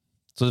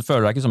 Så du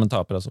føler deg ikke som en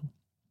taper, altså?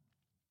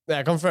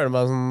 Jeg kan føle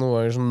meg som noen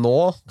ganger som nå,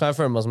 kan jeg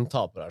føle meg som en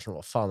taper her, som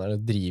hva faen det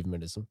du driver med,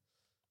 liksom?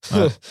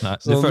 Nei,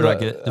 du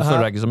føler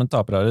deg ikke som en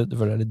taper her, du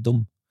føler deg litt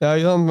dum. Ja,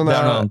 ikke sant, men det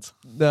noe annet.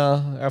 Ja,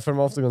 jeg føler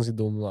meg ofte ganske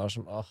dum når det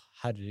sånn,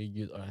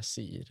 herregud, hva jeg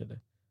sier, eller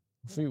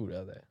hvorfor gjorde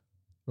jeg det?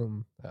 Men,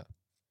 ja.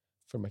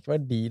 Jeg føler meg ikke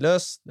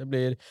verdiløs, det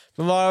blir...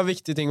 Men hva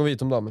viktige ting å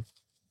vite om damer?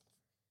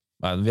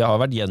 Nei, vi har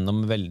vært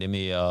gjennom veldig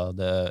mye av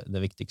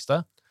det viktigste.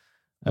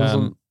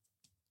 Sånn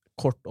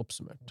kort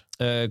oppsummert.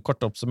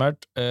 Kort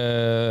oppsummert.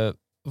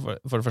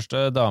 For det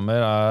første,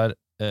 damer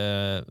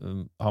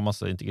har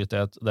masse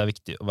integritet. Det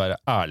viktig å være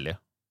ærlig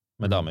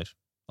med damer.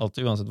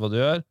 Alltid, uansett hva du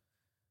gjør.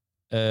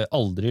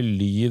 Aldri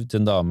lyv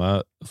til en dame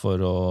for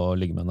å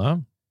ligge med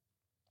henne.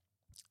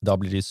 Da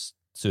blir de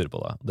sure på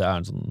deg. Det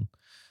en sånn...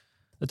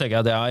 Det tenker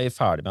jeg, det jeg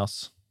ferdig med,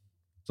 ass.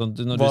 Sånn,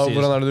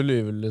 hvordan det du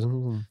lyver, liksom?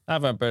 Nei,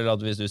 for eksempel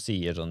at hvis du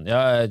sier sånn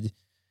jeg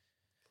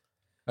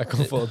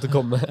kan få det til å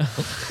komme.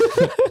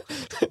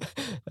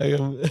 Jeg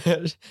kan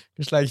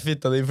sleike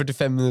fitta di i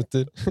 45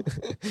 minutter.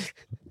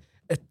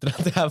 Etter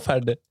at jeg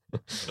ferdig.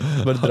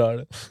 Bare drar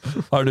det.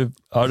 Har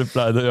du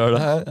pleid å gjøre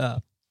det? Ja,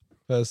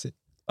 får jeg si.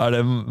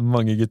 Det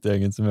mange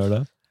guttegjengen som gjør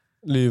det?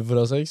 Lyver for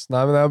å ha sex?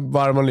 Nei, men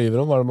hva det man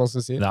lyver om? Hva det man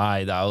skal si?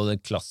 Nei, det jo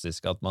det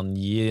klassiske at man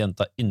gir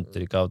jenta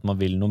inntrykk av at man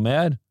vil noe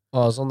mer,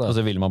 sånn, og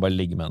så vil man bare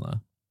ligge med henne.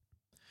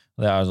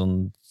 Det sånn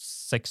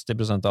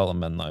 60% av alle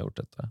menn har gjort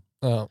dette.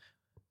 Ja.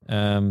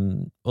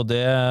 Og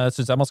det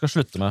synes jeg man skal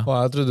slutte med.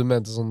 Jeg trodde du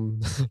mente sånn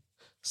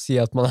si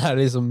at man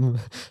liksom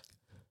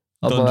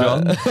at Don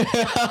John?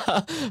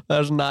 Det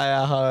sånn, nei,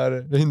 jeg har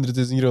 100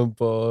 000 kroner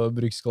på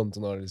brukskonto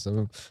nå,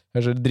 liksom.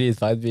 Jeg har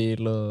dritfeit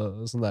bil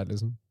og sånn der,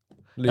 liksom.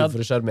 Lyve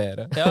for å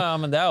skjermere. Ja,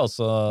 men det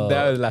også det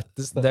jo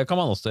lettest. Det kan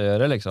man også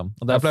gjøre, liksom.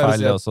 Og det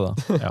feil det også,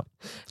 da. Ja.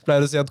 Så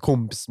pleier jeg å si at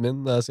kompisen min,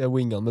 når jeg skal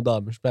winge han med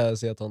damer, så pleier jeg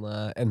å si at han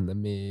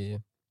NM i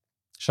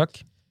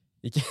sjakk.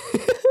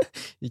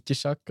 Ikke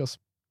sjakk, altså.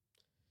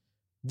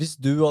 Hvis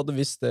du hadde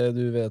visst det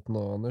du vet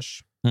nå, Anders,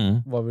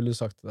 hva ville du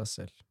sagt til deg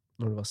selv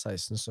når du var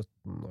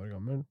 16-17 år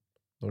gammel,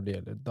 når det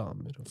gjelder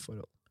damer og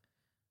forhold?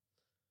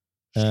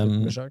 Slutt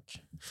med sjakk.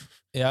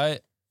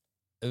 Jeg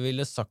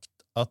ville sagt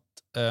at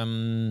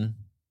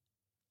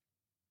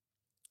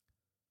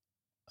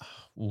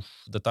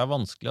dette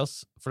vanskelig, ass.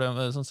 For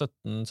det sånn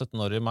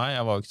 17 år i meg,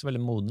 jeg var jo ikke så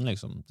veldig moden,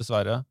 liksom.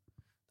 Dessverre.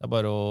 Det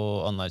bare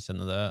å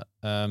anerkjenne det.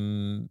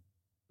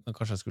 Men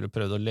kanskje jeg skulle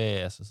prøvd å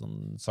lese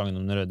sånn Sangen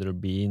om den røde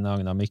rubin,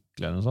 Agna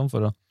Mykle eller noe sånt,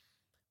 for å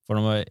få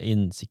noe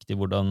innsikt i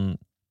hvordan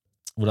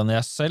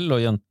jeg selv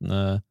og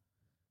jentene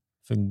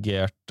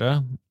fungerte.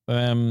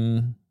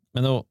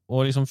 Men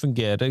å liksom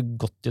fungere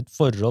godt i et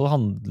forhold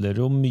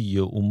handler jo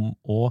mye om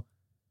å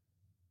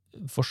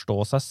forstå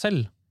seg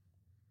selv.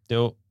 Det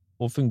å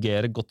å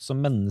fungere godt som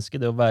menneske,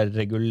 det å være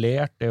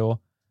regulert, det å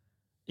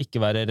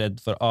ikke være redd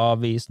for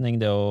avvisning,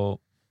 det å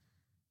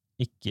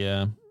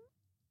ikke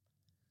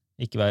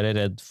være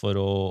redd for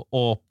å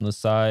åpne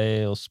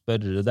seg og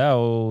spørre. Det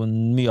jo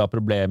mye av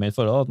problemet i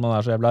forhold, at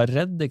man så jævla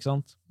redd, ikke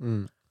sant?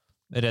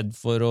 Redd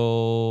for å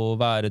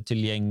være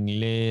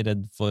tilgjengelig,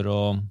 redd for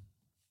å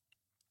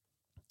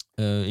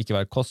ikke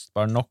være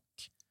kostbar nok.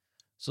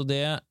 Så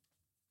det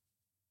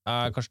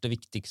kanskje det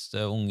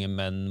viktigste unge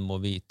menn må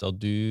vite, at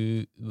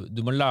du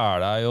må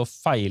lære deg å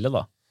feile,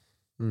 da.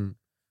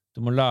 Du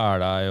må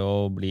lære deg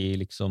å bli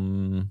liksom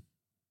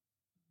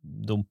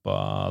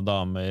dumpa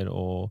damer,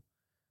 og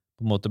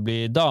på en måte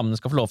damene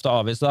skal få lov til å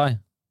avvise deg.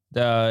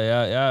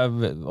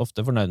 Jeg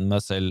ofte fornøyd med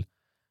meg selv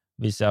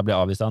hvis jeg blir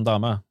avvist av en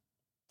dame,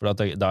 for da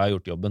har jeg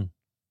gjort jobben.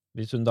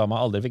 Hvis hun dama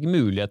aldri fikk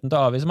muligheten til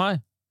å avvise meg,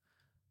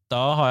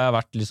 da har jeg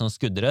vært litt sånn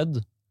skuddredd,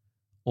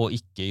 og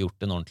ikke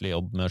gjort en ordentlig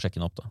jobb med å sjekke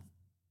henne opp, da.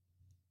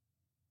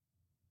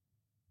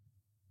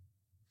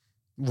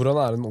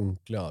 Hvordan en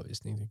ordentlig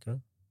avvisning, tenker du?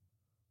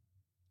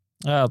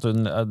 Ja, at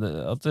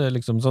det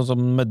liksom, sånn som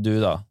med du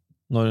da,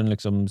 når hun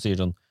liksom sier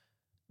sånn,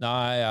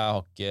 nei, jeg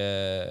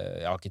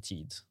har ikke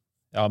tid.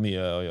 Jeg har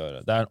mye å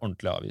gjøre. Det en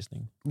ordentlig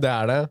avvisning. Det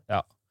det?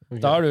 Ja.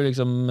 Okay. Da har du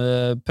liksom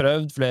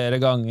prøvd flere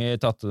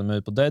ganger, tatt dem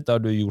ut på date, da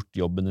har du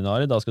gjort jobben din,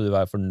 Ari, da skal du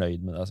være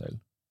fornøyd med deg selv.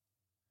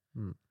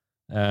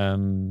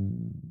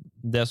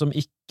 Det som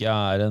ikke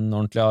en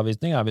ordentlig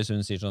avvisning hvis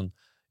hun sier sånn,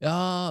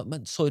 ja,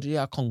 men sorry,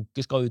 jeg kan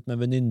ikke skal ut med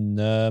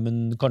venninne, men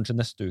kanskje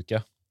neste uke.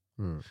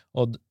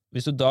 Og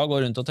hvis du da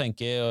går rundt og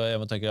tenker, og jeg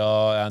må tenke,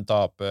 ja, jeg en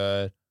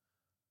taper,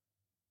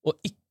 og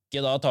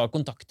ikke da ta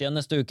kontakt igjen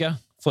neste uke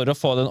for å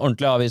få den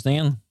ordentlige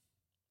avvisningen,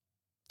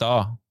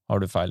 da har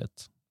du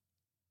feilet.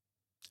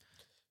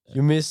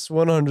 You miss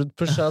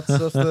 100%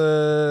 of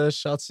the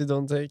shots you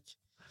don't take.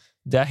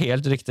 Det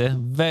helt riktig.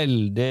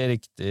 Veldig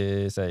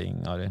riktig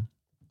saying, Ari.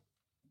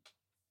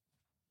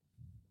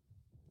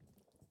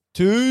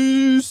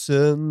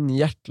 Tusen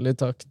hjertelig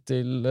takk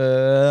til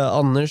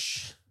Anders.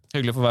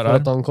 Hyggelig for å være her.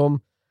 For at han kom.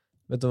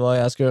 Vet du hva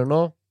jeg skal gjøre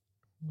nå?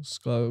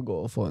 Skal jo gå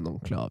og få en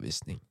ordentlig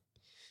avvisning.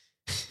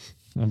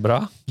 Bra.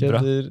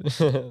 Kødder.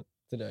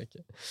 Det jeg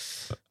ikke.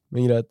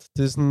 Men greit.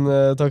 Tusen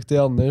takk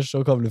til Anders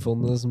og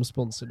Kavlifondet som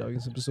sponser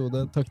dagens episode.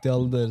 Takk til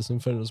alle dere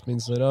som følger oss på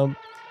Instagram.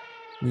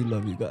 We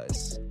love you guys.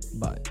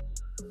 Bye.